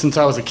going to since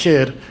I was a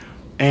kid,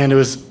 and it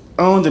was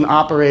owned and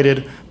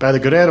operated by the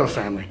Guerrero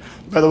family.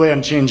 By the way,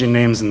 I'm changing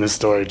names in this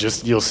story,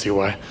 just you'll see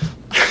why.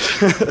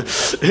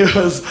 It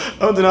was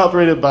owned and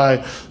operated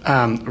by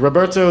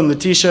Roberto and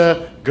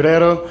Leticia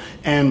Guerrero,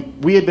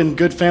 and we had been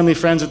good family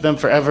friends with them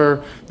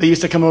forever. They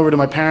used to come over to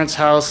my parents'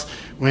 house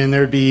when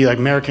there would be like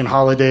American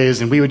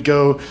holidays, and we would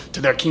go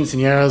to their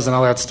quinceañeras and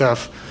all that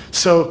stuff.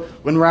 So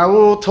when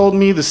Raul told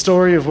me the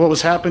story of what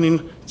was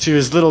happening to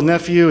his little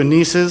nephew and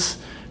nieces,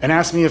 and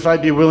asked me if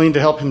I'd be willing to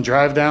help him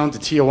drive down to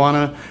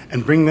Tijuana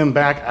and bring them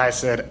back, I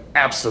said,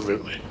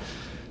 absolutely.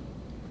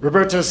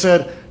 Roberto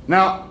said,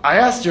 now, I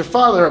asked your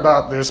father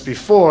about this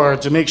before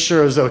to make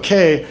sure it was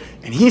okay,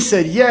 and he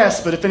said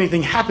yes, but if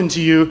anything happened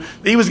to you,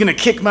 that he was going to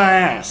kick my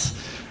ass.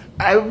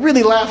 I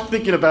really laughed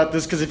thinking about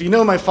this, because if you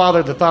know my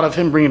father, the thought of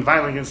him bringing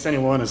violence against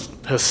anyone is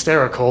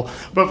hysterical.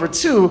 But for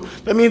two,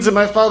 that means that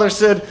my father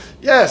said,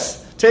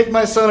 yes, take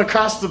my son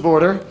across the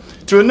border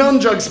to a known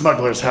drug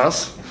smuggler's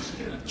house,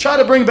 try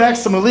to bring back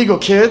some illegal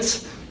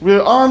kids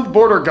with armed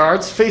border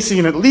guards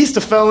facing at least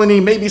a felony,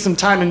 maybe some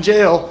time in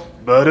jail.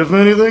 But if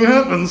anything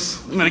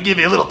happens, I'm going to give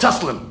you a little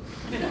tussling.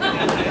 It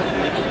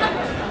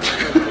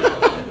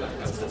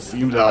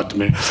seemed odd to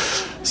me.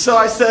 So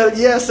I said,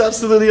 yes,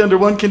 absolutely, under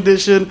one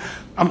condition.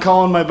 I'm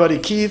calling my buddy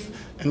Keith,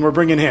 and we're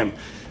bringing him.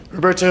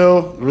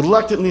 Roberto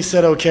reluctantly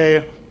said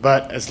okay,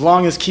 but as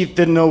long as Keith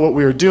didn't know what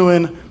we were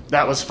doing,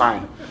 that was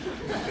fine.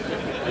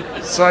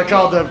 So I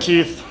called up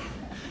Keith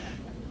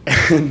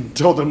and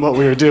told him what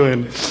we were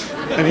doing,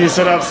 and he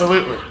said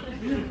absolutely.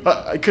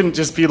 But I couldn't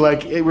just be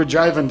like, hey, we're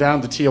driving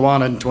down to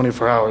Tijuana in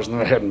 24 hours and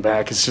we're heading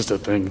back. It's just a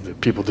thing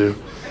that people do.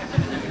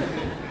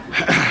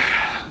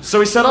 So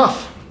we set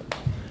off,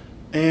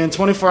 and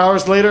 24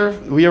 hours later,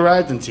 we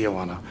arrived in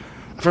Tijuana.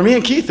 For me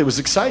and Keith, it was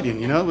exciting,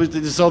 you know?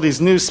 There's all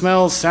these new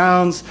smells,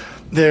 sounds,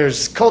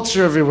 there's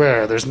culture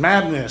everywhere, there's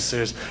madness,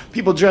 there's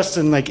people dressed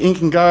in like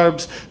Incan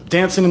garbs,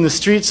 dancing in the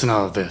streets and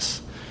all of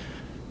this.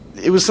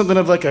 It was something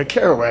of like a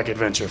Kerouac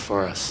adventure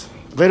for us.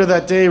 Later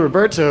that day,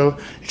 Roberto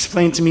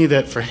explained to me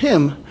that for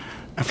him,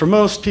 and for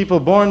most people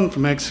born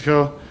from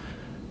Mexico,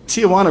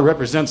 Tijuana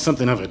represents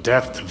something of a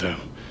death to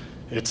them.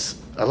 It's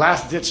a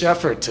last-ditch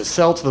effort to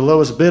sell to the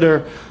lowest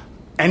bidder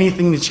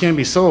anything that can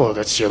be sold.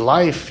 That's your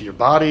life, your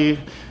body,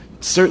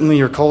 certainly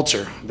your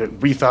culture that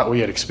we thought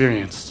we had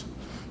experienced.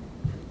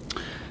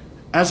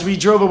 As we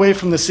drove away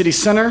from the city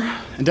center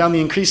and down the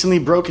increasingly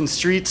broken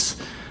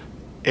streets,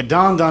 it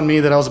dawned on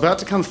me that I was about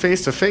to come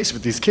face to face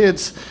with these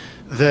kids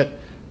that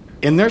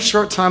in their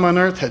short time on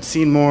earth had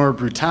seen more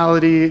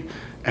brutality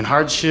and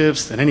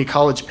hardships than any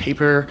college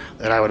paper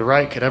that I would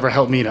write could ever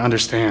help me to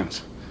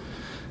understand.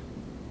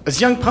 As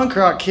young punk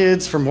rock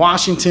kids from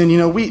Washington, you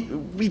know, we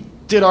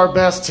did our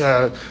best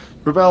to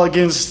rebel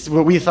against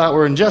what we thought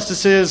were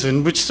injustices,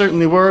 and which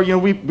certainly were. You know,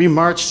 we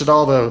marched at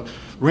all the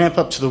ramp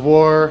up to the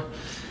war.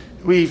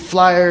 We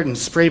flyered and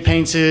spray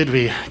painted.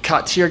 We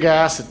caught tear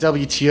gas at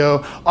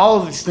WTO. All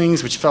of these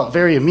things which felt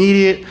very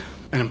immediate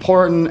and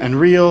important and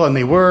real, and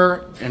they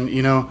were, and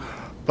you know,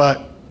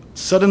 but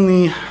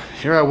suddenly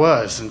here I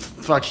was, and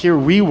fuck, here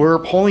we were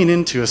pulling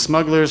into a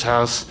smuggler's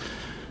house,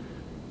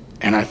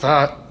 and I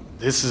thought,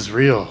 this is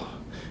real.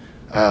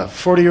 A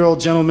 40-year-old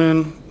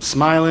gentleman,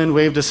 smiling,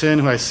 waved us in,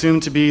 who I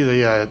assumed to be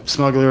the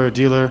smuggler or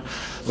dealer,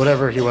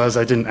 whatever he was.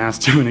 I didn't ask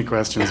too many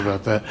questions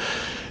about that.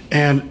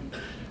 And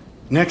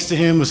next to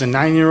him was a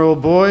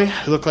 9-year-old boy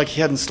who looked like he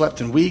hadn't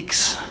slept in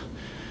weeks,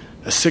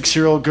 a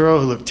 6-year-old girl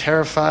who looked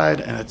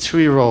terrified, and a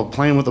 2-year-old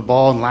playing with a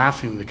ball and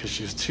laughing because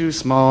she was too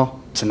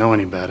small to know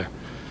any better.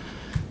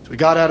 So we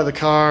got out of the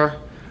car.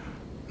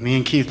 Me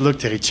and Keith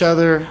looked at each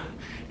other,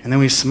 and then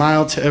we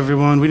smiled to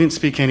everyone. We didn't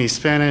speak any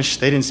Spanish.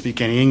 They didn't speak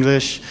any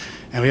English.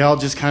 And we all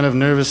just kind of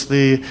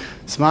nervously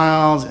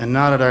smiled and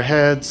nodded our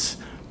heads.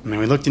 And then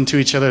we looked into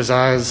each other's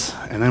eyes,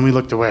 and then we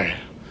looked away.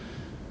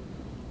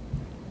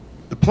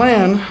 The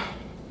plan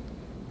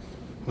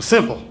was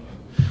simple.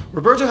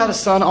 Roberto had a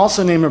son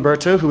also named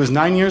Roberto who was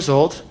 9 years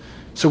old.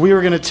 So we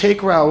were going to take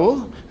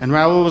Raul, and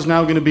Raul was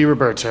now going to be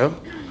Roberto.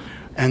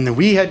 And then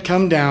we had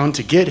come down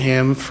to get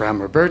him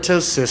from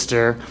Roberto's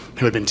sister,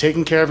 who had been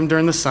taking care of him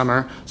during the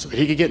summer so that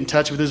he could get in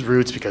touch with his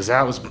roots, because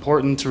that was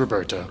important to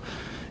Roberto.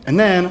 And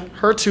then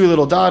her 2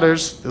 little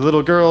daughters, the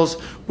little girls,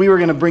 we were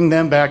going to bring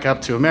them back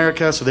up to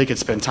America so they could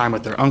spend time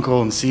with their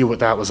uncle and see what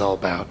that was all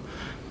about.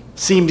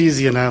 Seemed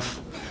easy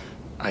enough,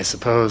 I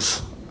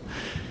suppose.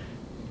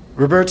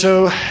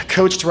 Roberto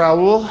coached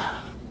Raul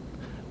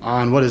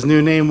on what his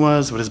new name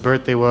was, what his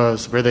birthday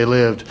was, where they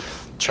lived,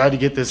 tried to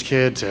get this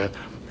kid to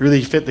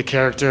really fit the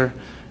character.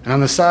 And on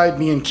the side,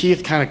 me and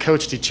Keith kind of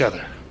coached each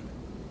other.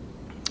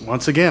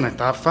 Once again, I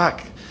thought,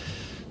 fuck,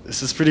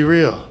 this is pretty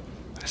real.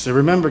 I said,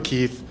 remember,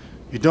 Keith,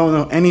 you don't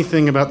know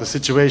anything about the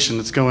situation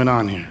that's going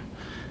on here.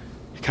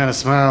 He kind of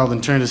smiled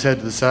and turned his head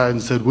to the side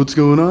and said, what's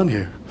going on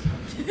here?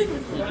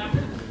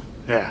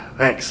 Yeah,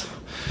 thanks.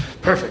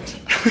 Perfect.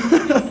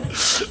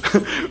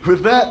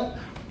 With that,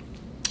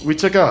 we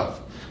took off.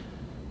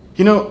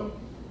 You know,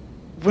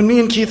 when me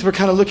and Keith were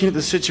kind of looking at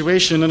the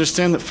situation and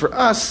understand that for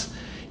us,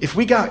 if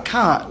we got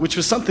caught, which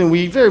was something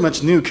we very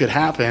much knew could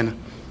happen,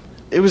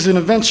 it was an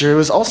adventure. It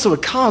was also a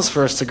cause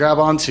for us to grab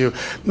onto.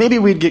 Maybe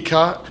we'd get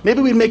caught.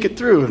 Maybe we'd make it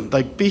through and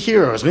like be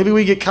heroes. Maybe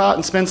we'd get caught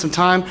and spend some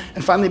time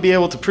and finally be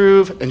able to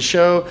prove and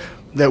show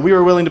that we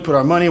were willing to put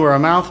our money where our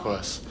mouth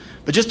was.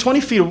 But just 20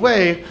 feet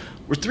away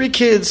were 3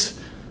 kids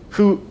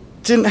who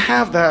didn't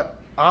have that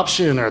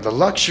option or the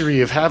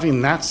luxury of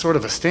having that sort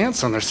of a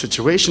stance on their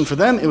situation. For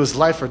them, it was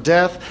life or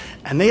death,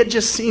 and they had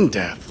just seen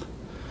death.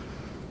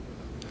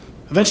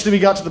 Eventually, we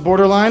got to the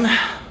borderline.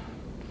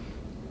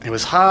 It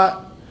was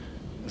hot.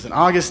 It was an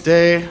August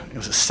day. It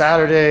was a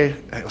Saturday.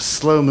 It was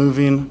slow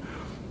moving.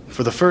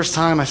 For the first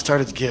time, I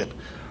started to get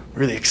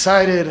really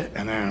excited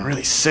and then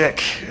really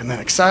sick and then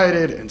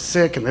excited and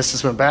sick, and this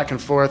just went back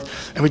and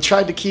forth. And we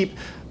tried to keep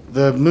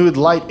the mood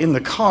light in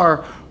the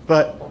car,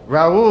 but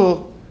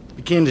Raul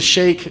began to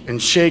shake and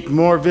shake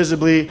more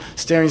visibly,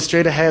 staring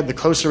straight ahead the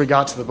closer we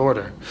got to the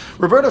border.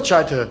 Roberto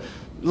tried to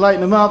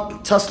lighten him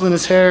up, tussling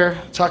his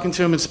hair, talking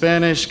to him in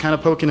Spanish, kind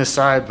of poking his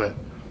side, but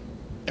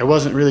it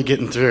wasn't really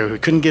getting through. We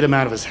couldn't get him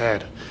out of his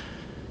head.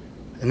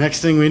 The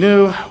next thing we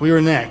knew, we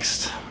were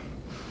next.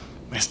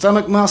 My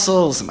stomach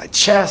muscles and my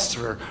chest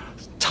were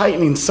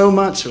tightening so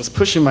much, it was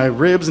pushing my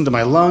ribs into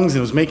my lungs and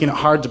it was making it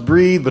hard to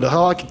breathe, but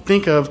all I could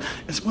think of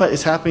is what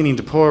is happening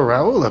to poor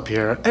Raul up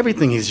here,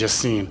 everything he's just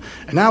seen,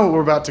 and now what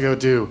we're about to go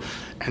do.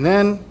 And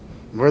then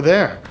we're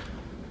there.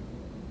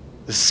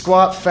 The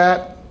squat,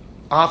 fat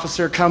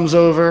officer comes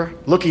over,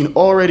 looking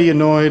already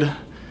annoyed,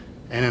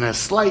 and in a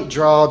slight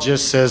drawl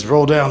just says,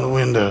 "Roll down the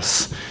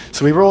windows."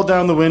 So we roll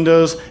down the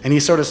windows, and he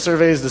sort of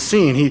surveys the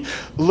scene. He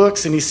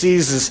looks and he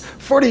sees this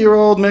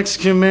 40-year-old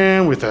Mexican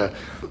man with a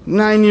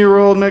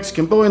 9-year-old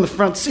Mexican boy in the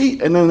front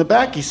seat, and then in the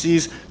back he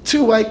sees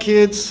 2 white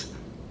kids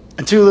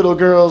and 2 little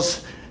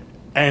girls,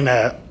 and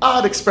an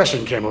odd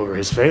expression came over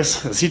his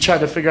face as he tried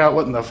to figure out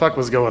what in the fuck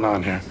was going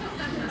on here.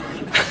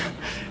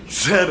 He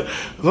said,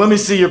 "Let me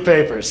see your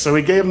papers." So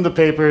we gave him the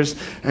papers,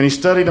 and he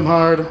studied them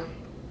hard,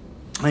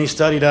 and he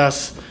studied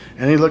us,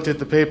 and he looked at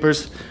the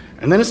papers,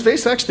 and then his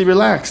face actually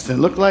relaxed, and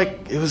it looked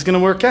like it was going to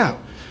work out.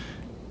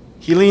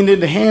 He leaned in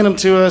to hand them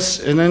to us,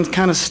 and then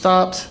kind of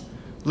stopped,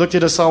 looked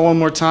at us all one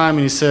more time,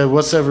 and he said,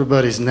 "What's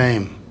everybody's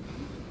name?"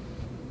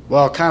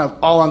 Well, kind of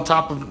all on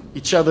top of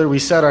each other, we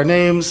said our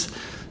names,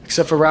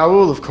 except for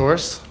Raul, of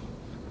course.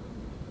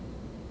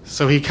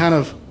 So he kind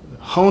of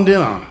honed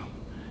in on him.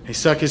 He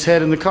stuck his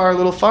head in the car a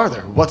little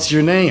farther. "What's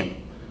your name?"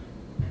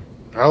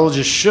 Raul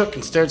just shook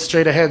and stared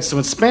straight ahead. So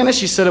in Spanish,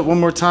 he said it one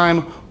more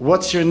time,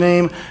 "What's your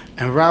name?"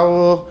 And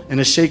Raul, in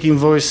a shaking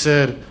voice,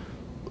 said,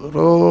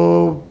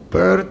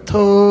 "Roberto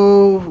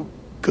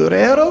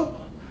Guerrero?"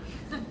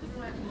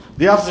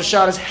 The officer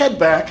shot his head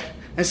back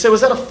and said,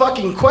 "Was that a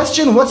fucking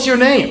question? What's your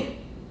name?"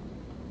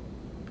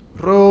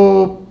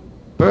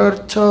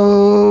 "Roberto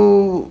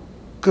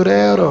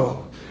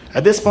Guerrero."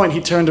 At this point,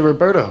 he turned to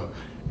Roberto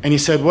and he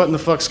said, "What in the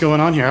fuck's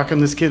going on here? How come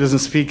this kid doesn't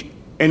speak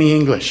any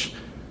English?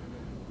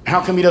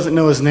 How come he doesn't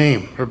know his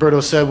name?" Roberto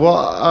said, "Well,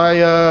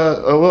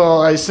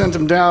 I sent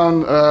him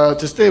down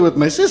to stay with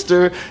my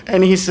sister."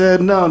 And he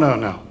said,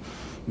 No.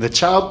 The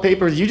child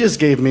paper you just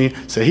gave me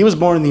said he was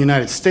born in the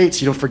United States.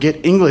 You don't forget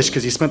English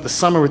because you spent the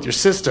summer with your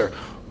sister.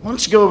 Why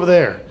don't you go over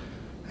there?"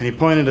 And he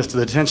pointed us to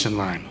the detention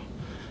line.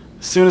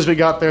 As soon as we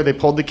got there, they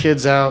pulled the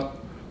kids out.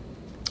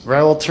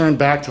 Raul turned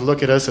back to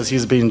look at us as he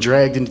was being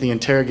dragged into the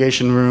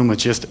interrogation room with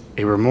just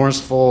a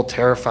remorseful,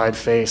 terrified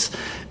face,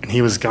 and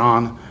he was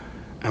gone.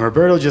 And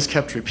Roberto just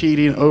kept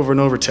repeating over and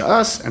over to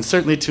us, and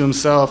certainly to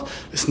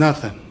himself, "It's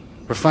nothing.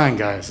 We're fine,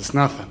 guys. It's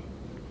nothing."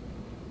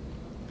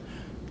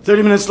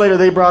 30 minutes later,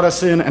 they brought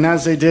us in, and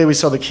as they did, we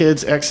saw the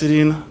kids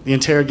exiting the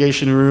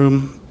interrogation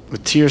room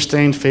with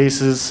tear-stained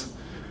faces.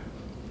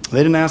 They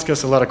didn't ask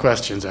us a lot of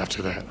questions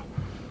after that.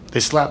 They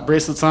slapped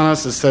bracelets on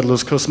us that said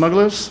Los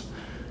Co-Smugglers,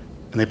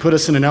 and they put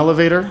us in an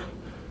elevator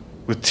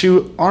with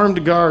 2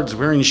 armed guards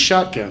wearing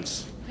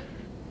shotguns,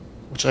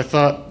 which I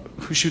thought,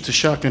 who shoots a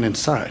shotgun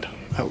inside?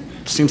 That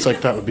seems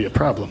like that would be a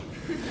problem.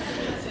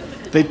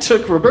 They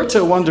took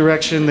Roberto one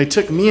direction, they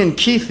took me and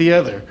Keith the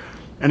other.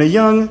 And a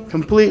young,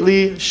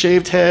 completely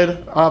shaved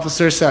head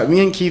officer sat me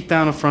and Keith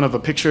down in front of a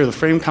picture of the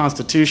framed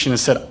Constitution and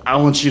said, "I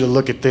want you to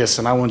look at this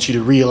and I want you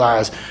to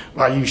realize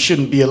why you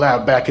shouldn't be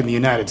allowed back in the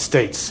United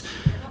States."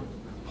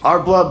 Our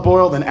blood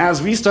boiled, and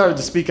as we started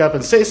to speak up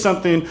and say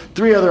something,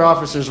 3 other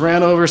officers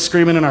ran over,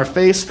 screaming in our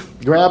face,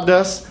 grabbed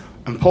us,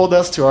 and pulled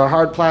us to our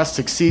hard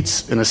plastic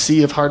seats in a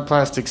sea of hard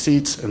plastic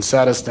seats and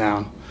sat us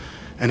down.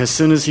 And as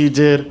soon as he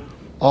did,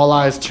 all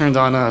eyes turned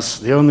on us,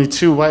 the only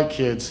 2 white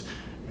kids,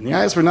 and the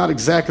eyes were not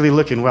exactly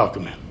looking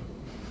welcoming.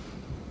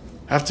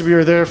 After we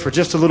were there for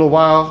just a little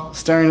while,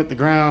 staring at the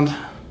ground,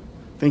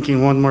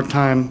 thinking one more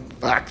time,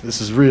 fuck,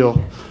 this is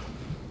real,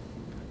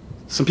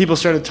 some people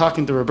started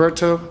talking to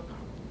Roberto,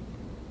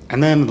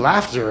 and then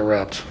laughter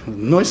erupted,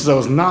 noises I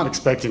was not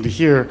expecting to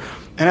hear.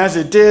 And as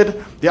it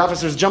did, the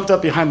officers jumped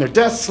up behind their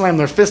desks, slammed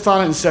their fist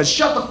on it, and said,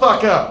 "Shut the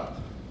fuck up!"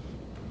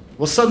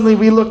 Well, suddenly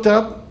we looked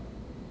up,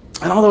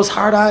 and all those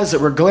hard eyes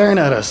that were glaring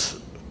at us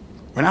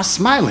were now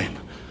smiling.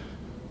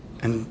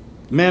 And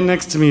the man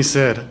next to me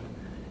said,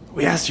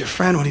 "We asked your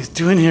friend what he's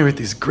doing here with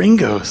these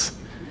gringos.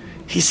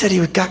 He said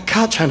he got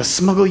caught trying to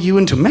smuggle you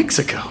into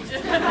Mexico."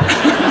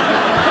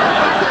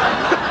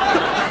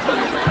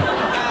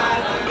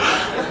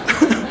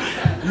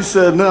 He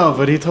said no,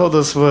 but he told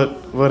us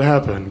what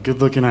happened. Good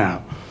looking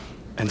out.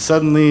 And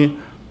suddenly,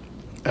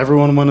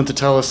 everyone wanted to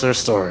tell us their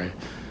story.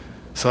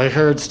 So I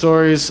heard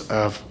stories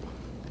of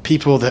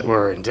people that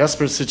were in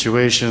desperate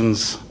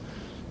situations,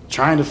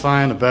 trying to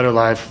find a better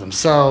life for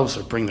themselves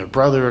or bring their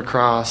brother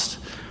across.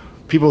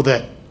 People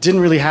that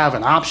didn't really have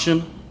an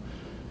option.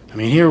 I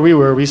mean, here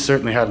we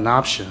certainly had an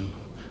option.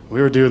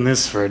 We were doing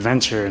this for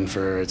adventure and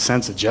for a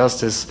sense of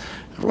justice.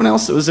 Everyone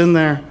else that was in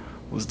there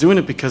was doing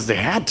it because they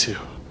had to.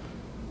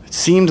 It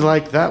seemed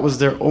like that was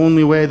their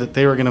only way that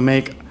they were going to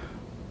make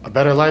a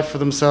better life for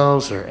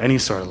themselves or any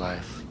sort of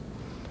life.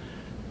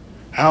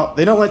 Now,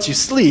 they don't let you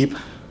sleep.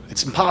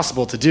 It's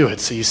impossible to do it.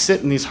 So you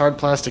sit in these hard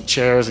plastic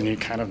chairs and you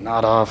kind of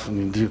nod off and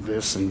you do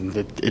this and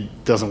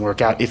it doesn't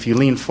work out. If you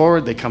lean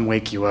forward, they come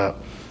wake you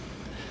up.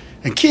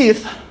 And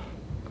Keith,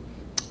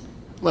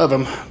 love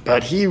him,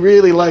 but he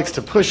really likes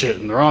to push it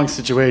in the wrong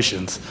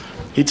situations.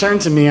 He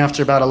turned to me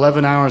after about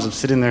 11 hours of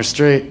sitting there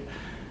straight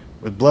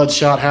with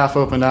bloodshot,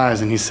 half-opened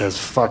eyes, and he says,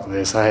 "Fuck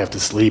this, I have to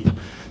sleep."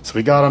 So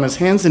he got on his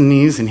hands and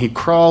knees and he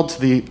crawled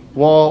to the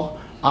wall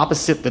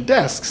opposite the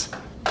desks,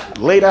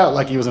 laid out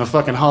like he was in a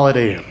fucking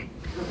Holiday Inn.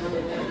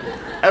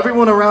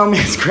 Everyone around me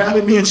is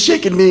grabbing me and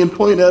shaking me and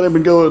pointing at him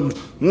and going,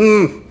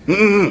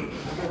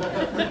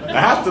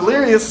 Half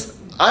delirious.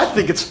 I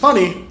think it's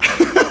funny.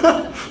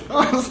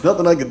 There's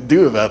nothing I could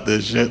do about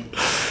this shit.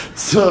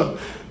 So,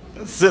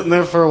 sitting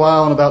there for a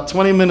while, and about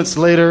 20 minutes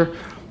later,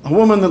 a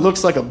woman that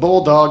looks like a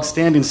bulldog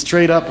standing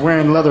straight up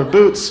wearing leather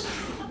boots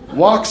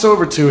walks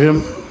over to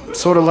him,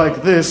 sort of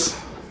like this,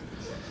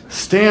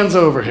 stands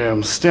over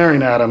him,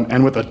 staring at him,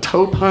 and with a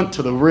toe punt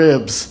to the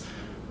ribs,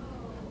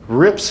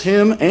 rips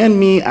him and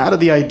me out of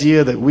the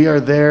idea that we are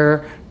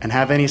there and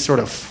have any sort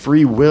of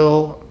free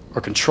will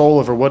or control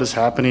over what is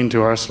happening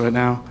to us right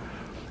now.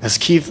 As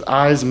Keith's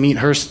eyes meet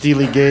her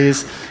steely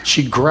gaze,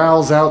 she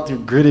growls out through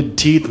gritted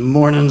teeth,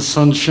 "Morning,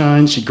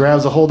 sunshine." She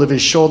grabs a hold of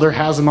his shoulder,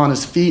 has him on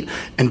his feet,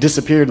 and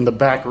disappeared in the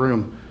back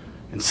room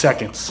in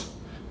seconds.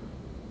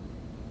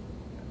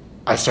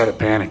 I started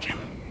panicking.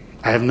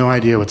 I have no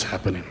idea what's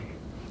happening.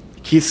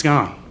 Keith's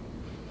gone.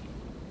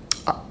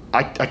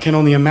 I can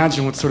only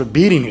imagine what sort of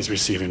beating he's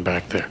receiving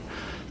back there.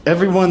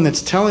 Everyone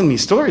that's telling me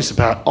stories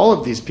about all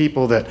of these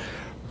people, that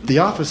the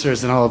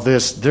officers and all of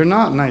this, they're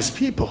not nice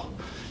people.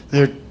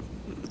 They're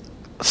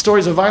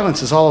stories of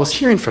violence is all I was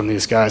hearing from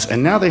these guys,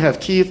 and now they have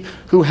Keith,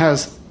 who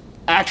has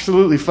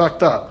absolutely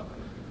fucked up.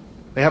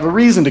 They have a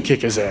reason to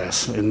kick his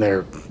ass in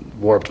their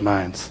warped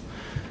minds.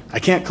 I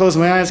can't close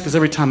my eyes because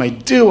every time I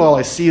do, all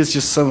I see is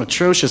just some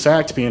atrocious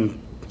act being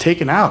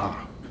taken out on.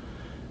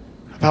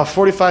 About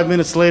 45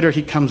 minutes later,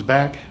 he comes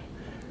back,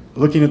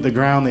 looking at the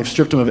ground. They've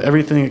stripped him of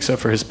everything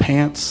except for his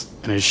pants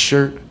and his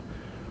shirt.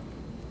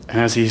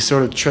 And as he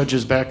sort of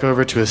trudges back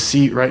over to a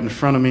seat right in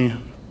front of me,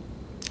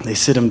 they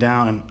sit him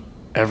down, and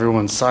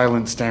everyone's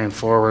silent, staring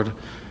forward.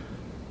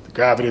 The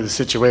gravity of the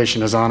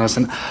situation is on us.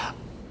 And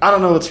I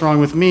don't know what's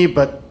wrong with me,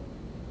 but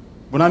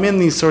when I'm in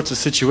these sorts of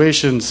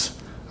situations,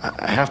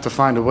 I have to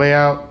find a way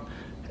out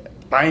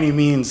by any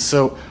means.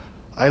 So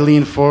I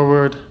lean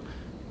forward,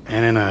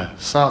 and in a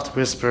soft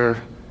whisper,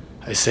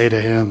 I say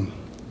to him,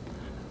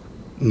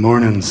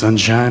 "Morning,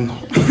 sunshine."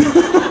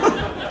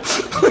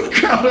 The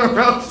crowd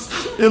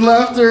erupts in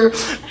laughter.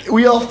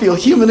 We all feel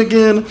human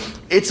again.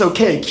 It's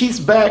okay. Keith's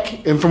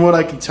back, and from what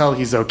I can tell,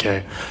 he's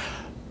okay.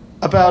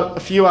 About a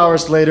few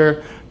hours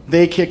later,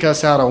 they kick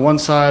us out on one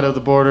side of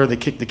the border. They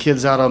kick the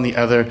kids out on the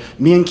other.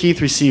 Me and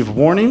Keith receive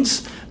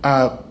warnings.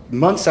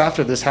 Months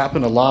after this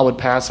happened, a law would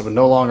pass that would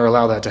no longer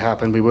allow that to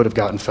happen. We would have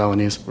gotten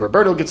felonies.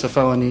 Roberto gets a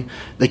felony.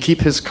 They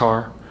keep his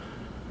car.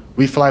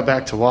 We fly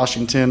back to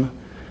Washington.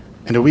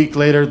 And a week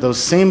later, those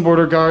same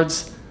border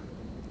guards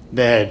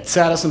that had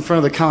sat us in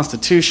front of the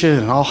Constitution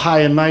and all high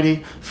and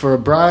mighty for a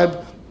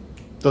bribe,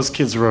 those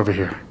kids were over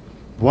here.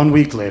 1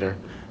 week later.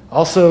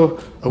 Also,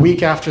 a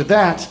week after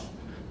that,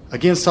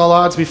 against all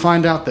odds, we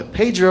find out that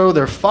Pedro,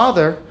 their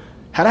father,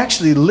 had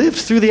actually lived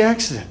through the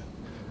accident.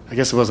 I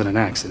guess it wasn't an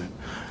accident.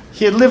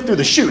 He had lived through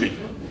the shooting.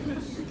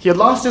 He had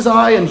lost his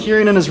eye and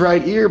hearing in his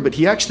right ear, but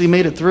he actually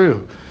made it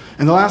through.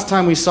 And the last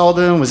time we saw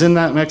them was in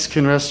that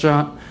Mexican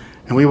restaurant,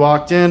 and we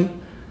walked in,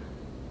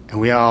 and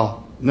we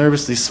all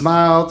nervously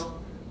smiled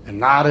and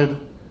nodded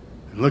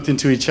and looked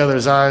into each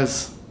other's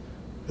eyes.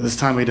 But this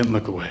time we didn't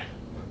look away.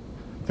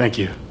 Thank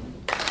you.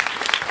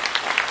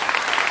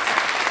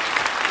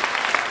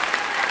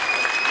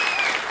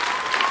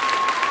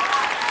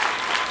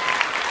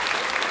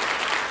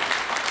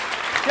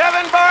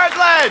 Kevin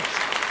Bartlett!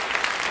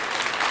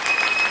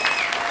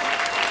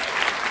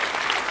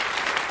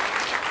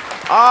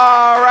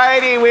 All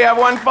righty, we have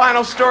one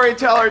final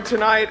storyteller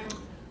tonight.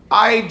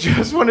 I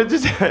just wanted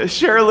to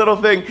share a little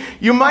thing.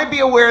 You might be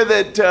aware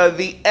that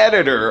the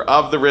editor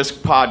of the Risk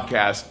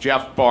podcast,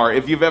 Jeff Barr,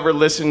 if you've ever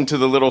listened to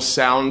the little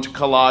sound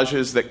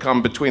collages that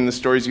come between the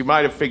stories, you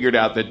might have figured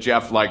out that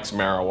Jeff likes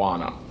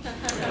marijuana.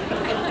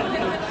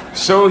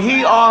 So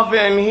he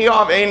often,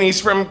 and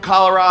he's from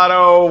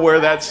Colorado, where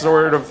that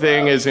sort of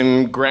thing is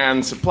in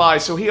grand supply,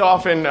 so he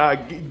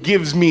often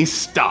gives me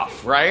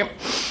stuff, right?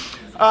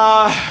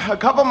 A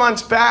couple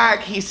months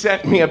back, he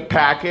sent me a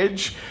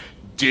package.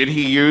 Did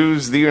he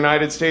use the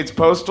United States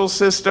Postal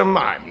System?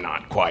 I'm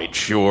not quite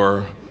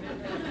sure.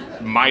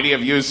 Might he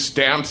have used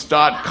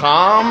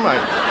Stamps.com?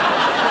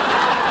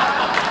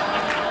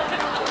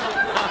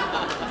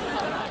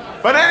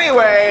 But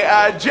anyway,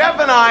 Jeff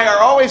and I are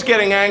always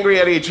getting angry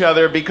at each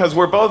other because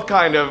we're both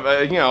kind of,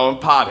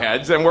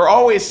 potheads, and we're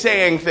always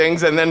saying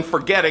things and then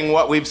forgetting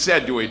what we've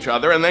said to each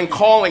other and then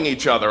calling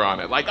each other on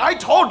it. Like, I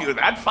told you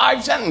that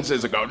 5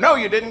 sentences ago. No,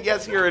 you didn't.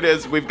 Yes, here it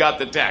is. We've got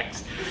the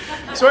text.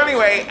 So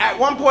anyway, at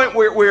one point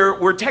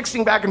we're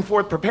texting back and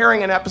forth,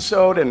 preparing an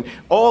episode, and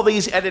all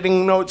these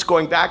editing notes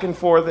going back and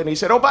forth. And he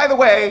said, "Oh, by the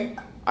way,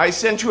 I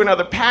sent you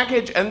another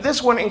package, and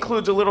this one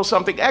includes a little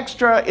something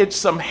extra. It's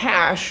some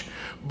hash,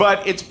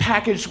 but it's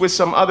packaged with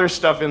some other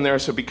stuff in there,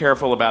 so be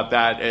careful about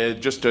that,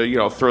 just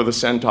to throw the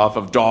scent off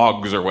of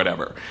dogs or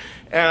whatever."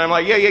 And I'm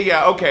like,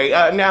 yeah, okay.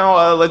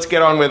 Now let's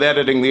get on with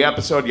editing the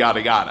episode,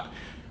 yada yada.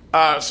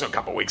 So a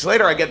couple weeks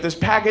later, I get this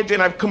package,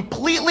 and I've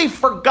completely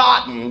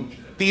forgotten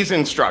these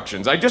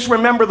instructions. I just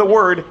remember the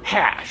word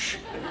hash,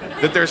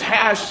 that there's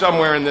hash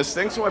somewhere in this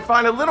thing. So I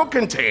find a little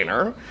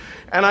container,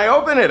 and I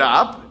open it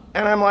up,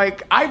 and I'm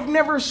like, I've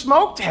never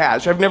smoked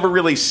hash. I've never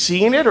really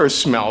seen it or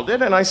smelled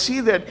it, and I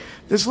see that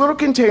this little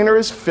container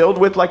is filled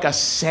with like a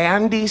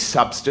sandy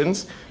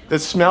substance that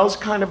smells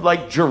kind of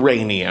like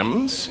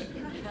geraniums.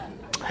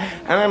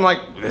 And I'm like,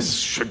 this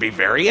should be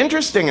very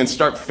interesting, and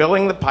start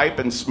filling the pipe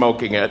and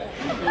smoking it.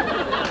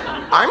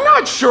 I'm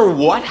not sure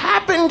what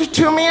happened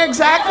to me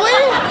exactly.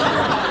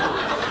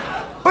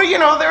 But,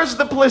 there's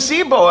the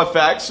placebo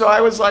effect, so I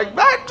was like,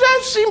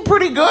 that seemed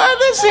pretty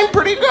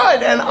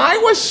good, And I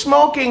was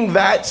smoking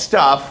that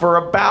stuff for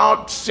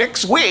about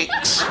 6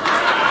 weeks.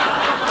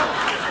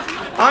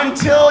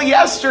 Until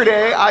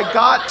yesterday, I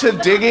got to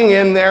digging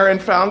in there and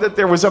found that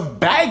there was a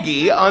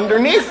baggie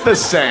underneath the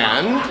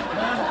sand.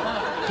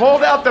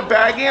 Pulled out the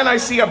baggie, and I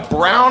see a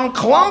brown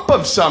clump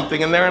of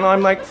something in there, and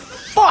I'm like,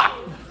 fuck,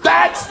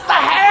 that's the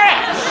hash!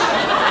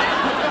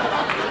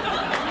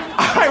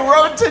 I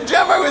wrote to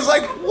Jeff, I was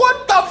like,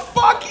 what the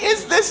fuck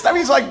is this stuff?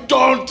 He's like,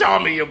 don't tell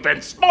me you've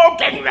been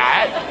smoking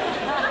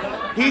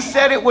that. He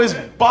said it was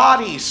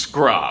body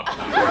scrub.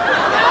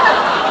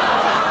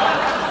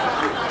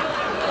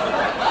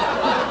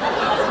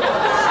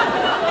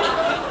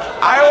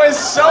 I was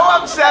so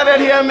upset at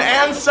him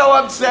and so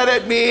upset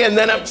at me and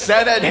then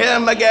upset at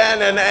him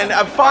again.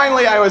 And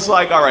finally I was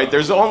like, all right,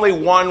 there's only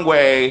one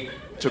way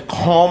to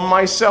calm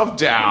myself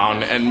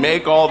down and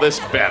make all this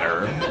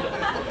better.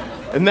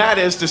 And that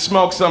is to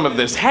smoke some of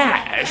this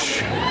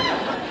hash.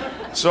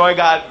 So I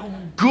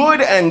got good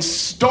and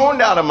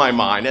stoned out of my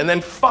mind. And then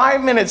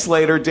 5 minutes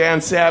later,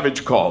 Dan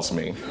Savage calls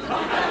me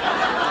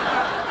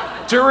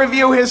to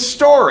review his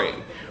story,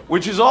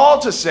 which is all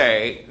to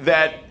say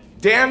that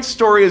Dan's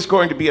story is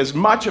going to be as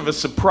much of a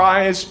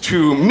surprise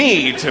to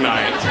me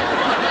tonight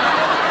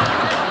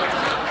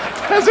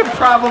as it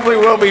probably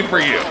will be for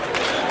you.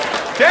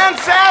 Dan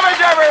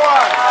Savage,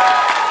 everyone!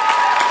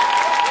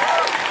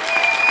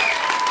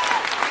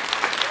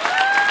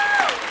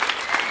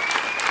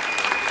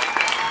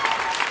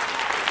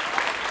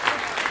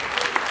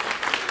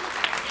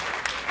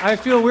 I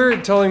feel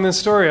weird telling this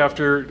story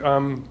after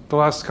the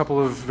last couple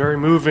of very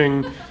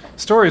moving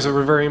stories that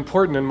were very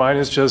important, and mine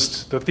is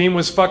just the theme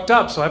was fucked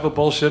up, so I have a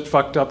bullshit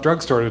fucked up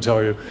drugstore to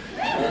tell you.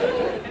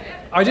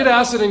 I did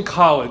acid in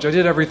college. I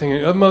did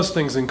everything, most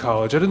things in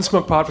college. I didn't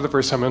smoke pot for the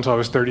first time until I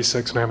was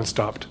 36, and I haven't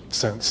stopped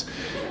since.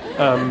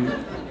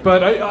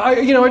 But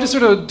I just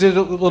sort of did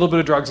a little bit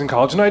of drugs in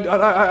college, and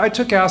I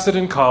took acid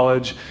in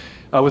college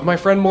with my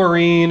friend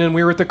Maureen, and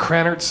we were at the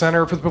Krannert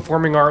Center for the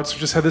Performing Arts. We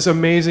just had this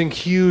amazing,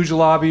 huge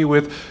lobby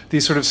with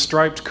these sort of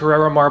striped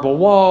Carrara marble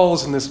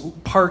walls and this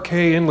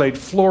parquet inlaid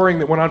flooring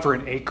that went on for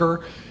an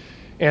acre,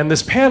 and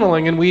this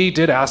paneling, and we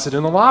did acid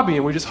in the lobby,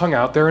 and we just hung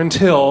out there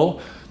until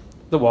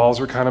the walls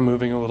were kind of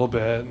moving a little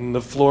bit, and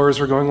the floors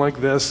were going like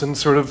this, and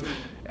sort of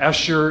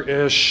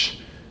Escher-ish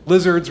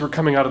lizards were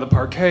coming out of the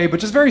parquet, but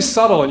just very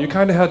subtle, and you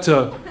kind of had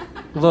to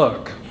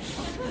look.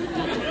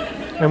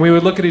 And we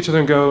would look at each other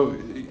and go,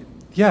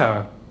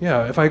 yeah,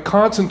 if I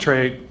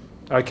concentrate,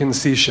 I can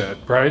see shit,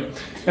 right?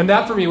 And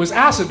that for me was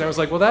acid, and I was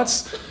like, well,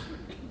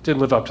 didn't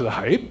live up to the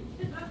hype.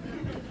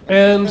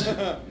 And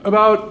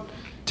about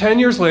 10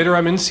 years later,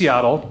 I'm in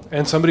Seattle,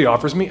 and somebody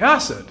offers me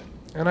acid.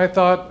 And I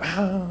thought,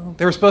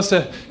 they were supposed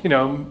to,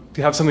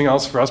 have something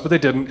else for us, but they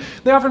didn't.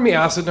 They offered me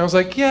acid, and I was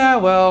like, yeah,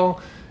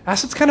 well,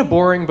 acid's kind of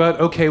boring,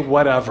 but okay,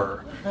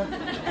 whatever.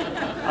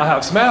 I'll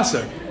have some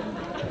acid.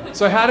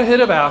 So I had a hit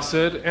of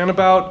acid, and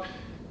about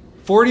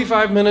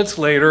 45 minutes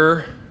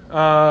later,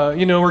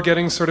 we're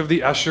getting sort of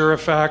the Escher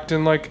effect,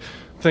 and like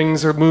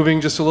things are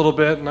moving just a little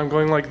bit, and I'm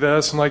going like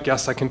this. I'm like,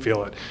 yes, I can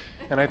feel it.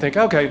 And I think,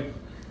 okay,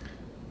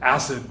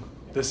 acid.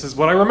 This is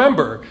what I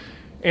remember.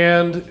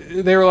 And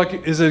they were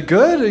like, is it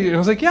good? And I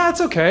was like, yeah,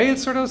 it's okay.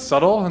 It's sort of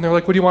subtle. And they were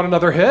like, what, do you want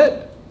another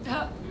hit?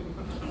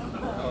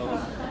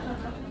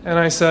 And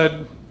I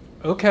said,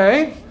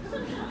 okay,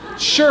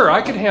 sure,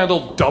 I can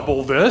handle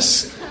double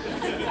this.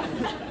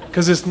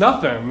 Because it's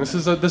nothing. This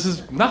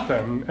is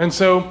nothing. And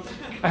so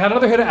I had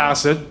another hit of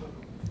acid.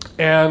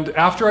 And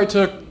after I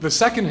took the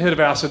second hit of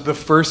acid, the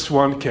first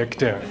one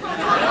kicked in.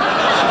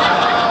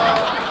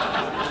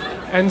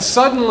 And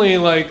suddenly,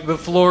 like, the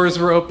floors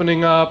were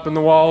opening up and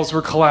the walls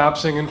were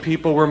collapsing and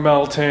people were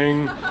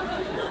melting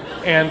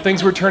and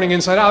things were turning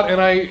inside out.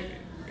 And I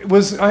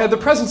had the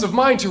presence of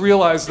mind to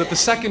realize that the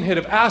second hit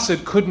of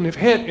acid couldn't have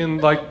hit in,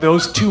 like,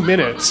 those 2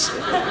 minutes.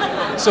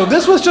 So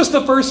this was just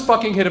the first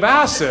fucking hit of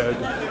acid.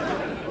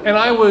 And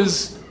I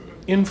was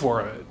in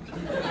for it.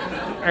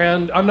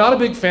 And I'm not a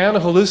big fan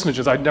of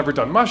hallucinogens. I'd never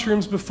done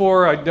mushrooms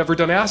before. I'd never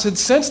done acid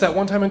since that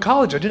one time in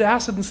college. I did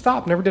acid and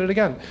stopped, never did it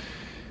again.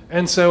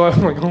 And so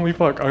I'm like, holy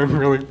fuck, I'm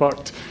really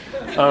fucked.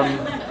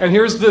 And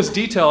here's this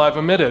detail I've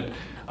omitted.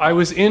 I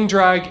was in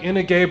drag in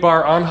a gay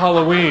bar on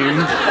Halloween.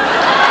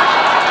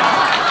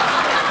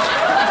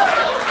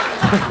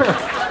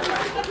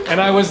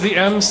 And I was the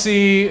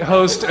MC,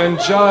 host, and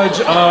judge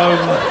of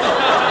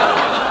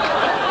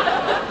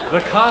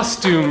the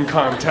costume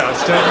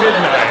contest at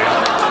midnight.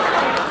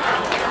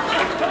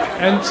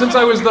 And since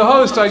I was the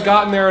host, I'd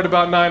gotten there at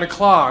about 9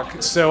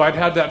 o'clock. So I'd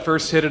had that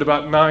first hit at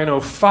about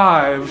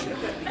 9:05.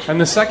 And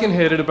the second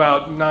hit at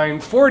about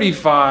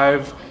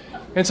 9:45.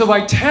 And so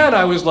by 10,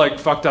 I was like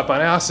fucked up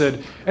on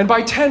acid. And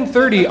by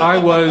 10:30, I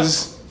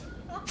was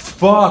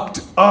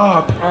fucked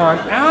up on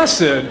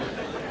acid.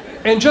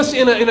 And just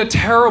in a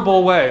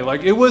terrible way.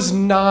 Like, I was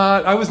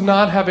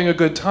not having a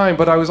good time,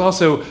 but I was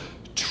also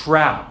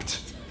trapped.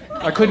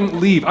 I couldn't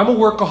leave. I'm a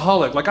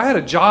workaholic. Like, I had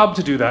a job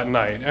to do that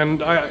night,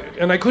 and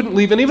I couldn't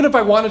leave. And even if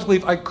I wanted to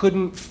leave, I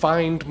couldn't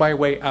find my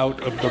way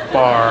out of the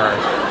bar.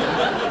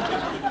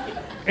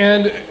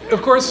 And,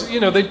 of course, you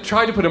know, they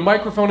tried to put a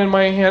microphone in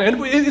my hand,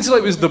 and it's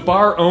like it was the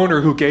bar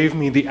owner who gave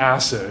me the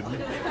acid.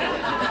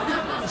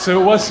 So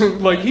it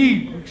wasn't like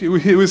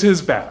it was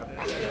his bad.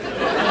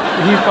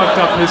 He fucked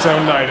up his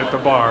own night at the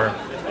bar.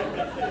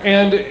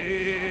 And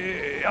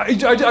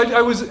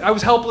I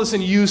was helpless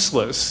and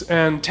useless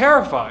and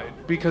terrified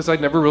because I'd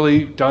never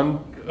really done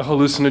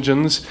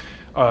hallucinogens,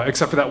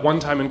 except for that one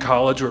time in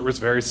college where it was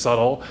very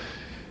subtle.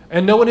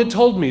 And no one had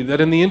told me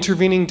that in the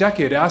intervening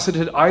decade, acid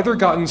had either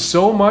gotten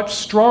so much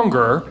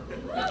stronger,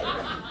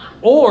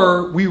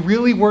 or we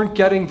really weren't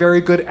getting very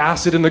good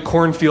acid in the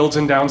cornfields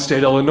in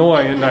downstate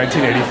Illinois in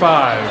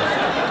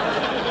 1985.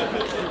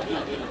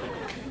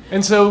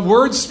 And so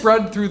word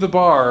spread through the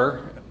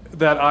bar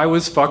that I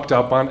was fucked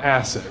up on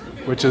acid,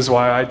 which is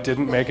why I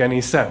didn't make any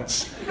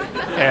sense,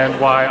 and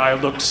why I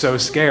looked so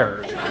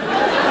scared.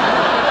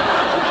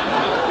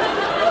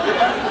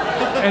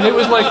 And it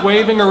was like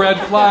waving a red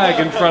flag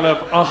in front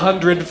of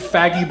 100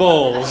 faggy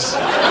bulls.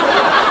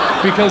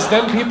 Because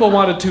then people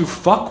wanted to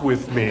fuck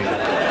with me.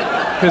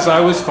 Because I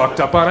was fucked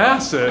up on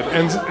acid.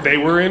 And they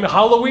were in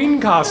Halloween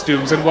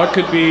costumes. And what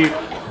could be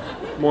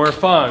more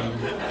fun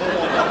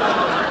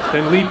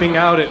than leaping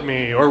out at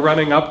me, or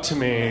running up to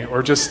me,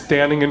 or just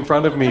standing in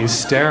front of me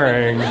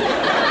staring?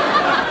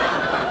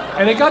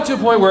 And it got to a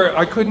point where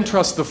I couldn't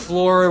trust the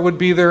floor would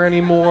be there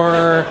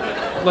anymore.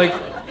 Like,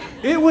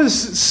 it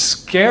was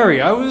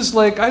scary. I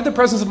had the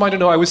presence of mind to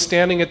know I was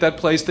standing at that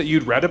place that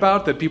you'd read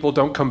about that people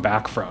don't come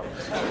back from.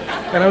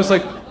 And I was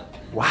like,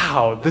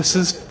 wow, this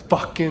is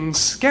fucking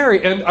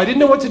scary. And I didn't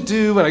know what to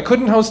do, and I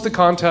couldn't host the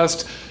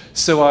contest,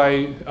 so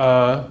I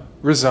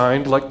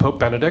resigned like Pope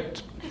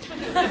Benedict.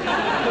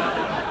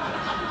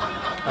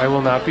 I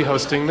will not be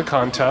hosting the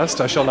contest.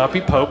 I shall not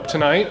be Pope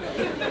tonight.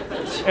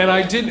 And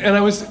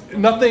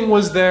nothing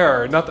was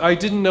there. I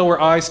didn't know where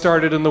I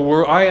started in the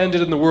world. I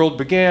ended and the world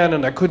began,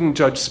 and I couldn't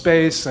judge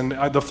space, and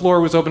the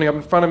floor was opening up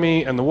in front of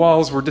me, and the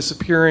walls were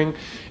disappearing,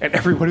 and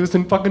everybody was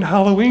in fucking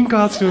Halloween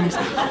costumes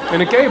in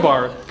a gay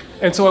bar.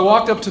 And so I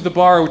walked up to the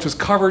bar, which was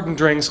covered in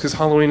drinks, because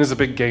Halloween is a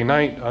big gay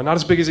night. Not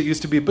as big as it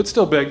used to be, but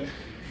still big.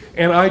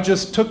 And I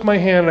just took my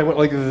hand, and I went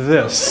like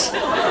this.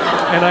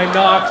 And I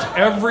knocked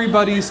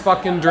everybody's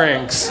fucking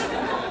drinks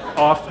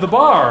off the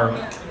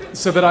bar,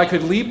 so that I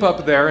could leap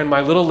up there in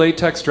my little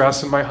latex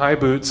dress and my high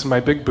boots and my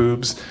big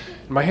boobs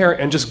and my hair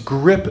and just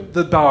grip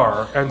the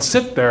bar and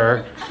sit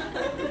there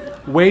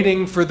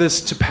waiting for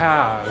this to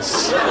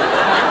pass.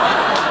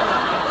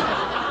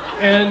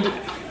 And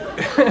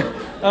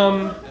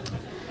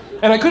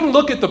I couldn't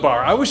look at the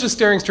bar. I was just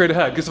staring straight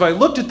ahead, because if I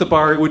looked at the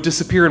bar, it would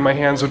disappear and my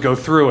hands would go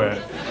through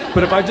it.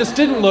 But if I just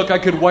didn't look, I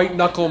could white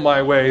knuckle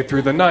my way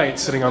through the night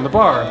sitting on the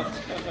bar.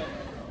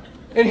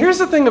 And here's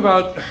the thing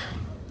about,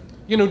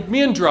 you know,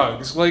 me and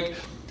drugs. Like,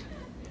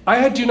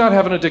 I do not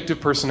have an addictive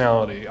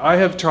personality. I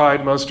have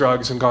tried most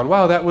drugs and gone,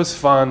 wow, that was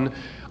fun.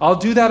 I'll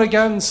do that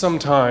again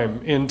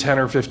sometime in 10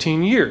 or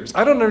 15 years.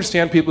 I don't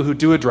understand people who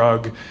do a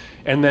drug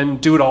and then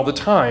do it all the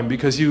time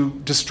because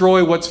you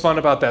destroy what's fun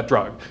about that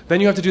drug.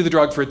 Then you have to do the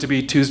drug for it to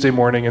be Tuesday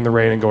morning in the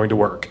rain and going to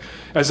work,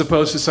 as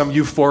opposed to some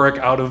euphoric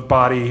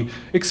out-of-body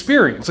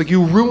experience. Like,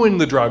 you ruin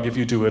the drug if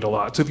you do it a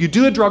lot. So if you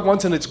do a drug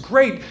once and it's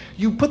great,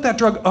 you put that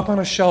drug up on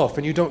a shelf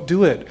and you don't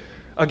do it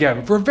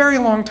again for a very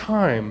long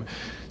time.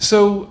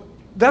 So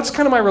that's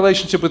kind of my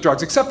relationship with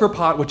drugs, except for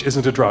pot, which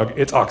isn't a drug,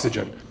 it's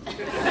oxygen.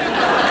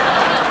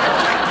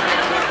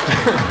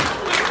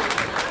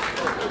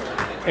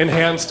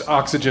 Enhanced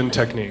oxygen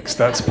techniques,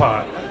 that's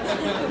pot.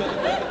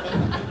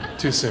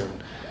 Too soon.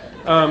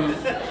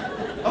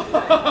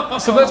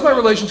 So that's my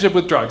relationship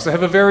with drugs. I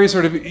have a very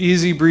sort of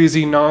easy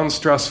breezy,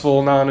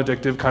 non-stressful,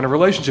 non-addictive kind of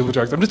relationship with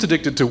drugs. I'm just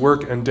addicted to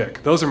work and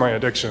dick. Those are my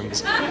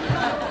addictions.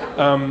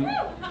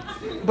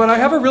 But I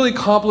have a really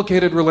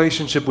complicated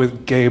relationship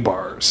with gay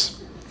bars.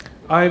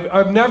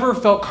 I've never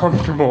felt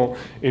comfortable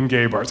in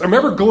gay bars. I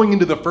remember going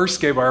into the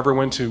first gay bar I ever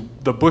went to,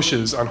 the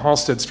Bushes on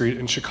Halsted Street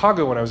in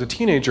Chicago when I was a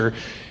teenager,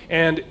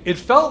 and it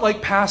felt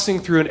like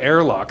passing through an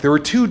airlock. There were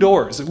 2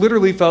 doors. It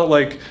literally felt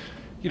like,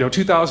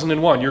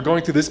 2001. You're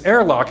going through this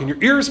airlock and your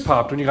ears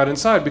popped when you got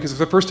inside because for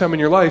the first time in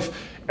your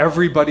life,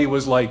 everybody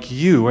was like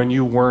you and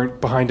you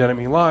weren't behind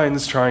enemy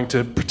lines trying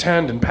to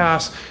pretend and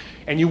pass,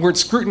 and you weren't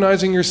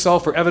scrutinizing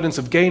yourself for evidence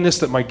of gayness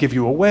that might give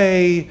you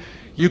away.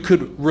 You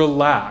could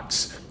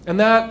relax. And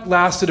that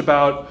lasted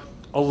about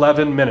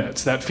 11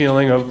 minutes, that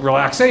feeling of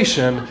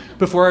relaxation,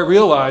 before I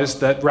realized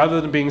that rather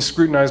than being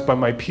scrutinized by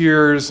my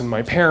peers and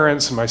my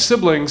parents and my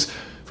siblings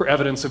for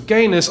evidence of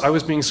gayness, I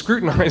was being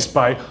scrutinized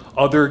by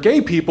other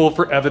gay people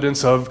for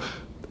evidence of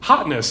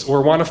hotness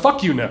or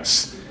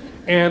wanna-fuck-you-ness.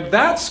 And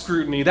that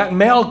scrutiny, that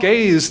male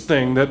gaze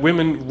thing that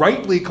women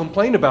rightly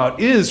complain about,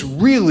 is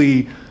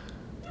really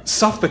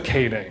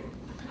suffocating.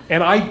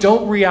 And I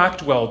don't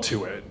react well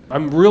to it.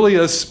 I'm really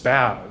a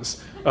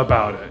spaz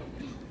about it.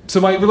 So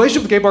my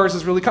relationship with gay bars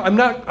is really, I'm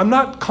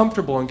not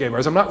comfortable in gay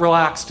bars. I'm not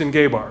relaxed in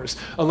gay bars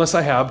unless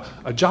I have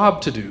a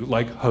job to do,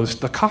 like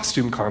host the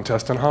costume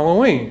contest on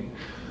Halloween,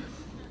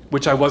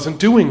 which I wasn't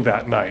doing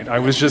that night. I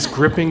was just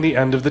gripping the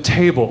end of the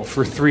table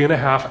for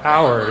 3.5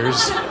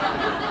 hours.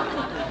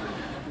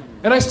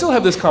 And I still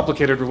have this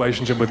complicated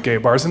relationship with gay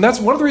bars, and that's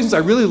one of the reasons I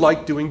really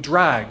liked doing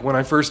drag. When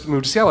I first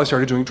moved to Seattle, I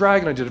started doing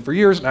drag, and I did it for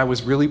years, and I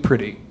was really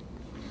pretty.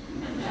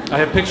 I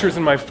have pictures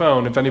in my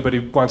phone if anybody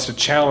wants to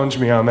challenge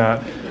me on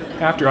that.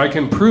 After I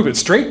can prove it.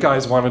 Straight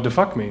guys wanted to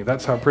fuck me.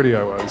 That's how pretty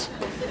I was.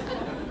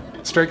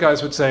 Straight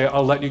guys would say,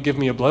 I'll let you give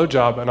me a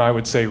blowjob, and I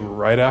would say,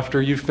 right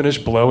after you finish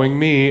blowing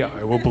me,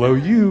 I will blow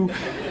you.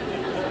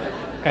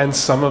 And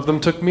some of them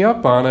took me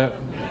up on it.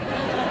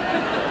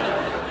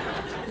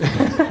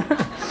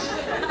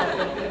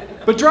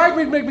 But drag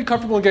would make me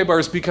comfortable in gay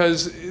bars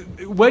because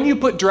when you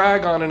put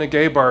drag on in a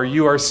gay bar,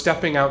 you are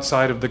stepping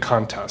outside of the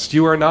contest.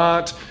 You are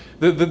not,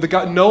 the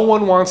guy, no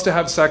one wants to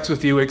have sex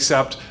with you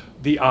except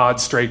the odd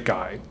straight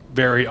guy.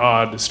 Very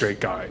odd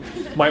straight guy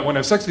might want to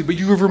have sex with you, but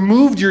you have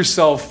removed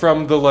yourself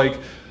from the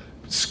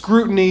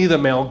scrutiny, the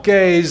male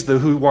gaze, the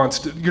who wants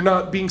to, you're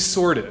not being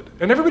sorted.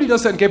 And everybody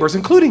does that in gay bars,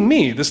 including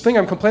me. This thing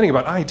I'm complaining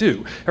about, I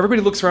do.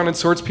 Everybody looks around and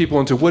sorts people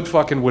into would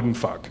fuck and wouldn't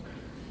fuck.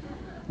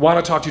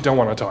 Want to talk to, don't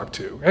want to talk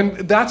to. And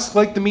that's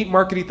like the meat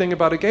markety thing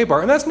about a gay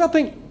bar. And that's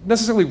nothing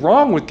necessarily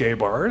wrong with gay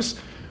bars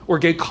or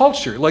gay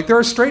culture. Like, there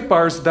are straight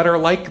bars that are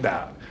like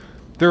that.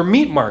 They're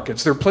meat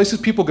markets. They're places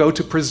people go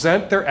to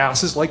present their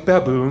asses like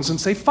baboons and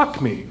say,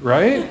 fuck me,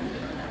 right?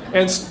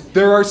 And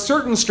there are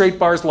certain straight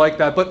bars like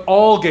that, but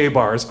all gay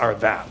bars are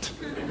that.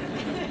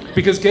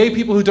 Because gay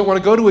people who don't want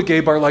to go to a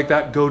gay bar like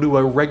that go to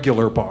a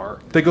regular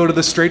bar. They go to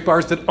the straight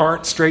bars that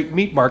aren't straight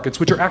meat markets,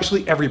 which are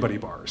actually everybody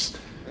bars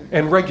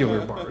and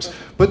regular bars.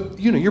 But,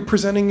 you're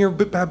presenting your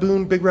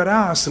baboon big red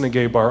ass in a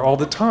gay bar all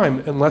the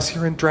time, unless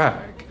you're in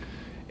drag.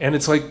 And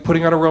it's like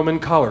putting on a Roman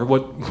collar,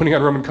 what putting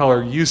on a Roman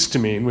collar used to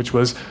mean, which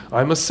was,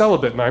 I'm a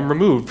celibate and I'm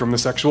removed from the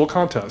sexual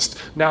contest.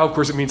 Now, of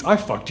course, it means I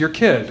fucked your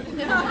kid.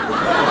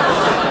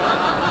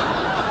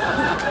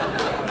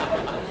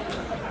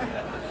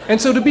 And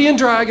so to be in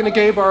drag in a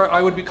gay bar,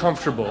 I would be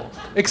comfortable.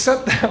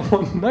 Except that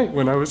one night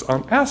when I was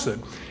on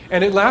acid.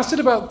 And it lasted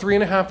about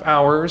 3.5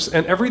 hours,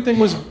 and everything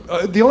was,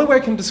 the only way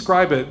I can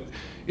describe it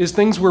is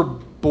things were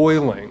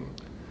boiling.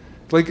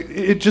 Like,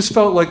 it just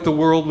felt like the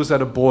world was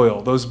at a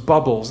boil. Those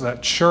bubbles,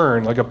 that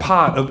churn, like a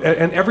pot,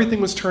 and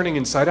everything was turning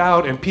inside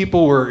out, and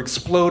people were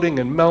exploding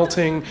and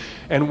melting,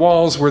 and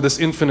walls were this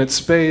infinite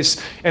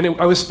space. And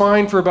I was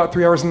fine for about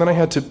 3 hours, and then I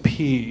had to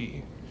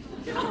pee.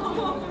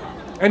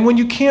 And when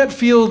you can't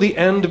feel the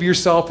end of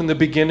yourself and the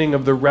beginning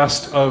of the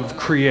rest of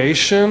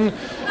creation,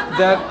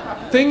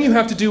 that thing you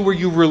have to do where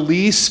you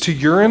release to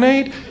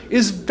urinate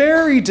is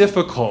very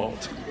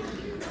difficult.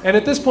 And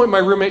at this point, my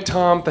roommate,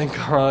 Tom, thank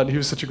God, he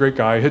was such a great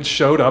guy, had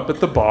showed up at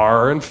the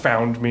bar and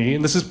found me.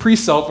 And this is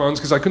pre-cell phones,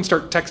 because I couldn't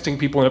start texting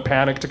people in a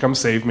panic to come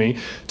save me.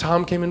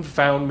 Tom came and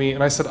found me,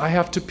 and I said, I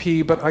have to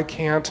pee, but I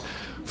can't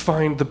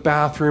find the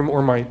bathroom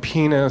or my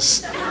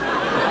penis. And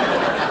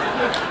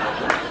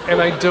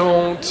I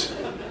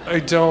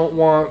don't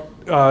want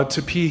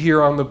to pee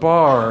here on the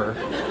bar.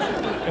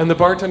 And the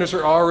bartenders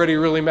are already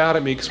really mad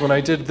at me because when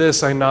I did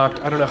this, I knocked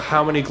I don't know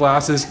how many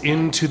glasses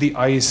into the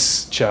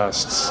ice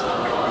chests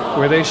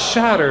where they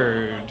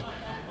shattered.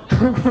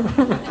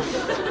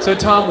 So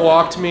Tom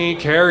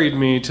carried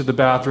me to the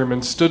bathroom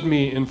and stood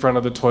me in front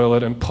of the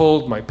toilet and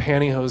pulled my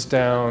pantyhose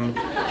down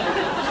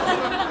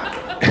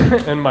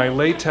and my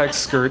latex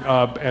skirt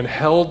up and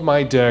held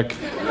my dick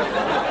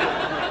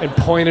and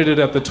pointed it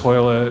at the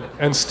toilet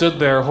and stood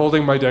there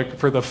holding my dick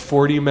for the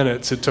 40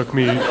 minutes it took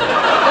me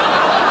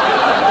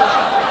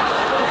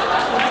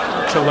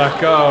to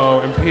let go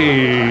and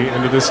pee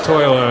into this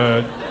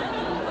toilet.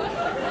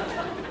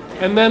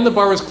 And then the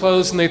bar was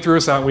closed and they threw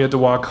us out and we had to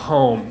walk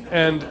home.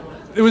 And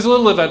it was a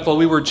little eventful.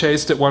 We were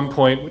chased at one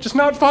point, which is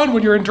not fun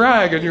when you're in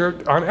drag and you're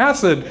on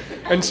acid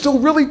and still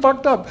really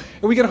fucked up.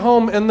 And we get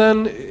home and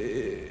then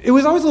it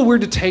was always a little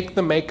weird to take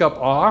the makeup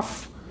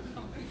off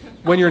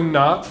when you're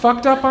not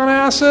fucked up on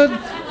acid,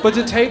 but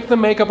to take the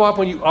makeup off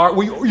when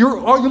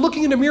you're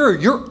looking in a mirror,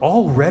 you're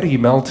already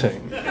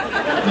melting.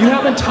 You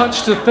haven't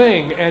touched a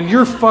thing, and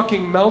you're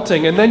fucking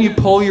melting, and then you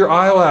pull your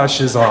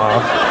eyelashes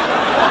off.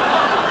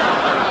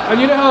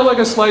 And you know how, like,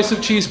 a slice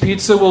of cheese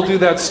pizza will do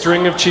that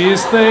string of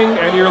cheese thing,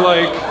 and you're,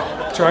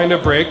 like, trying to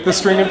break the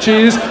string of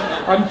cheese?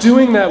 I'm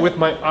doing that with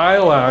my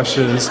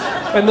eyelashes,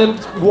 and then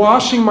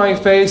washing my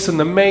face, and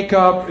the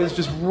makeup is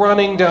just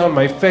running down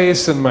my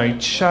face and my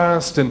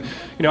chest, and,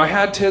 you know, I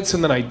had tits,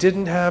 and then I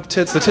didn't have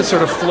tits. The tits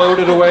sort of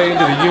floated away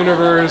into the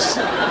universe.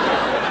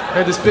 I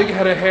had this big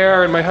head of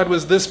hair, and my head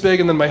was this big,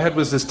 and then my head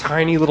was this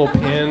tiny little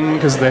pin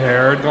because the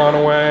hair had gone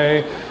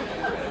away.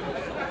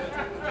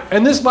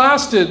 And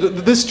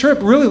this trip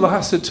really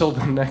lasted till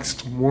the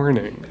next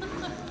morning.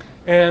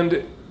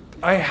 And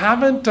I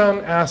haven't done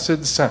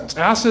acid since.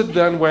 Acid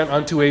then went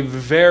onto a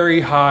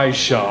very high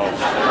shelf.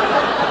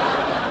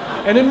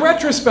 And in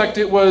retrospect,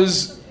 it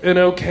was an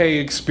okay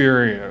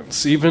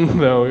experience, even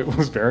though it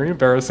was very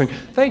embarrassing.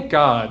 Thank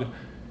God.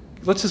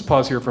 Let's just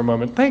pause here for a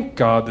moment. Thank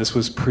God this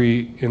was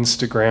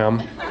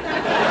pre-Instagram,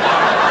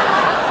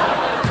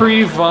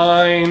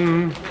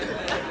 pre-Vine,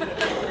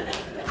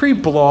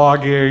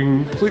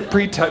 pre-blogging,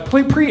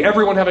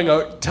 pre-everyone having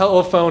a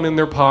telephone in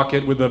their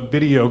pocket with a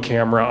video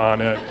camera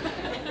on it,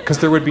 because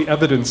there would be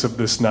evidence of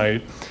this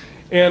night.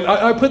 And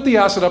I put the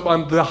acid up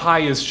on the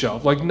highest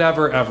shelf, like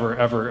never, ever,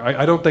 ever.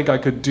 I don't think I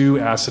could do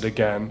acid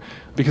again,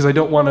 because I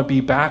don't want to be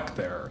back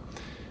there.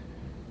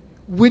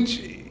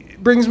 Which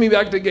brings me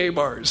back to gay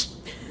bars.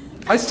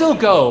 I still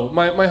go.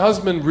 My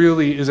husband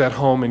really is at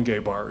home in gay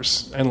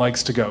bars and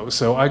likes to go.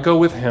 So I go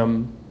with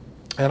him,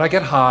 and I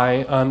get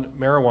high on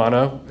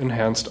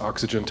marijuana-enhanced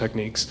oxygen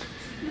techniques.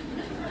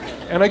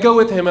 And I go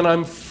with him, and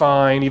I'm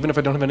fine, even if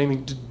I don't have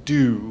anything to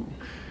do.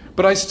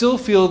 But I still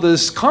feel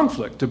this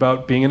conflict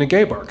about being in a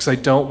gay bar, because I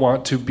don't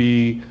want to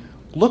be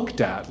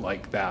looked at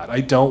like that.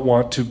 I don't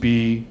want to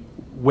be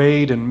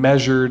weighed and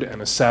measured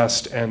and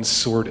assessed and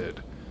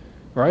sorted,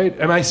 right?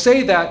 And I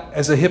say that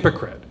as a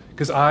hypocrite,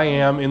 because I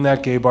am in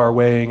that gay bar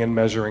weighing and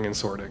measuring and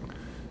sorting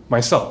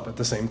myself at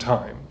the same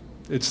time.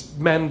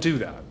 Men do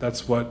that.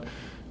 That's what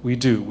we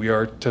do. We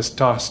are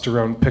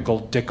testosterone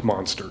pickled dick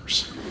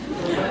monsters.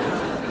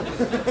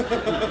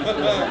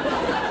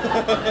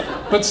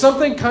 But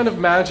something kind of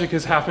magic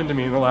has happened to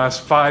me in the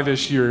last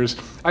 5-ish years.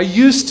 I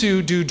used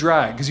to do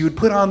drag, because you would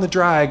put on the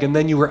drag and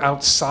then you were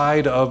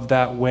outside of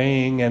that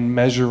weighing and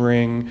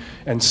measuring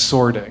and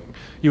sorting.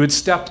 You had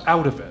stepped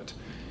out of it.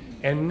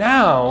 And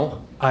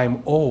now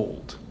I'm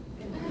old.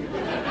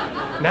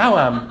 Now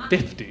I'm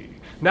 50.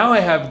 Now I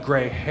have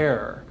gray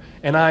hair,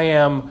 and I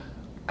am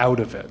out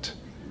of it,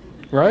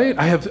 right?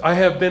 I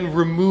have been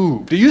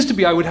removed. It used to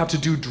be I would have to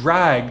do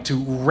drag to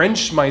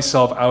wrench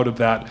myself out of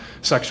that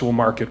sexual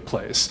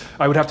marketplace.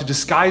 I would have to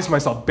disguise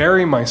myself,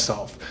 bury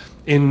myself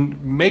in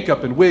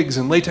makeup and wigs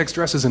and latex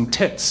dresses and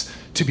tits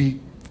to be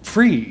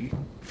free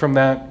from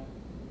that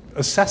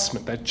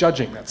assessment, that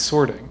judging, that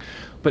sorting.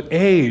 But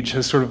age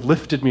has sort of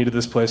lifted me to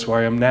this place where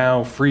I am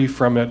now free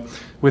from it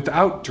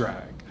without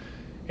drag.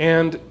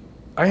 And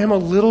I am a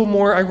little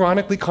more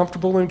ironically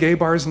comfortable in gay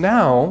bars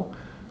now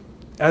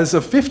as a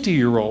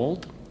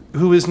 50-year-old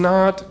who is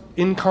not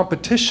in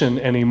competition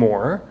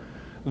anymore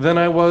than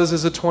I was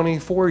as a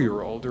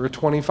 24-year-old or a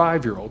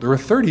 25-year-old or a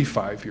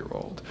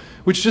 35-year-old,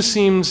 which just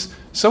seems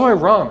so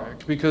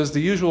ironic, because the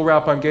usual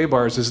rap on gay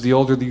bars is the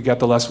older you get,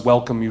 the less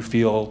welcome you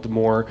feel, the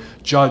more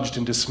judged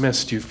and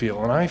dismissed you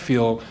feel. And I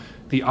feel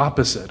the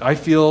opposite. I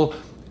feel,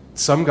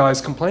 some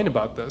guys complain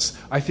about this,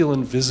 I feel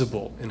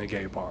invisible in a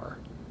gay bar.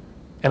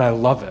 And I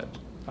love it.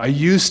 I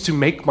used to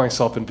make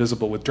myself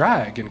invisible with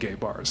drag in gay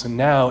bars, and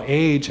now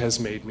age has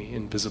made me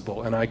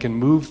invisible, and I can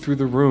move through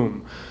the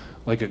room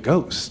like a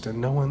ghost, and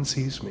no one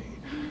sees me.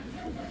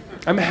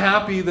 I'm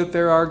happy that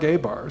there are gay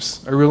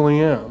bars. I really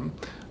am.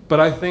 But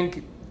I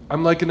think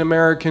I'm like an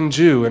American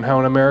Jew and how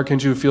an American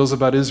Jew feels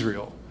about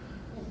Israel.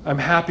 I'm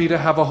happy to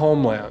have a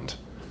homeland.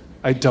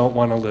 I don't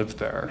want to live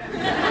there.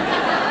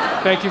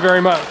 Thank you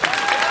very much.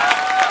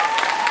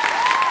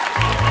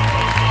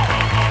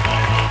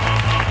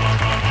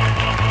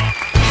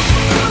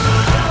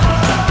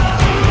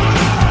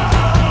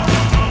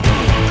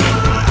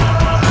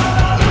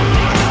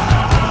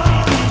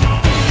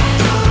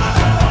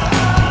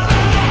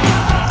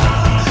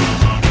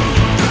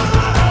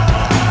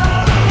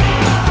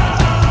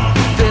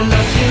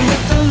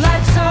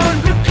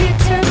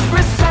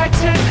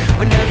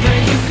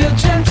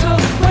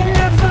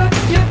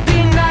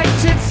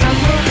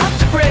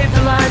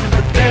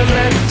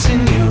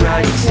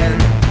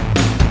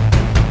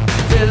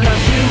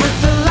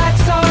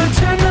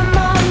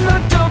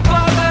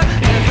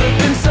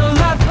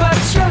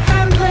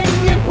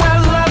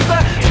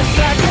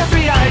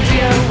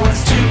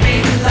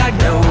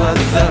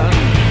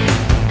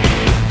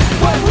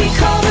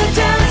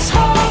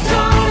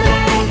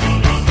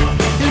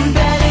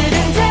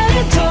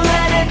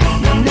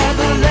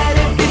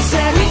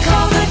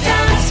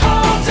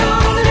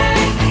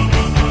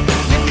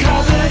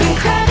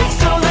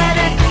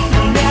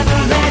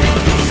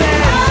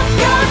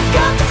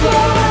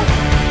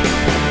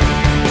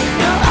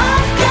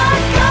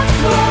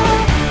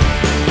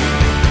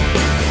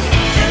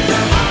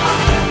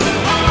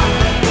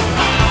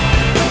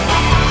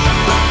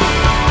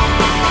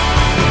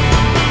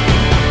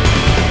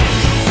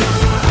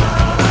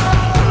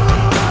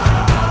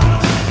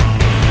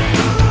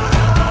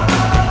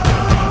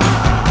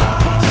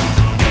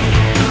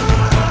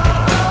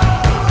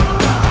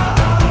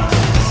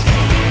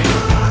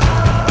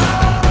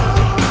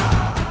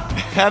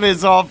 That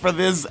is all for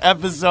this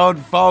episode,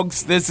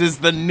 folks. This is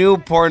the New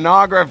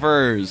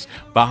Pornographers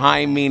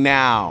behind me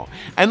now.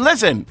 And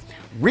listen,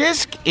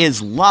 Risk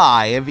is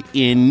live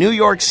in New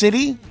York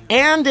City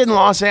and in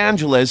Los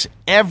Angeles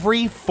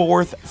every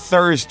fourth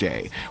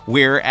Thursday.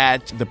 We're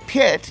at the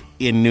Pit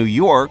in New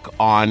York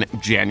on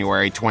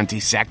January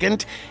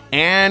 22nd,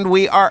 and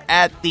we are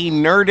at the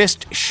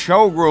Nerdist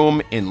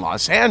Showroom in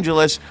Los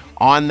Angeles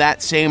on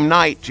that same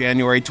night,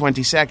 January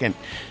 22nd.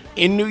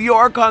 In New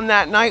York on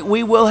that night,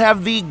 we will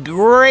have the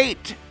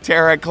great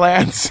Tara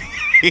Clancy.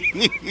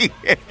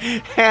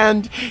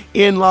 And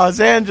in Los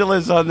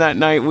Angeles on that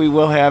night, we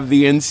will have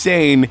the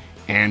insane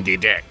Andy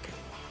Dick.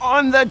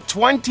 On the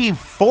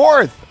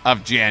 24th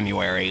of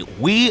January,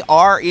 we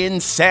are in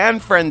San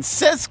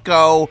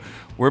Francisco.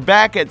 We're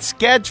back at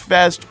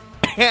Sketchfest,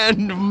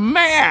 and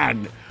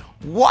man,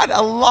 what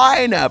a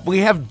lineup. We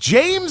have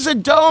James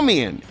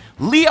Adomian,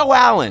 Leo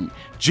Allen,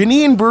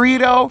 Janine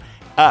Burrito,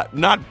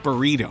 not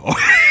Burrito,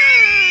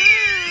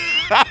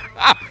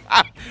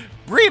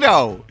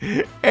 Brito,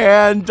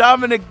 and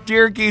Dominic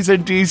Dierkes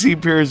and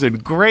DC Pearson.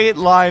 Great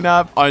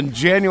lineup on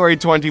January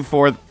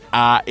 24th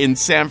in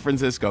San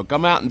Francisco.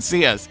 Come out and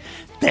see us.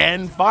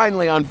 Then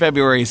finally on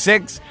February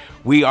 6th,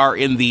 we are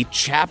in the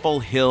Chapel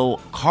Hill,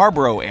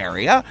 Carborough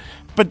area.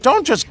 But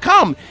don't just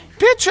come,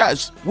 pitch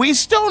us. We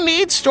still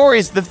need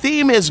stories. The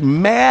theme is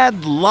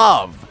mad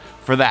love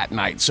for that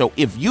night. So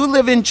if you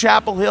live in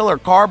Chapel Hill or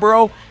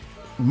Carborough,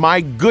 my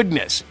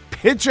goodness,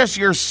 pitch us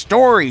your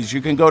stories.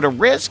 You can go to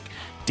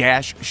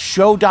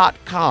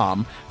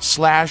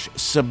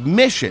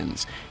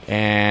risk-show.com/submissions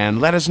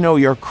and let us know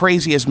your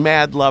craziest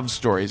mad love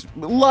stories.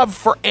 Love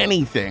for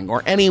anything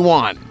or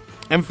anyone.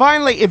 And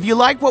finally, if you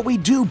like what we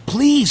do,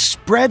 please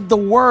spread the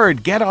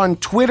word. Get on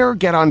Twitter,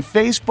 get on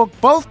Facebook,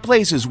 both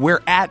places.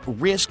 We're at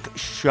Risk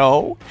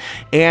Show.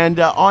 And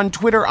on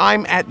Twitter,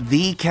 I'm at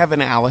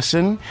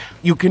 @TheKevinAllison.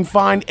 You can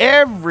find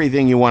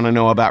everything you want to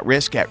know about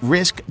Risk at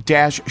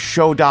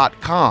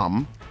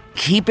risk-show.com.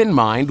 Keep in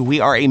mind,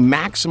 we are a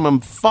Maximum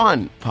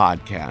Fun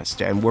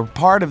podcast, and we're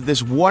part of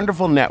this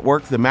wonderful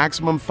network, the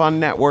Maximum Fun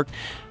Network.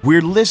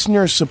 We're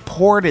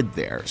listener-supported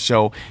there,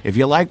 so if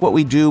you like what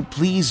we do,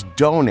 please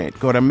donate.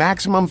 Go to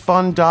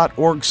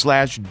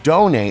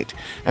MaximumFun.org/donate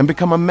and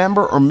become a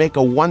member or make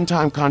a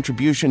one-time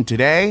contribution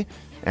today,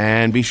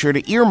 and be sure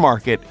to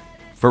earmark it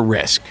for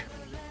Risk.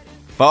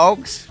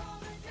 Folks,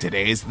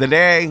 today's the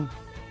day.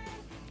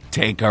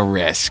 Take a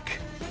risk.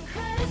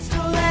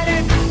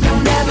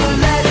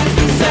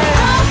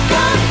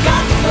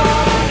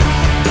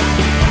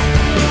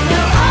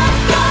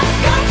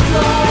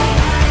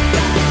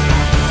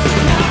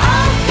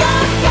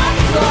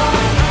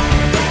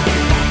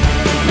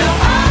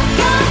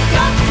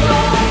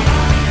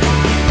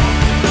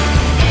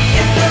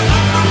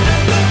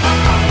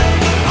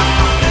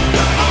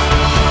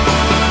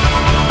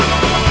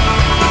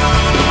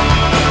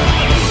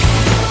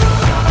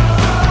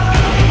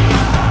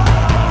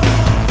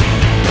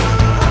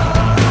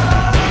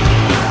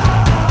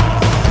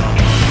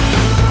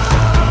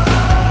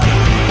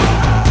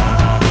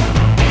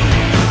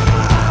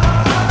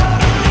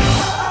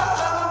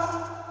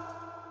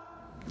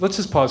 Let's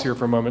just pause here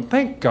for a moment.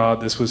 Thank God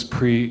this was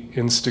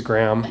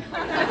pre-Instagram,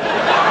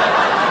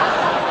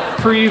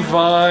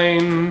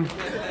 pre-Vine,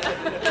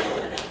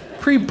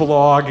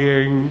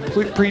 pre-blogging,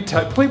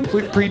 pre-tech.